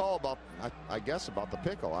getting a call about, I guess, about the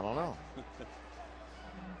pickle. I don't know.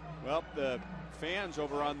 Well, the fans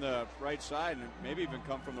over on the right side, and maybe even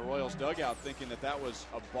come from the Royals dugout, thinking that was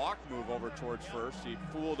a balk move over towards first. He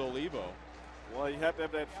fooled Olivo. Well, you have to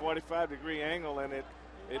have that 45-degree angle, and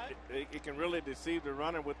it can really deceive the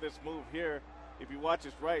runner with this move here. If you watch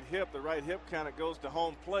his right hip, the right hip kind of goes to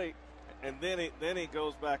home plate, and then he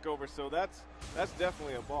goes back over. So that's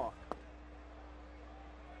definitely a balk.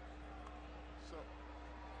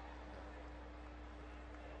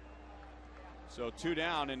 So 2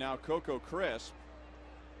 down, and now Coco Crisp,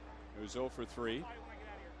 who's 0 for 3.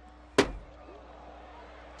 2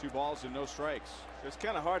 balls and no strikes. It's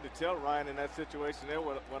kind of hard to tell, Ryan, in that situation there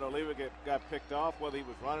when Oliva got picked off, whether he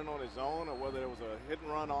was running on his own or whether there was a hit and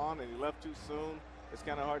run on and he left too soon. It's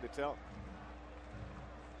kind of hard to tell.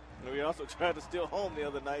 And we also tried to steal home the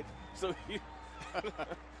other night, so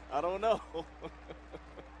I don't know.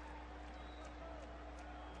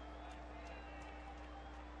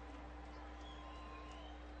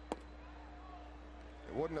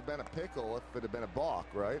 It wouldn't have been a pickle if it had been a balk,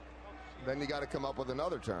 right? Then you got to come up with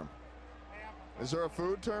another term. Is there a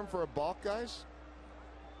food term for a balk, guys?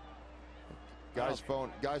 Guy's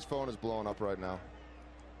phone is blowing up right now.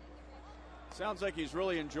 Sounds like he's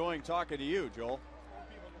really enjoying talking to you, Joel.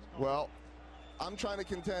 Well, I'm trying to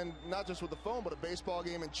contend not just with the phone, but a baseball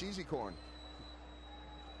game and cheesy corn.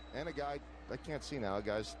 And a guy I can't see now. A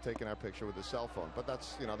guy's taking our picture with his cell phone, but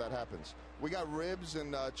that's, you know, that happens. We got ribs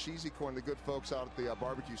and cheesy corn, the good folks out at the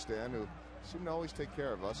barbecue stand who seem to always take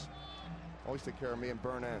care of us. Always take care of me and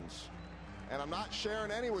burn ends. And I'm not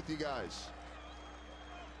sharing any with you guys.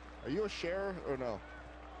 Are you a sharer or no?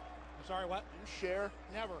 I'm sorry, what? You share?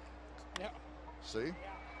 Never. Yeah. See?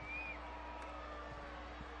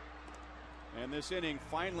 And this inning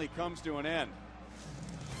finally comes to an end.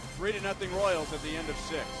 3-0 Royals at the end of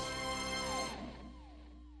 6.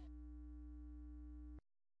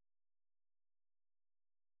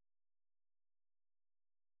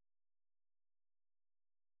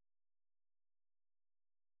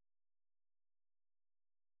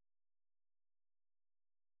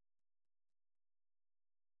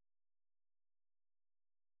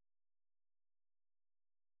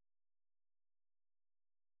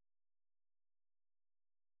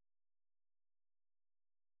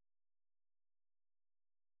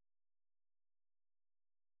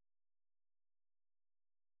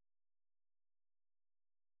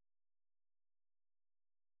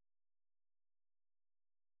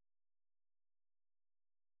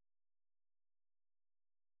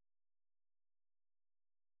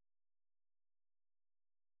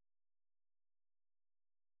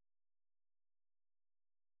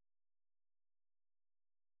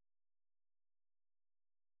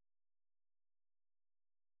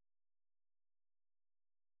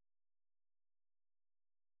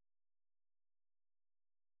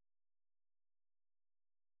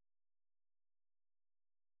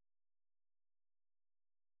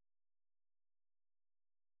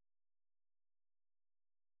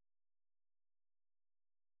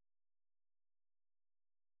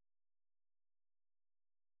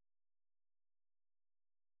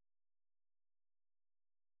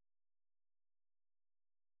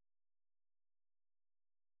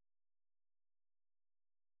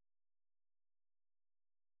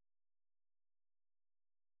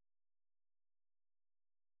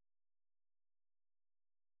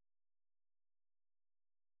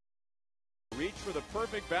 Reach for the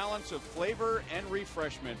perfect balance of flavor and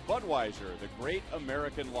refreshment. Budweiser, the great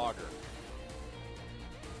American lager.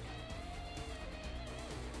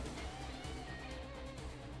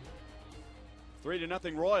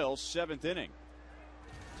 3-0 Royals, 7th inning.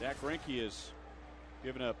 Zach Greinke has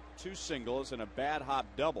given up 2 singles and a bad hop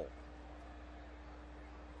double.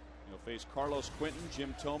 He'll face Carlos Quentin,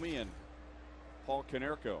 Jim Thome, and Paul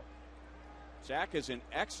Konerko. Zach is in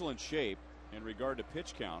excellent shape in regard to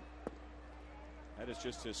pitch count. That is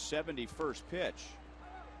just his 71st pitch.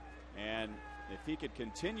 And if he could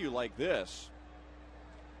continue like this,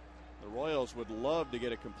 the Royals would love to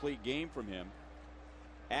get a complete game from him.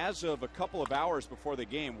 As of a couple of hours before the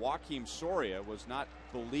game, Joakim Soria was not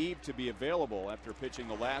believed to be available after pitching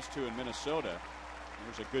the last 2 in Minnesota.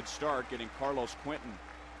 There's a good start, getting Carlos Quentin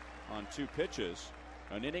on 2 pitches.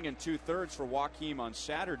 An inning and 2/3 for Joakim on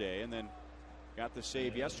Saturday, and then got the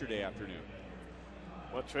save yesterday afternoon.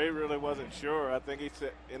 Well, Trey really wasn't sure. I think he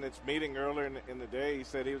said in its meeting earlier in the day, he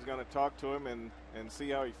said he was going to talk to him and see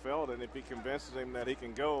how he felt. And if he convinces him that he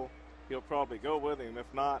can go, he'll probably go with him.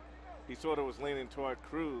 If not, he sort of was leaning toward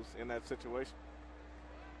Cruz in that situation.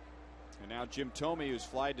 And now Jim Thome, who's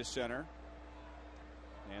flied to center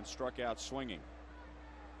and struck out swinging.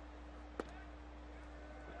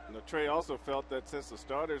 Trey also felt that since the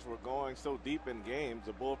starters were going so deep in games,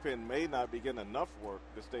 the bullpen may not be getting enough work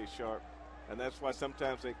to stay sharp. And that's why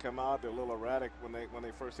sometimes they come out, they're a little erratic when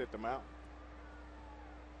they first hit the mound.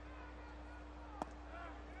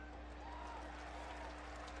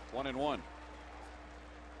 One and one.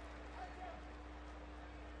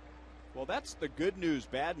 Well, that's the good news,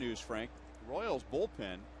 bad news, Frank. Royals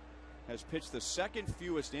bullpen has pitched the 2nd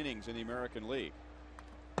fewest innings in the American League.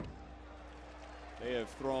 They have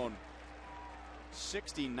thrown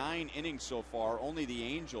 69 innings so far. Only the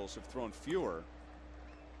Angels have thrown fewer.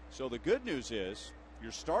 So the good news is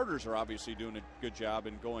your starters are obviously doing a good job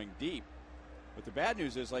in going deep. But the bad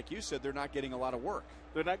news is, like you said, they're not getting a lot of work.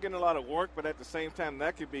 They're not getting a lot of work, but at the same time,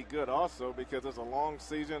 that could be good also because it's a long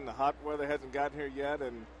season. The hot weather hasn't gotten here yet,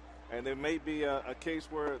 and there may be a case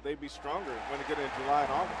where they'd be stronger when they get into July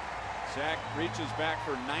and August. Zach reaches back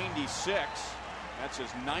for 96. That's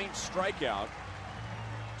his 9th strikeout.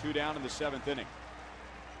 2 down in the 7th inning.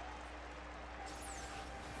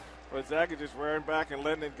 Well, Zach is just rearing back and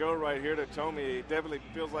letting it go right here to Thome. He definitely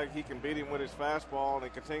feels like he can beat him with his fastball, and he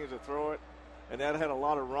continues to throw it. And that had a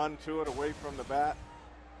lot of run to it away from the bat.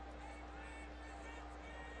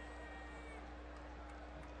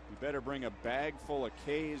 You better bring a bag full of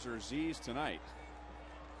K's or Z's tonight.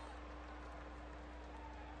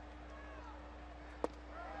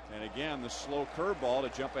 And again, the slow curveball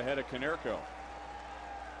to jump ahead of Konerko.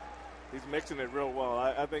 He's mixing it real well.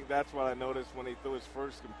 I think that's what I noticed when he threw his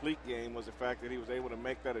first complete game was the fact that he was able to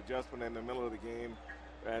make that adjustment in the middle of the game.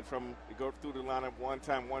 And you go through the lineup one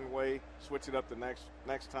time one way, switch it up the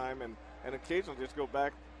next time, and occasionally just go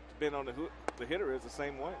back to being on the hitter is the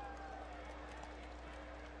same way.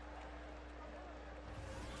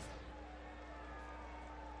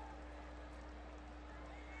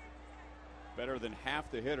 Better than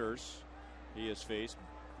half the hitters he has faced.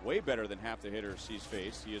 Way better than half the hitters he's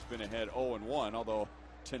faced. He has been ahead 0-1, although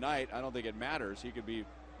tonight I don't think it matters. He could be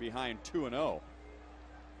behind 2-0.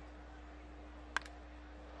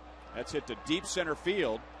 That's hit to deep center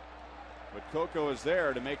field, but Coco is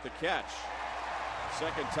there to make the catch.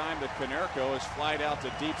 Second time that Konerko has flied out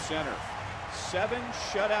to deep center. 7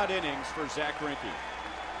 shutout innings for Zach Greinke.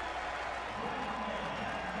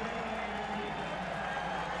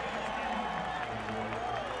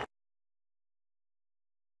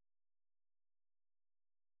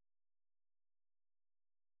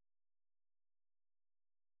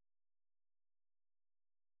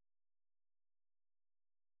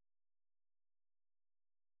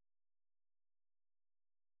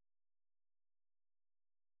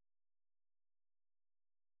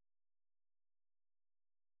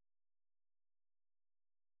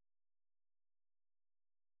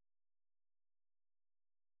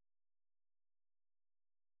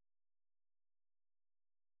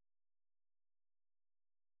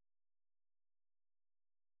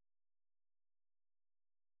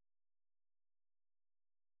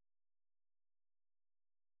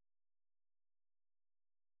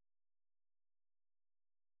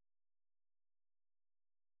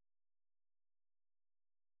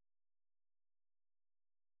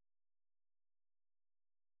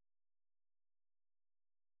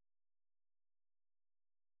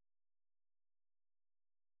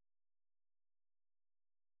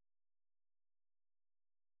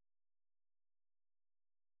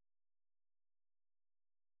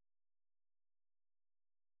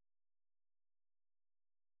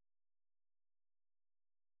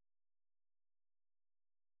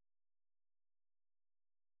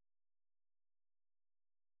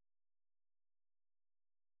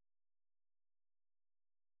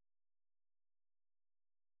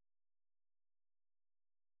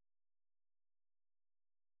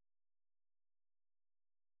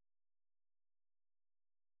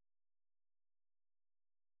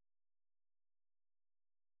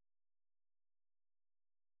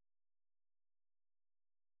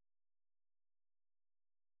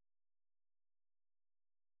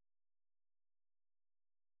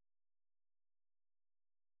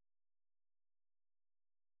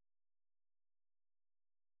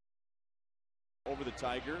 Over the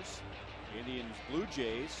Tigers. Indians, Blue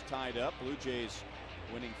Jays tied up. Blue Jays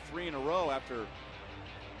winning 3 in a row after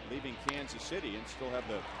leaving Kansas City and still have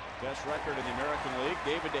the best record in the American League.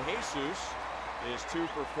 David DeJesus is 2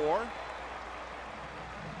 for 4.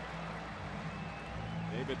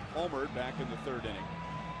 David homered back in the 3rd inning.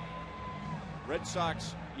 Red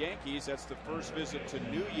Sox, Yankees, that's the first visit to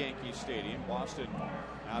new Yankee Stadium. Boston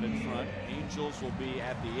out in front. Angels will be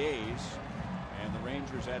at the A's. And the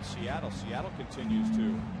Rangers at Seattle. Seattle continues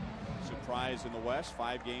to surprise in the West.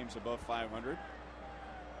 5 games above 500.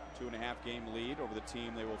 2.5 game lead over the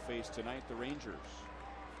team they will face tonight, the Rangers.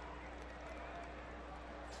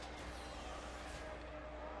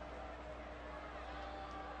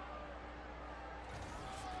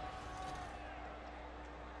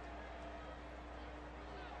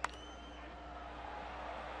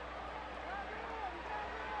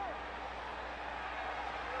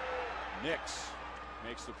 Nix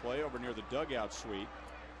makes the play over near the dugout suite.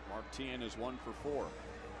 Martin is 1 for 4.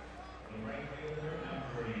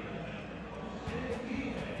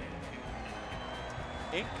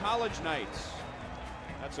 Ink College Nights.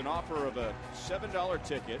 That's an offer of a $7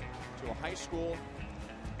 ticket to a high school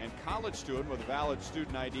and college student with a valid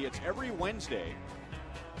student ID. It's every Wednesday.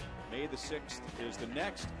 May the 6th is the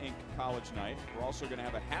next Ink College Night. We're also going to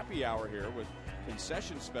have a happy hour here with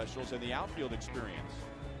concession specials and the outfield experience.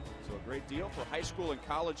 So a great deal for high school and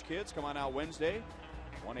college kids. Come on out Wednesday.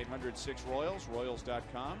 1-800-6-ROYALS,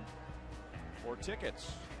 Royals.com for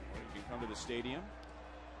tickets. Or you can come to the stadium.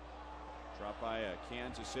 Drop by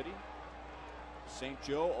Kansas City, St.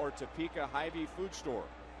 Joe, or Topeka Hy-Vee food store.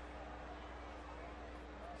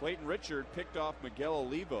 Clayton Richard picked off Miguel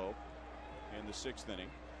Olivo in the 6th inning.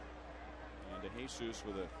 And DeJesus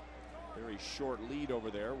with a very short lead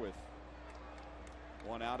over there with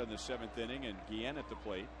 1 out in the 7th inning, and Guillen at the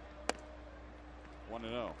plate.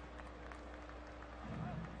 1-0.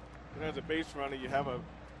 As a base runner, you have a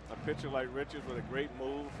a pitcher like Richards with a great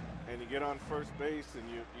move, and you get on first base, and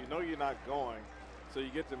you know you're not going, so you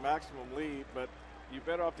get the maximum lead, but you're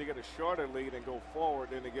better off to get a shorter lead and go forward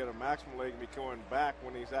than to get a maximum lead and be going back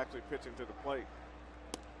when he's actually pitching to the plate.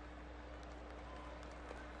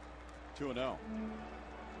 2-0.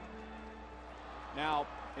 Now,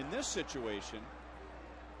 in this situation,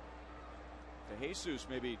 DeJesus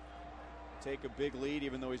maybe take a big lead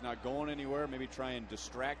even though he's not going anywhere, maybe try and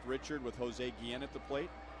distract Richard with Jose Guillen at the plate.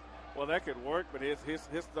 Well, that could work, but his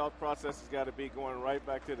thought process has got to be going right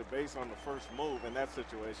back to the base on the first move in that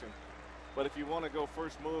situation. But if you want to go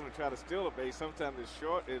first move and try to steal a base, sometimes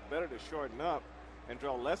it's better to shorten up and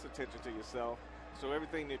draw less attention to yourself. So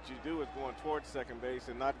everything that you do is going towards second base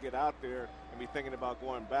and not get out there and be thinking about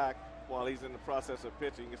going back while he's in the process of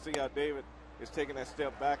pitching. You can see how David is taking that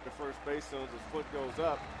step back to first base as soon as his foot goes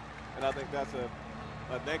up, and I think that's a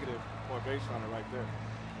negative for a base runner right there.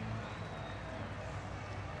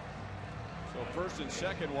 So first and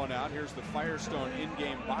second one out. Here's the Firestone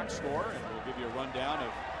in-game box score, and we'll give you a rundown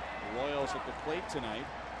of the Royals at the plate tonight.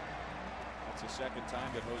 That's the second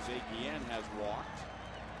time that Jose Guillen has walked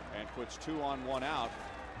and puts 2 on 1 out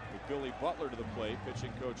with Billy Butler to the plate.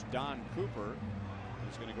 Pitching coach Don Cooper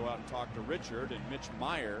is going to go out and talk to Richard, and Mitch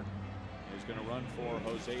Meyer is going to run for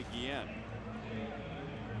Jose Guillen.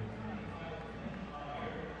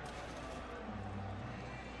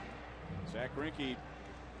 Zach Greinke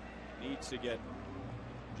needs to get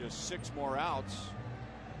just 6 more outs,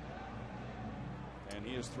 and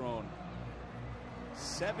he has thrown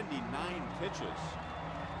 79 pitches.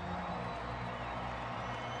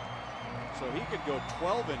 So he could go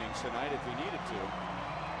 12 innings tonight if he needed to.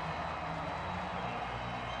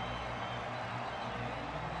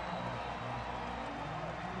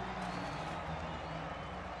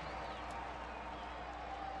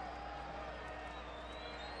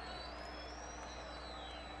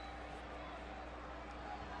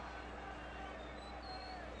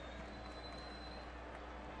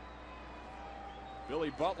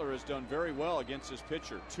 Billy Butler has done very well against his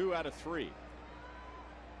pitcher. 2 out of 3.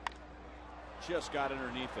 Just got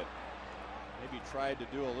underneath it. Maybe tried to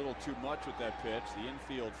do a little too much with that pitch. The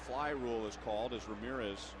infield fly rule is called as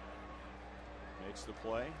Ramirez makes the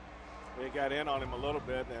play. They got in on him a little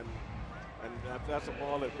bit, and that's a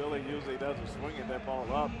ball that Billy usually doesn't swing it that ball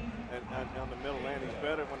up and on the middle land. He's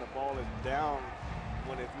better when the ball is down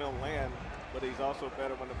when it's middle land, but he's also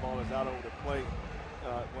better when the ball is out over the plate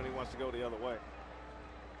when he wants to go the other way.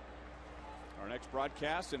 Our next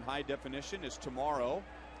broadcast in high definition is tomorrow.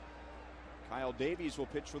 Kyle Davies will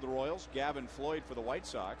pitch for the Royals. Gavin Floyd for the White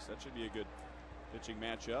Sox. That should be a good pitching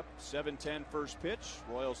matchup. 7:10 first pitch.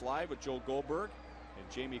 Royals live with Joel Goldberg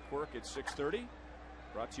and Jamie Quirk at 6:30.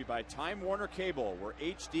 Brought to you by Time Warner Cable, where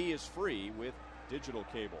HD is free with digital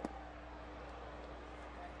cable.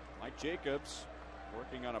 Mike Jacobs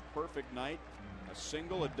working on a perfect night. A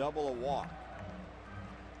single, a double, a walk.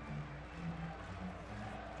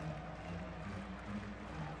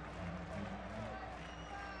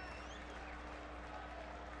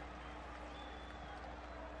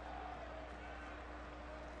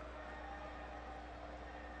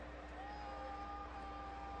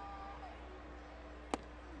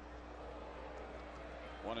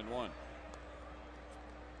 One and one.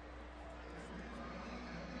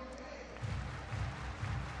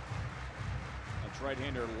 That's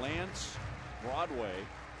right-hander Lance Broadway,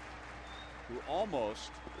 who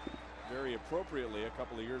almost, very appropriately, a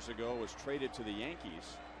couple of years ago was traded to the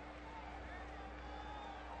Yankees.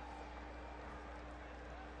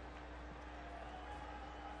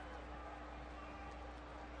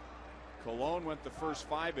 Colon went the first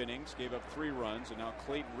 5 innings, gave up 3 runs, and now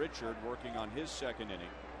Clayton Richard working on his second inning.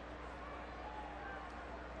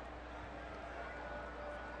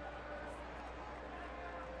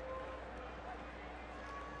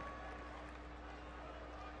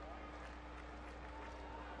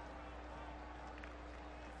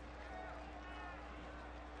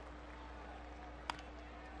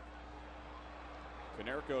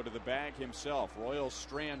 Konerko to the bag himself. Royals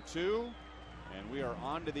strand 2. And we are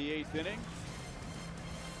on to the 8th inning.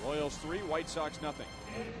 Royals 3, White Sox nothing.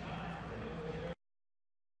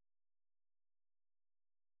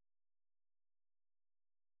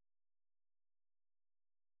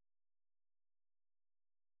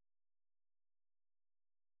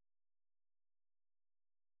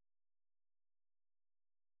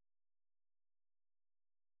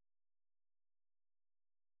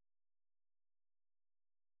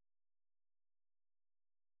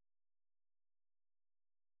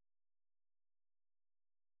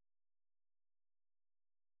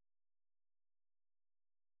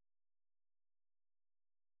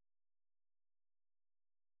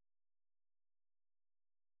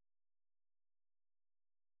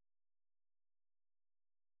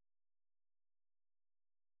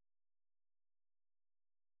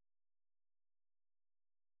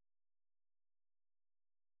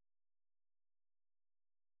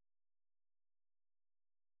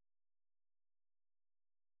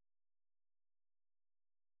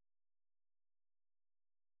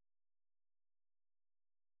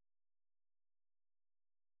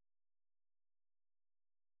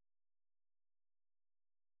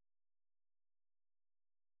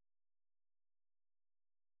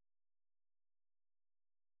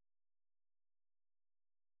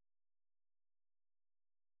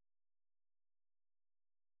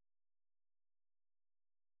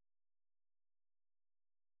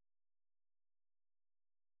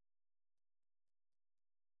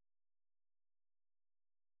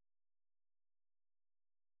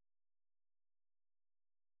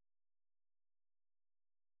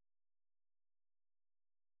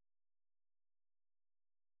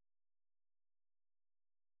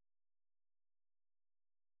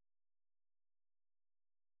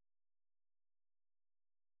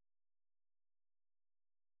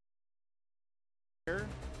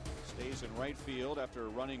 in right field after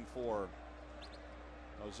running for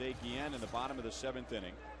Jose Guillen in the bottom of the 7th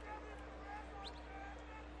inning.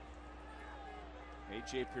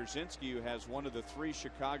 A.J. Pierzynski, who has one of the 3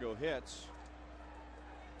 Chicago hits,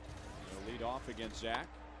 will lead off against Zach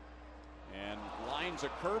and lines a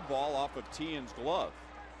curveball off of Tien's glove.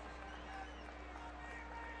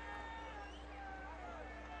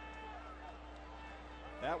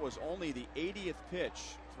 That was only the 80th pitch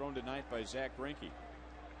thrown tonight by Zach Greinke.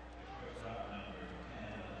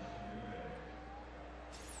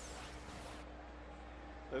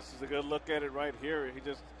 This is a good look at it right here. He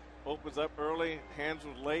just opens up early, hands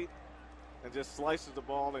was late, and just slices the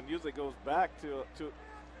ball, and usually goes back to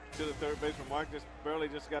the third baseman mark. Just barely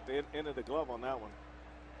just got the end of the glove on that one.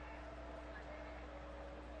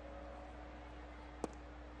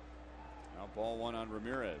 Now ball 1 on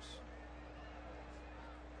Ramirez.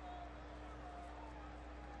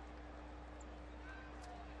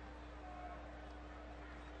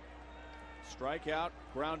 Strikeout,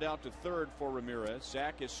 ground out to third for Ramirez.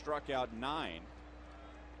 Zach has struck out 9.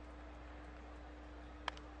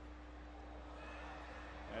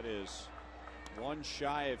 That is 1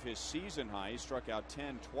 shy of his season high. He struck out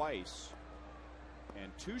 10 twice,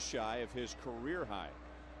 and 2 shy of his career high.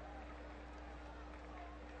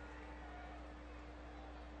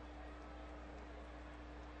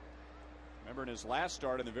 Remember, in his last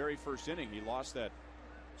start in the very first inning, he lost that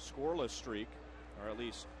scoreless streak, or at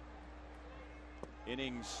least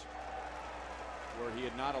innings where he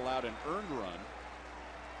had not allowed an earned run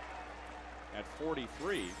at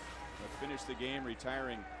 43, but finished the game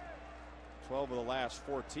retiring 12 of the last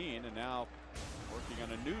 14, and now working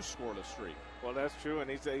on a new scoreless streak. Well, that's true, and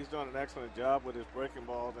he's done an excellent job with his breaking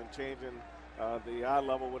balls and changing the eye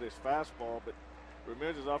level with his fastball. But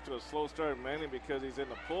Ramirez is off to a slow start, mainly because he's in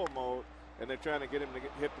the pull mode, and they're trying to get him to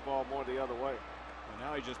hit the ball more the other way. And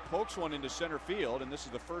now he just pokes one into center field, and this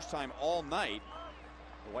is the first time all night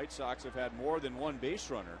the White Sox have had more than 1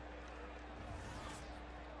 base runner.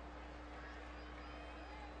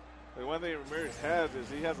 The one thing Ramirez has is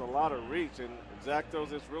he has a lot of reach, and Zach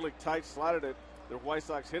throws this really tight slider that the White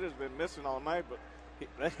Sox hitter's been missing all night, but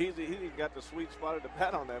he got the sweet spot of the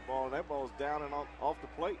bat on that ball, and that ball is down and off the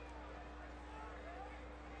plate.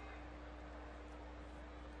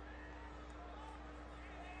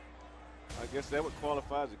 I guess that would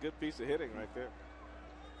qualify as a good piece of hitting right there.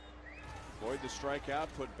 Avoid the strikeout,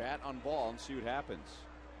 put bat on ball, and see what happens.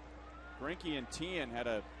 Greinke and Tien had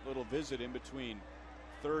a little visit in between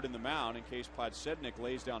third and the mound in case Podsednik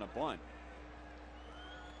lays down a bunt.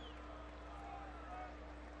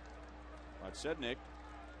 Podsednik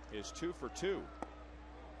is 2 for 2.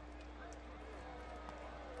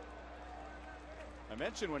 I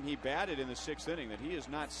mentioned when he batted in the 6th inning that he has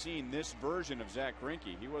not seen this version of Zach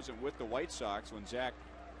Greinke. He wasn't with the White Sox when Zach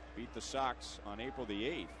beat the Sox on April the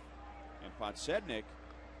 8th. And Podsednik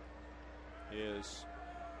is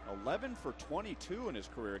 11 for 22 in his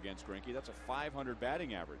career against Greinke. That's a .500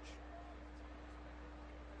 batting average.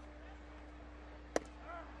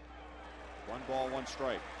 1 ball, 1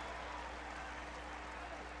 strike.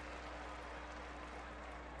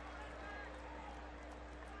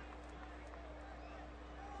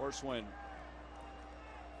 Of course, when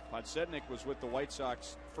Podsednik was with the White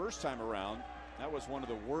Sox first time around, that was one of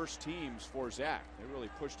the worst teams for Zach. They really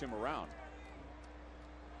pushed him around.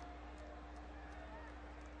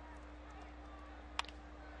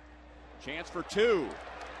 Chance for 2.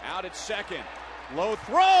 Out at second. Low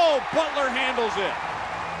throw. Butler handles it.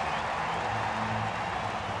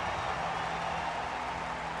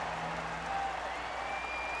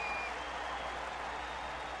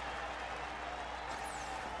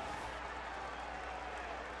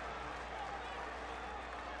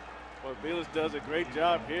 Well, Vilas does a great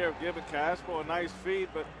job here of giving Castro a nice feed,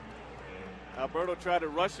 but Alberto tried to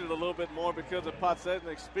rush it a little bit more because of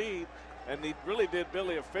Podsednik's speed, and he really did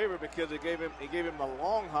Billy a favor because he gave him the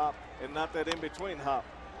long hop and not that in-between hop.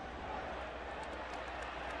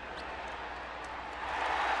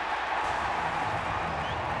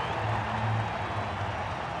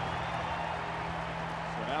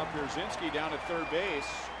 So now Pierzynski down at third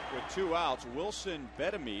base with 2 outs. Wilson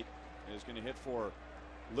Betemit is going to hit for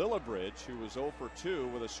Lillibridge, who was 0 for 2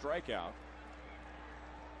 with a strikeout.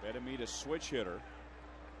 Betemit, a switch hitter.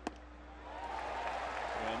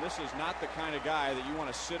 And this is not the kind of guy that you want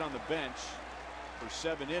to sit on the bench for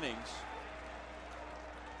 7 innings,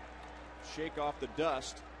 shake off the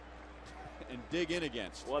dust, and dig in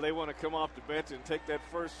against. Well, they want to come off the bench and take that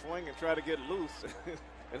first swing and try to get loose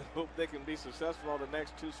and hope they can be successful on the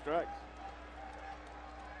next 2 strikes.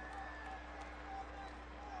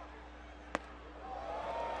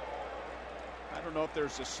 I don't don't know if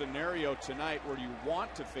there's a scenario tonight where you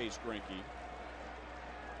want to face Greinke.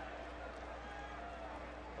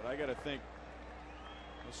 But I got to think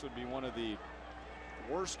this would be one of the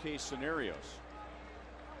worst case scenarios.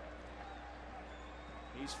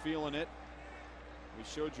 He's feeling it. We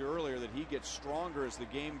showed you earlier that he gets stronger as the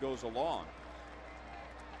game goes along.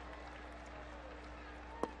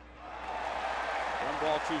 1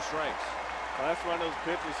 ball, 2 strikes. Well, that's one of those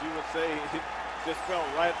pitches you would say it just fell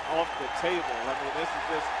right off the table. I mean, this is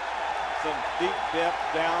just some deep depth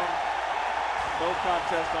down. No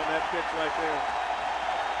contest on that pitch right there.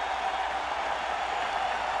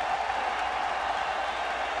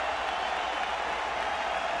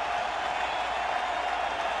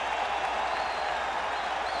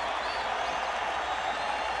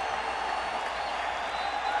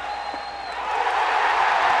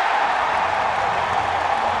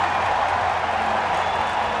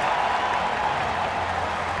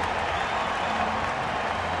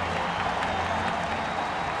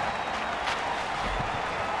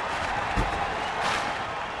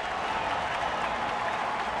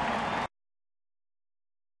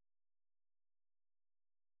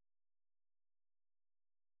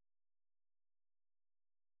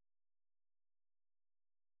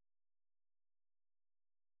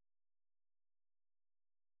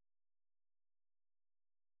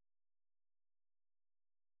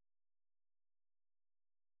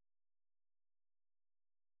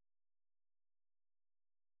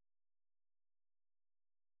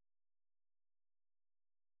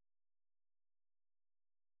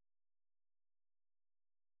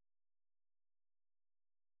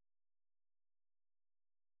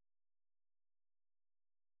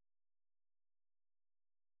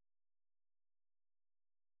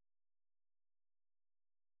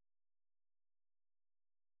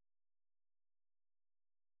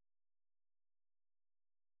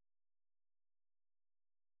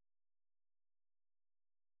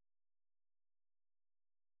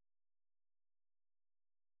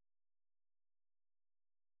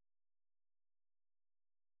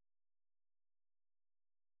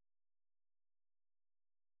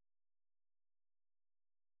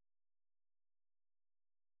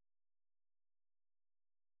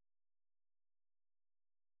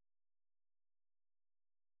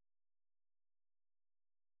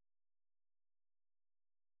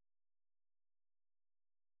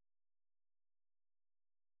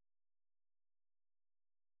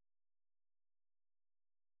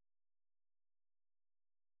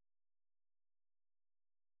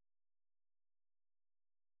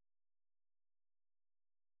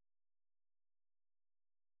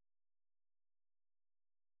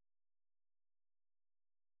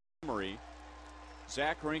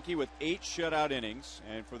 Zach Greinke with 8 shutout innings,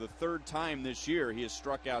 and for the 3rd time this year, he has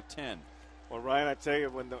struck out 10. Well, Ryan, I tell you,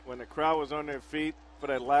 when the crowd was on their feet for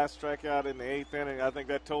that last strikeout in the 8th inning, I think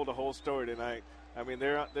that told the whole story tonight. I mean,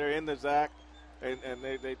 they're in the Zach, and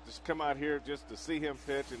they just come out here just to see him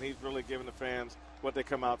pitch, and he's really giving the fans what they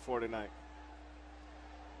come out for tonight.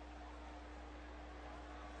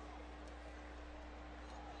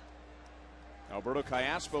 Alberto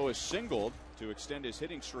Callaspo is singled to extend his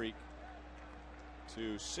hitting streak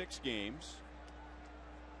to 6 games.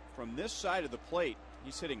 From this side of the plate,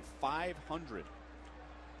 he's hitting .500.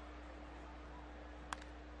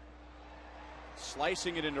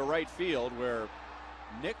 Slicing it into right field, where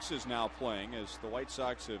Nix is now playing as the White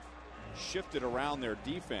Sox have shifted around their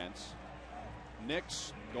defense.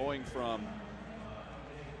 Nix going from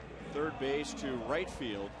third base to right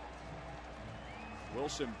field.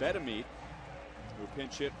 Wilson Betemit, who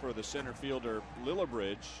pinch hit for the center fielder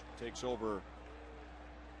Lillibridge, takes over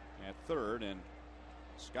at third, and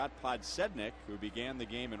Scott Podsednik, who began the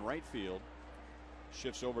game in right field,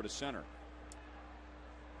 shifts over to center.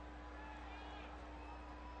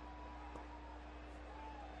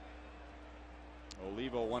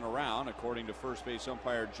 Olivo went around, according to first base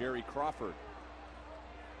umpire Jerry Crawford.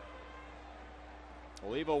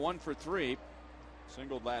 Olivo 1 for 3,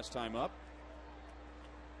 singled last time up.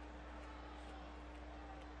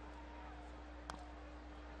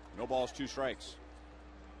 No balls, 2 strikes.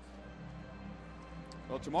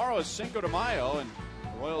 Well, tomorrow is Cinco de Mayo, and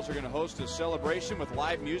the Royals are going to host a celebration with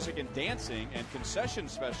live music and dancing and concession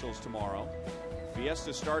specials tomorrow.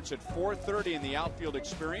 Fiesta starts at 4:30 in the outfield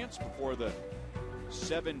experience before the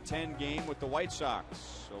 7-10 game with the White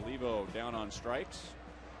Sox. Olivo down on strikes.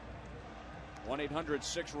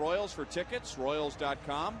 1-800-6-ROYALS for tickets,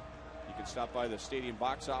 Royals.com. You can stop by the stadium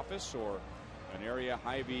box office or an area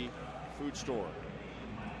Hy-Vee food store.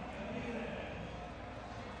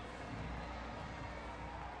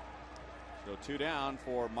 So 2 down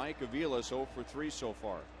for Mike Aviles, 0 for 3 so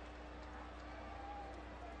far.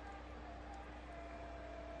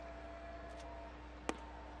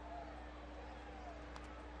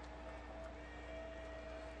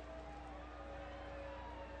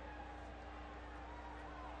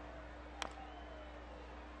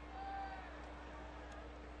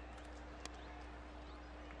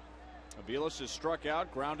 Aviles is struck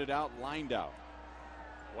out, grounded out, lined out.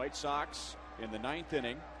 White Sox in the 9th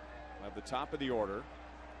inning at the top of the order.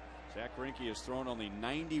 Zach Greinke has thrown only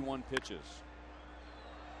 91 pitches.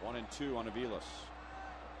 1-2 on Aviles.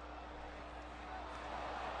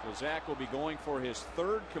 So Zach will be going for his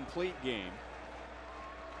 3rd complete game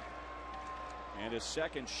and his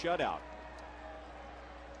 2nd shutout.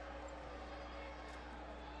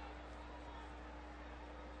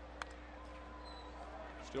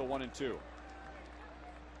 Still 1-2.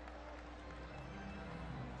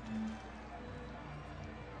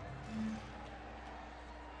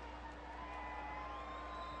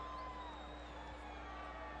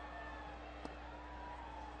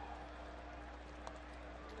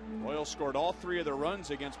 Royals scored all 3 of their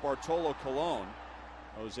runs against Bartolo Colon.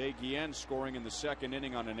 Jose Guillen scoring in the 2nd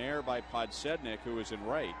inning on an error by Podsednik, who is in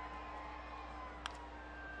right.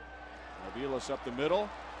 Aviles up the middle,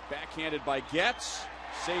 backhanded by Getz,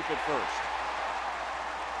 safe at first.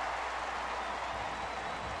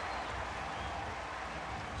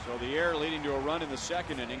 So the error leading to a run in the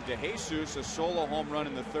 2nd inning. DeJesus a solo home run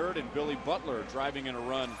in the 3rd, and Billy Butler driving in a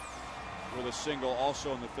run with a single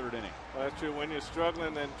also in the 3rd inning. Well, that's true. When you're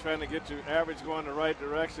struggling and trying to get your average going the right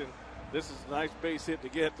direction, this is a nice base hit to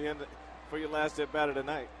get at the end for your last at bat of the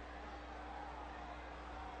night.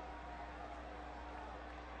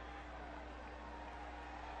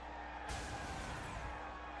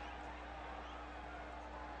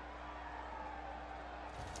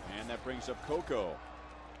 And that brings up Coco.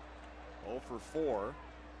 0 for 4.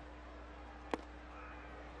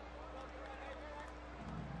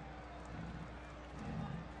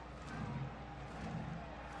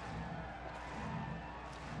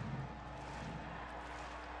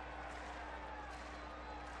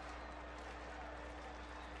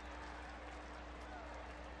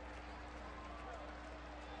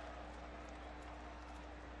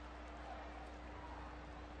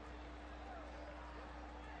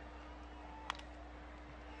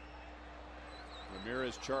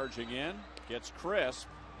 Ramirez charging in, gets crisp,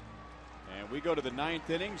 and we go to the 9th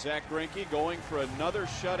inning. Zach Greinke going for another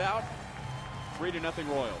shutout. 3-0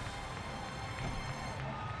 Royals.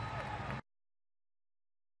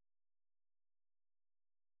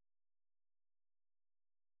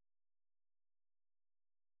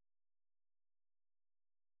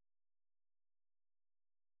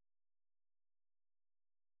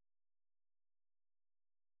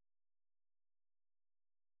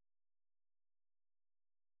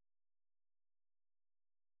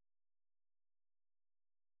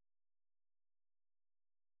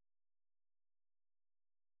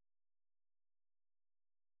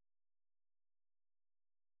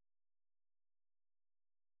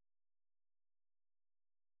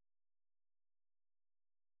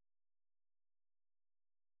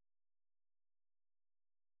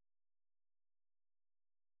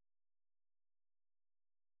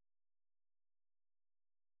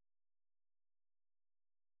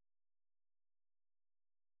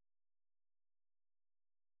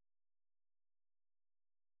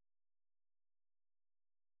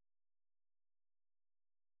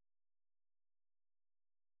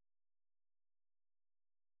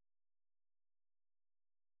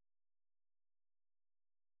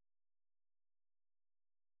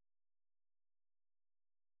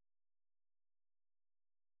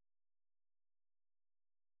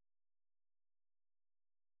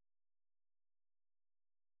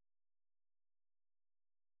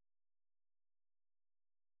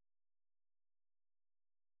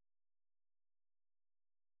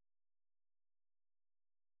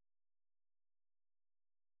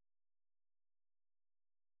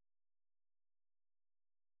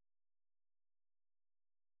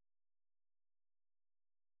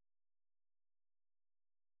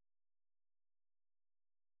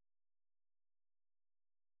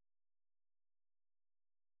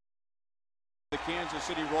 The Kansas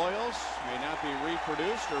City Royals may not be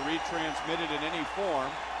reproduced or retransmitted in any form,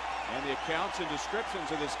 and the accounts and descriptions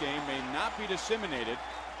of this game may not be disseminated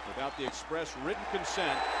without the express written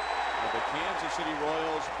consent of the Kansas City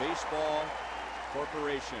Royals Baseball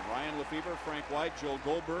Corporation. Ryan Lefebvre, Frank White, Joel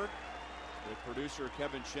Goldberg, with producer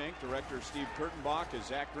Kevin Schenk, director Steve Kurtenbach, as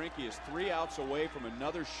Zach Greinke is 3 outs away from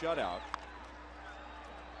another shutout.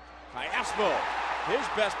 Hyasmo, his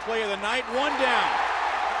best play of the night, 1 down.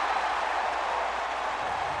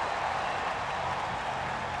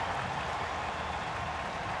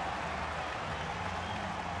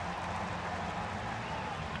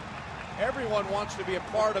 Everyone wants to be a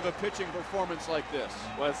part of a pitching performance like this.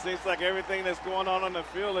 Well, it seems like everything that's going on the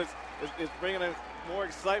field is bringing more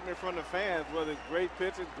excitement from the fans, whether it's great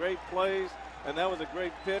pitches, great plays, and that was a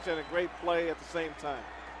great pitch and a great play at the same time.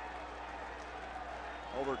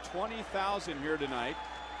 Over 20,000 here tonight.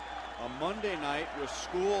 A Monday night with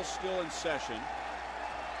school still in session.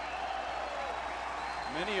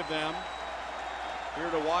 Many of them here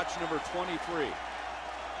to watch number 23.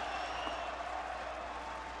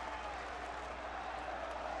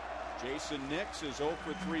 Jason Nix is 0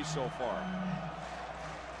 for 3 so far.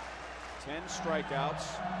 10 strikeouts.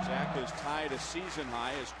 Zach has tied a season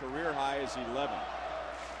high. His career high is 11.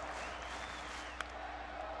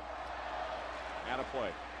 Out of play.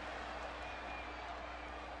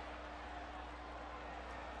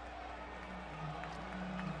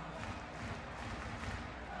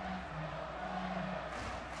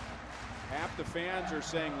 Half the fans are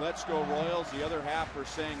saying let's go Royals. The other half are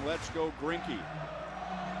saying let's go Greinke.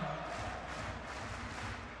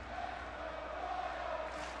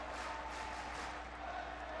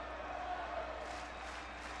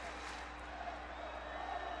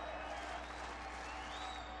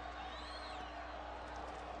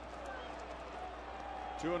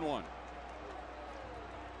 Two and one.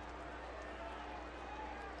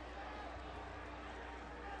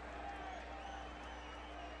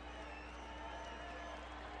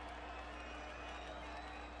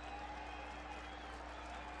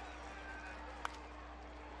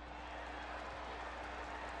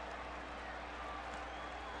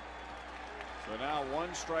 So now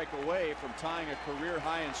one strike away from tying a career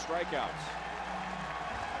high in strikeouts.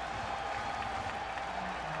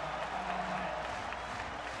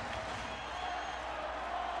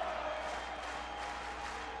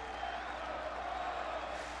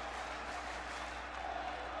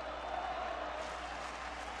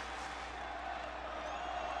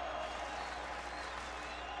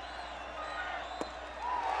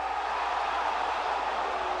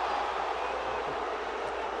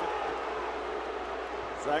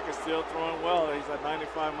 Zach is still throwing well. He's at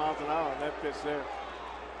 95 miles an hour on that pitch there.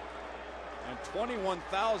 And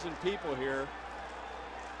 21,000 people here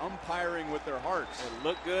umpiring with their hearts. It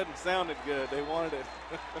looked good and sounded good. They wanted it.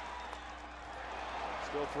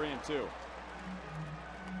 Still 3-2.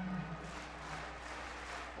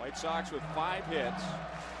 White Sox with 5 hits,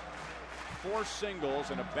 4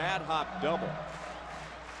 singles, and a bad hop double.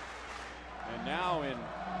 And now in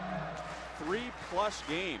 3+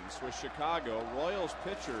 games with Chicago, Royals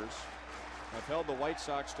pitchers have held the White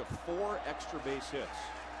Sox to 4 extra base hits.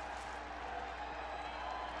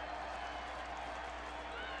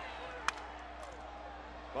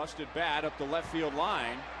 Busted bat up the left field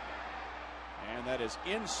line, and that is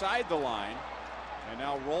inside the line, and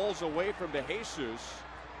now rolls away from DeJesus.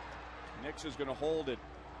 Nix is going to hold at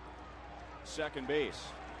second base.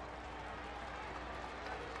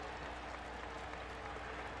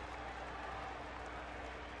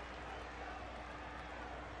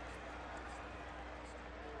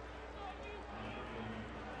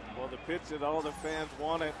 Well, the pitch that all the fans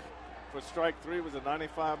wanted for strike 3 was a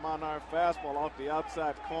 95-mile-an-hour fastball off the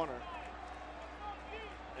outside corner.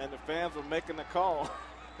 And the fans were making the call.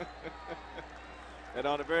 And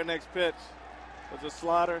on the very next pitch was a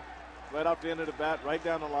slider right off the end of the bat, right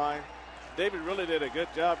down the line. David really did a good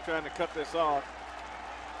job trying to cut this off.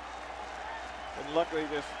 And luckily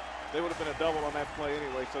they would have been a double on that play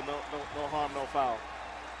anyway, so no harm, no foul.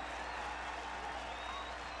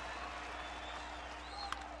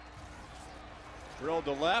 Drilled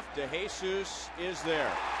to left. DeJesus is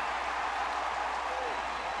there.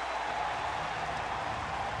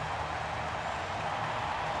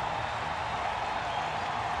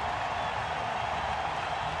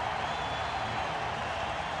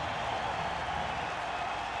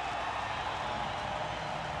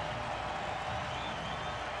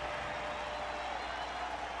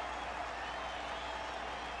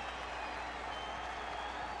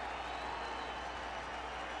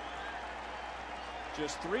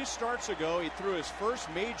 Just 3 starts ago, he threw his first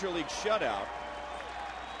major league shutout.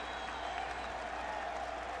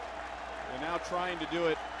 They're now trying to do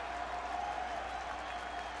it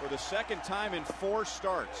for the second time in 4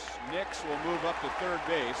 starts. Nix will move up to third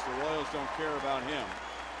base. The Royals don't care about him.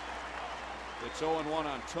 It's 0-1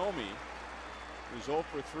 on Tomey, who's 0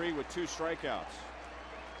 for 3 with 2 strikeouts.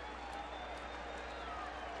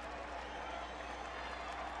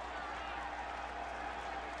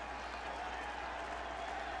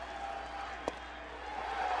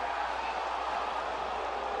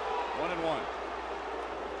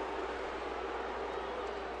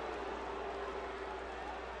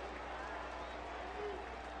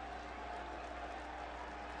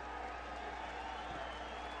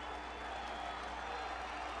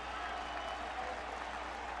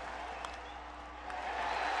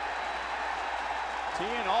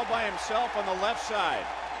 All by himself on the left side.